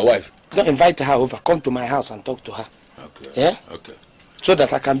wife? Don't invite her over. Come to my house and talk to her. Okay. Yeah? Okay. So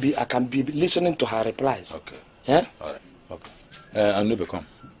that I can be listening to her replies. Okay. Yeah? All right. Okay. Anunuebe, come.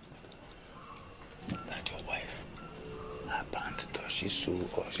 That your wife, her pant, does she sew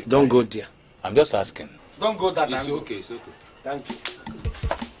or she Don't ties? go there. I'm just asking. Don't go that It's angle. okay, it's okay. Thank you.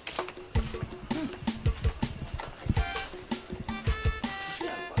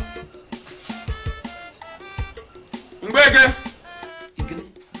 Mbege!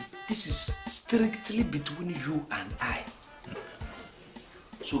 This is strictly between you and I.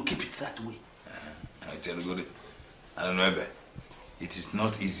 So keep it that way. I tell you, Anunuebe, it is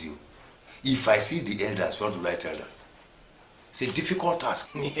not easy. If I see the elders, what will I tell them? It's a difficult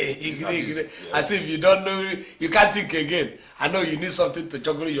task. As if you don't know, you can't think again. I know you need something to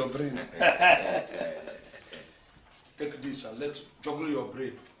juggle your brain. Take this and let's juggle your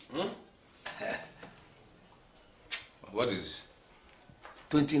brain. What is this?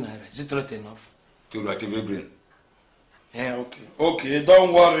 20 naira. Is it not enough? To activate brain. Yeah, okay. Okay,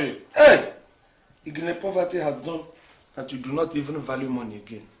 don't worry. Hey! Ignorant poverty has done that you do not even value money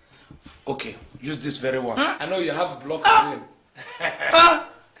again. Okay, use this very one. I know you have blocked brain.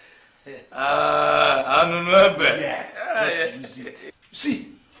 Anunuebe. Yes, use it.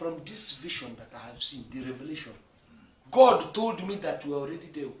 See, from this vision that I have seen, the revelation, God told me that we are already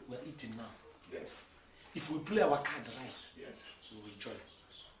there. We are eating now. Yes. If we play our card right, yes, we will join.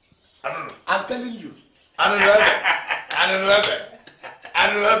 I'm telling you. Anunuebe.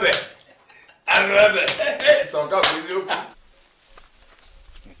 Some kind of video.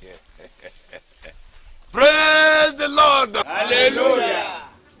 Praise the Lord! Hallelujah!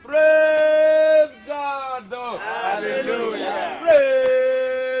 Praise God! Hallelujah!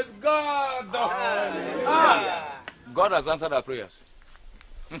 Praise God! Hallelujah! God has answered our prayers.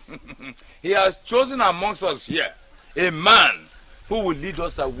 He has chosen amongst us here a man who will lead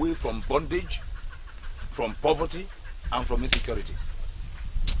us away from bondage from poverty and from insecurity.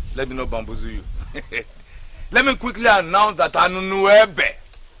 Let me not bamboozle you. Let me quickly announce that Anunuebe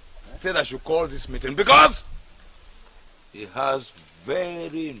said I should call this meeting because he has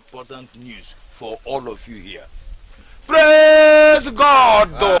very important news for all of you here. Praise God!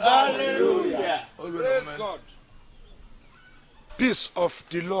 Hallelujah! Praise God! Peace of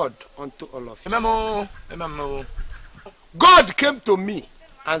the Lord unto all of you. God came to me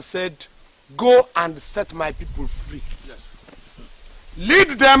and said, go and set my people free. Yes.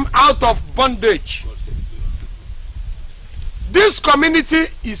 Lead them out of bondage. This community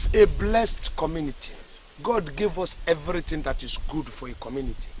is a blessed community. God gave us everything that is good for a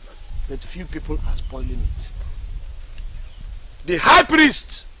community, but few people are spoiling it. The high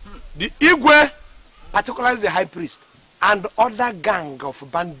priest, the Igwe, particularly the high priest, and other gang of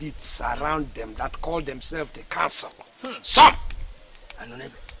bandits around them that call themselves the council. Some.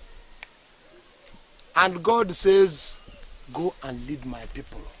 And God says, go and lead my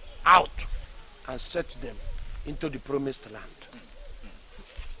people out and set them into the promised land.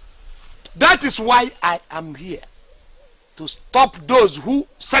 That is why I am here, to stop those who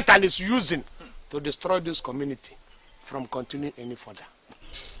Satan is using to destroy this community from continuing any further.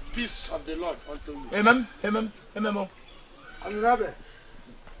 Peace of the Lord unto you. Amen. Amen. Amen.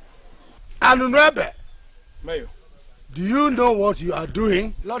 Anunuebe, Mayor, do you know what you are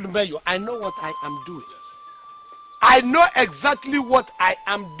doing? Lord Mayor, I know what I am doing. I know exactly what I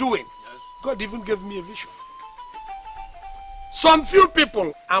am doing. God even gave me a vision. Some few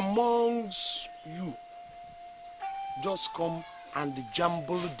people amongst you just come and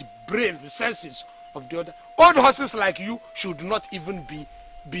jumble the brain, the senses of the other. Old horses like you should not even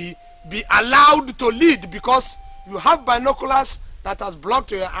be allowed to lead because you have binoculars that has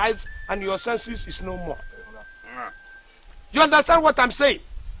blocked your eyes and your senses is no more. You understand what I'm saying?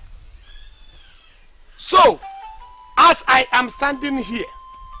 So, as I am standing here,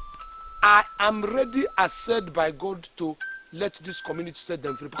 I am ready as said by God to let this community set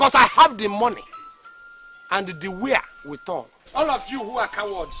them free because I have the money and the wherewithal. All of you who are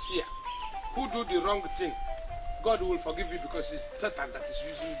cowards here, who do the wrong thing, God will forgive you because it's Satan that is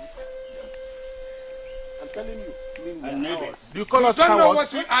using you. I'm telling you. You call us don't cowards? know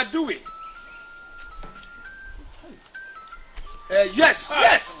what we are doing. Yes,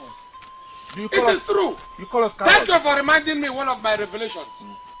 yes. It is true. You call us cowards? Thank you for reminding me one of my revelations.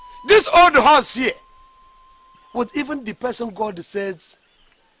 This old horse here, with even the person God says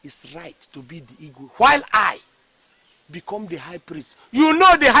is right to be the ego, while I become the high priest. You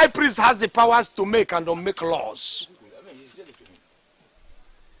know the high priest has the powers to make and unmake laws.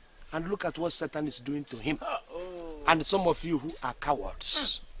 And look at what Satan is doing to him. And some of you who are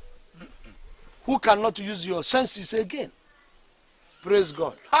cowards, who cannot use your senses again. Praise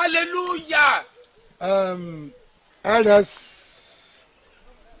God. Hallelujah. Elders,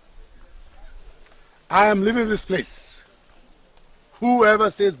 I am leaving this place. Whoever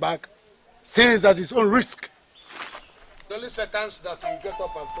stays back stays at his own risk. The only Satans that will get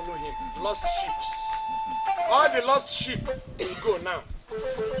up and follow him. Lost sheep. All the lost sheep will go now.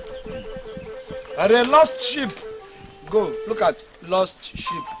 Are they lost sheep? Go. Look at lost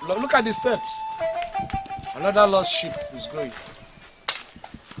sheep. Look at the steps. Another lost sheep is going.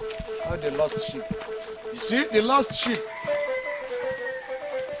 All the lost sheep. You see the lost sheep.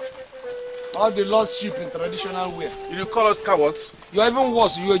 All the lost sheep in traditional way. You call us cowards? You're even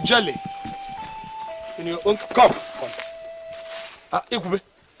worse. You're jelly. In your own. Come. Ikube,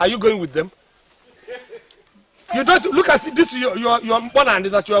 are you going with them? You don't look at this your banner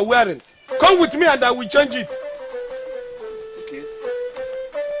that you are wearing. Come with me and I will change it. Okay.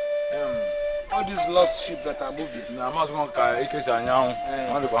 All these lost sheep that are moving.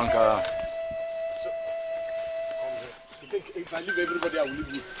 You think if I leave everybody, I will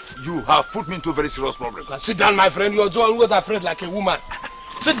leave you? You have put me into a very serious problem. Sit down, my friend. You are always afraid like a woman.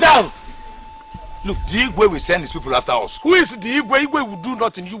 Sit down. Look, the Igwe will send his people after us. Who is the Igwe? Igwe will do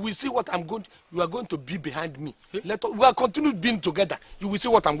nothing. You will see what I'm going to, you are going to be behind me. We are continue being together. You will see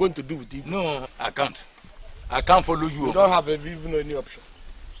what I'm going to do with you. No, I can't. I can't follow you. You don't have even any option.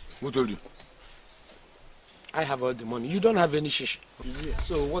 Who told you? I have all the money. You don't have any shish.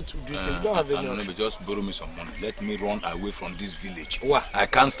 So what do you think? You don't have any option. Just borrow me some money. Let me run away from this village. Why? I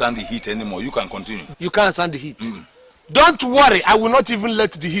can't stand the heat anymore. You can continue. You can't stand the heat? Don't worry, I will not even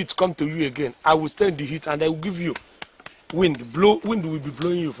let the heat come to you again. I will stay in the heat and I will give you wind. Wind will be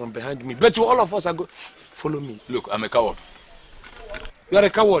blowing you from behind me. But all of us are going. Follow me. Look, I'm a coward. You are a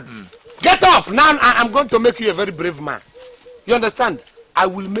coward. Get up! Now I'm going to make you a very brave man. You understand? I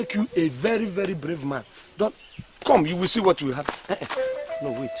will make you a very, very brave man. Don't come, you will see what will happen.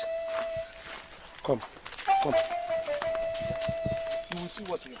 No, wait. Come. Come. You will see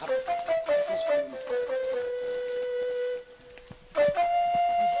what will happen. Just follow me.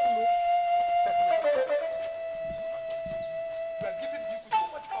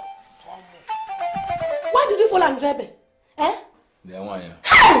 Why did you follow Anunuebe? Eh? There one here.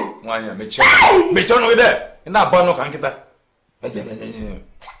 One here. Me check over there. In that bar no can get that.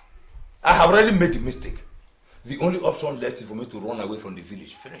 I have already made a mistake. The only option left is for me to run away from the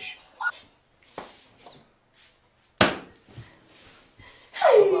village. Finish.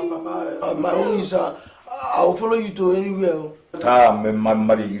 My only son, I'll follow you to anywhere. Now.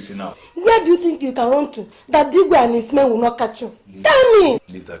 Where do you think you can run to? That Digwe and his men will not catch you. Tell me.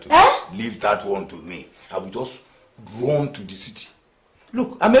 Leave that to me. Leave that one to me. I will just run to the city.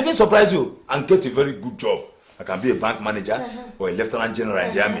 Look, I'm even surprised you and get a very good job. I can be a bank manager or a lieutenant general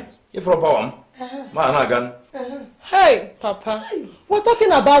in the army. If from power, Hey, Papa, we're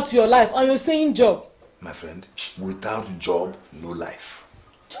talking about your life and you're saying job. My friend, without job, no life.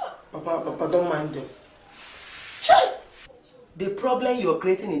 Papa, don't mind them. The problem you're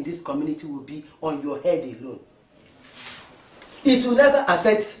creating in this community will be on your head alone. It will never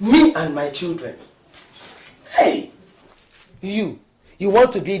affect me and my children. Hey, you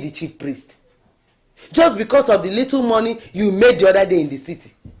want to be the chief priest. Just because of the little money you made the other day in the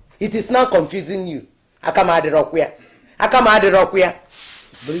city. It is now confusing you.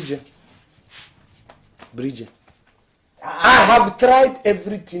 Bridget, I have tried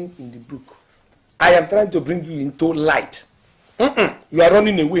everything in the book. I am trying to bring you into light. You are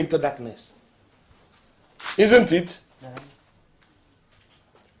running away into darkness. Isn't it?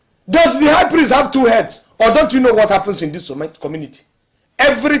 Does the high priest have two heads? Or don't you know what happens in this community?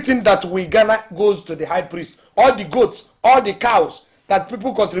 Everything that we gather goes to the high priest. All the goats, all the cows that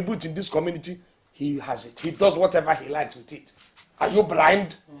people contribute in this community, he has it. He does whatever he likes with it. Are you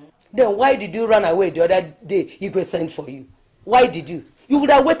blind? Then why did you run away the other day he was sent for you? Why did you? You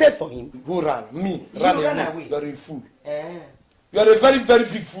would have waited for him. Who ran? Me. You ran away. You are a fool. You are a very, very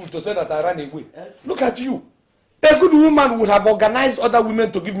big fool to say that I ran away. Look at you. A good woman would have organized other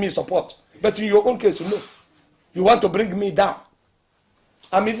women to give me support. But in your own case, no. You want to bring me down.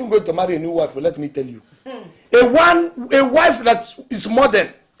 I'm even going to marry a new wife, let me tell you. A wife that is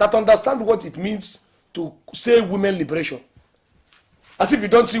modern, that understands what it means to say women liberation. As if you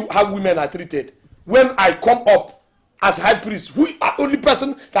don't see how women are treated. When I come up as high priest, who is the only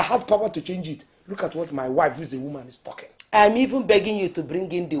person that has power to change it? Look at what my wife, who is a woman, is talking. I'm even begging you to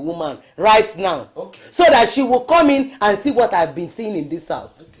bring in the woman right now. Okay. So that she will come in and see what I've been seeing in this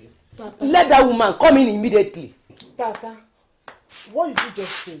house. Okay. Papa. Let that woman come in immediately. Papa, what did you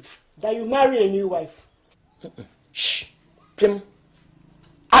just say? That you marry a new wife? Shh. Pim.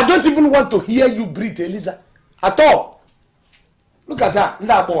 I don't even want to hear you breathe, Eliza. At all. Look at that.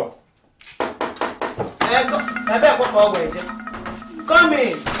 That boy. Come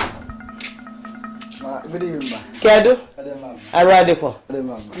in. Good evening, ma. Kedu? Aradeko.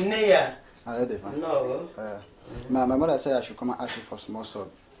 Neya. No. My mother said I should come and ask you for small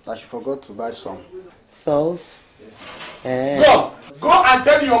salt. That she forgot to buy some. Salt? Go and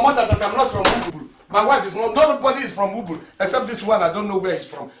tell your mother that I'm not from Ubul. My wife is not. Nobody is from Ubul except this one. I don't know where he's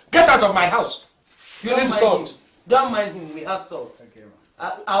from. Get out of my house. You need salt. Don't mind him. We have salt. Okay,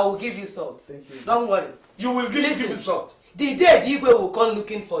 I will give you salt. Thank you. Don't worry. You will give him salt. The day Igwe will come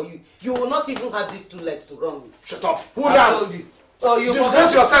looking for you, you will not even have these 2 legs to run with. Shut up. Who ran? Told you. Oh, you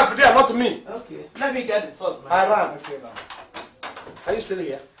disgrace yourself there, not me. Okay. Let me get the salt, man. I ran. Okay, man. Are you still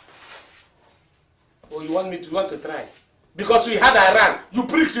here? Or you want to try? Because we had I ran. You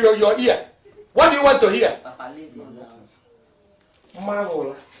pricked your ear. What do you want to hear? Papa, listen now.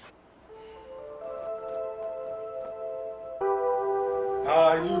 Magola.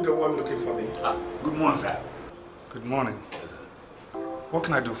 Are you the one looking for me? Good morning, sir. Good morning. Yes, sir. What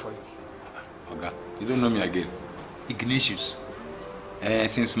can I do for you? Okay. You don't know me again. Ignatius.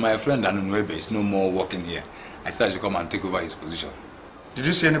 Since my friend Anunuebe is no more working here, I said I should come and take over his position. Did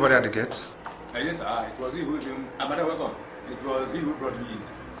you see anybody at the gate? Yes, sir. It was he who came. Madam, welcome. It was he who brought me in.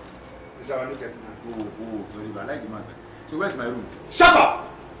 Is that one you get now? Oh, very well. I like the man, sir. So where's my room? Shut up!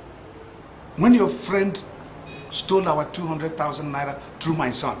 When your friend stole our 200,000 naira through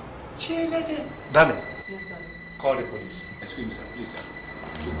my son. Darling. Yes, darling. Call the police. Excuse me, sir. Please, sir.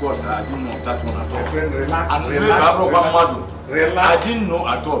 To God, sir, I didn't know of that one at all. My friend, relax. And Relax. I didn't know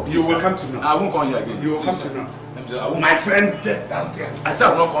at all. Please, you will sir. come to know. I won't come here again. You will please, come sir. to know. My friend, get down there. I said I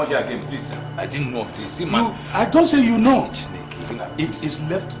will not come here again, please, sir. I didn't know of this. See, man. I don't say you know. It is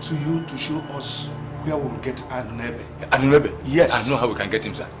left to you to show us where we'll get Anunuebe. Anunuebe? Yes. I know how we can get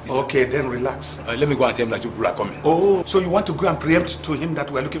him, sir. Okay, then relax. Let me go and tell him that you people are coming. Oh, so you want to go and preempt to him that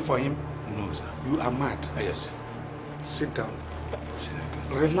we're looking for him? No, sir. You are mad. Yes. Sit down.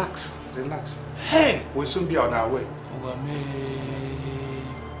 Relax. Relax. Hey! We'll soon be on our way.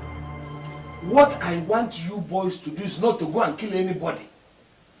 What I want you boys to do is not to go and kill anybody.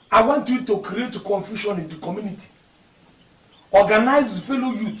 I want you to create confusion in the community. Organize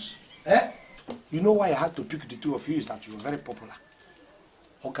fellow youths. You know why I had to pick the two of you is that you were very popular.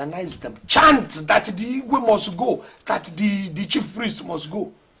 Organize them. Chant that the Igwe must go, that the chief priest must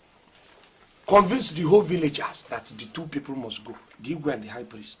go. Convince the whole villagers that the two people must go, the Igwe and the high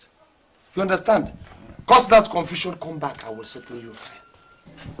priest. You understand? Cause that confusion, come back, I will settle you fine.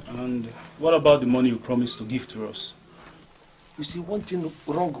 And what about the money you promised to give to us? You see, one thing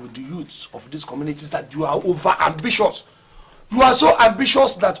wrong with the youths of this community is that you are over-ambitious. You are so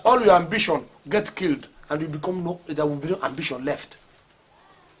ambitious that all your ambition get killed and you become there will be no ambition left.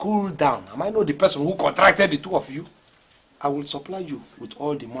 Cool down. Am I not the person who contracted the two of you? I will supply you with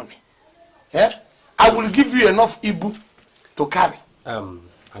all the money. Yeah? I will give you enough ibu to carry.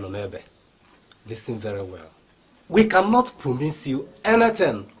 Anunuebe, listen very well. We cannot promise you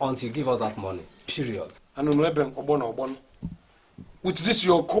anything until you give us that money. Period. Anunuebe Obono. With this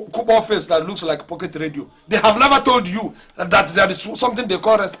your copper face that looks like pocket radio. They have never told you that there is something they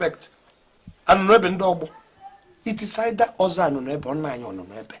call respect. Anunuebe Ndobo. It is either us Anunuebe or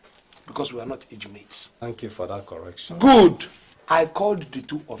Anunuebe. Because we are not age mates. Thank you for that correction. Good. I called the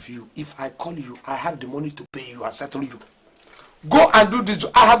two of you. If I call you, I have the money to pay you and settle you. Go and do this.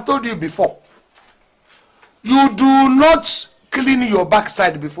 I have told you before. You do not clean your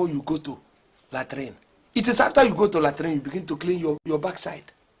backside before you go to latrine. It is after you go to latrine you begin to clean your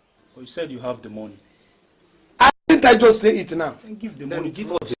backside. Well, you said you have the money. Didn't I just say it now? Then give the money.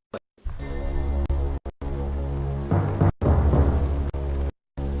 Give us the money.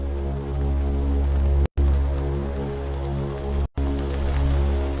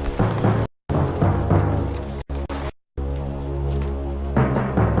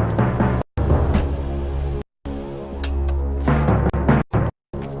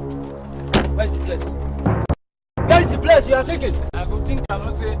 You are taking. I could think I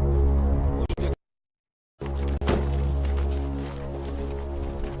must say.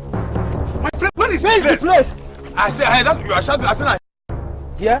 My friend, what is this place? I said, hey, that's you are shouting. I said,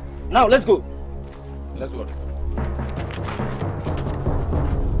 Here? Now let's go. Let's go. You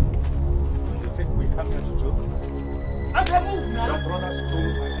think we have to joke? I can move now. Your brother's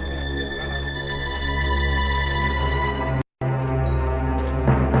told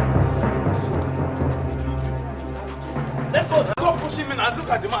Let's go. Stop pushing me and look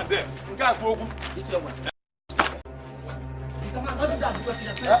at the man there. This your one.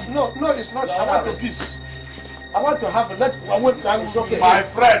 No, it's not. I want a piece. I want to have a let. My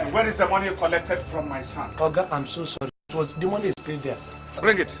friend, where is the money you collected from my son? Oga, I'm so sorry. The money is still there, sir.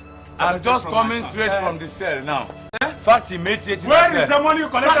 Bring it. I'm just coming straight from the cell now. Fact, he made it. Where is the money you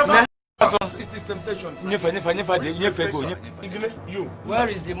collected from? It is temptation. You. Where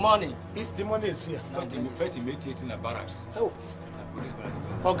is the money? The money is here. Fact, he made it in a barracks. Oh.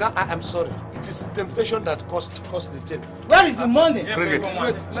 Oga, I am sorry. It is temptation that cost the thing. Where is the money? Bring it.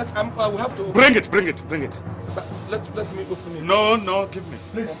 Wait, I will have to. Bring it. Sir, let me open it. No, give me.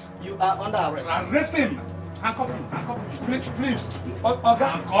 Please. You are under arrest. Arrest him. Handcuff him. Please.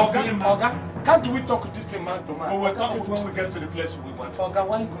 Oga, can't we talk this thing man to man? Oh, we'll talk it when we get to the place we want. Oga,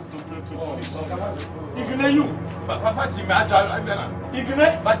 why go to police? Oga, Igine you. Igine?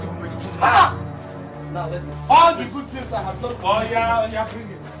 Ah! Now let's go. All the good things I have done for you. Yeah, bring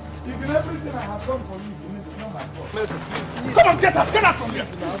it. Even everything I have done for you, it's not my fault. Please. Come on, get up from here.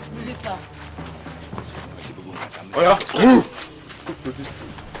 Please, sir. Oh yeah, move.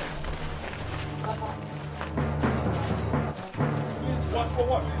 What for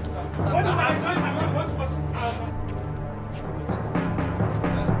what? What is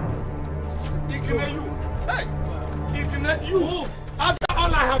Igine you. Hey, Igine you. After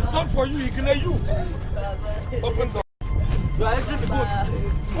all I have done for you, Igine you. Open door. You are entering the boat.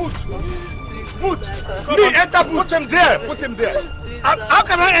 Boot. Me enter boot. Put him there. How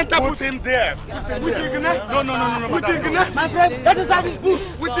can I enter boot? Put him there. With Igine? No. With Igine? My friend, let us have his boot.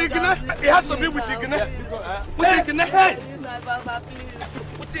 With Igine? It has to be with Igine. With Igine? Hey!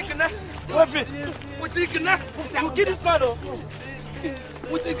 With Igine? With Igine? I will kill this man.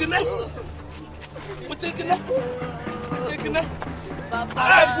 With Igine? With Igine? With Igine? Baba.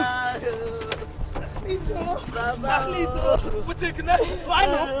 Baba, please. With Igine? I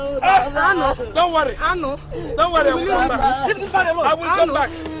know. Don't worry. Don't worry. I will come back. Leave this man alone. I will come back.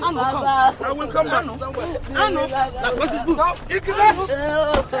 Come. I will come back. Don't worry. Now, what's his boot? Igine!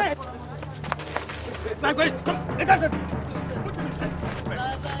 Now, go. Come. Let us. Put him inside.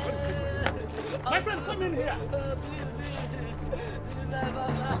 My friend, come in here.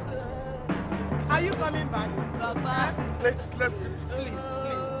 Are you coming back? Papa? Please,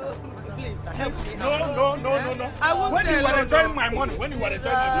 help me. No. I won't when stay you were alone. enjoying my money, when you were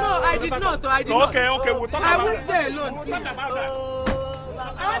enjoying my money. No, I did not. I did not. Okay, we'll talk about I that. won't stay alone. We'll talk about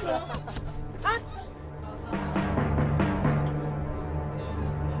that.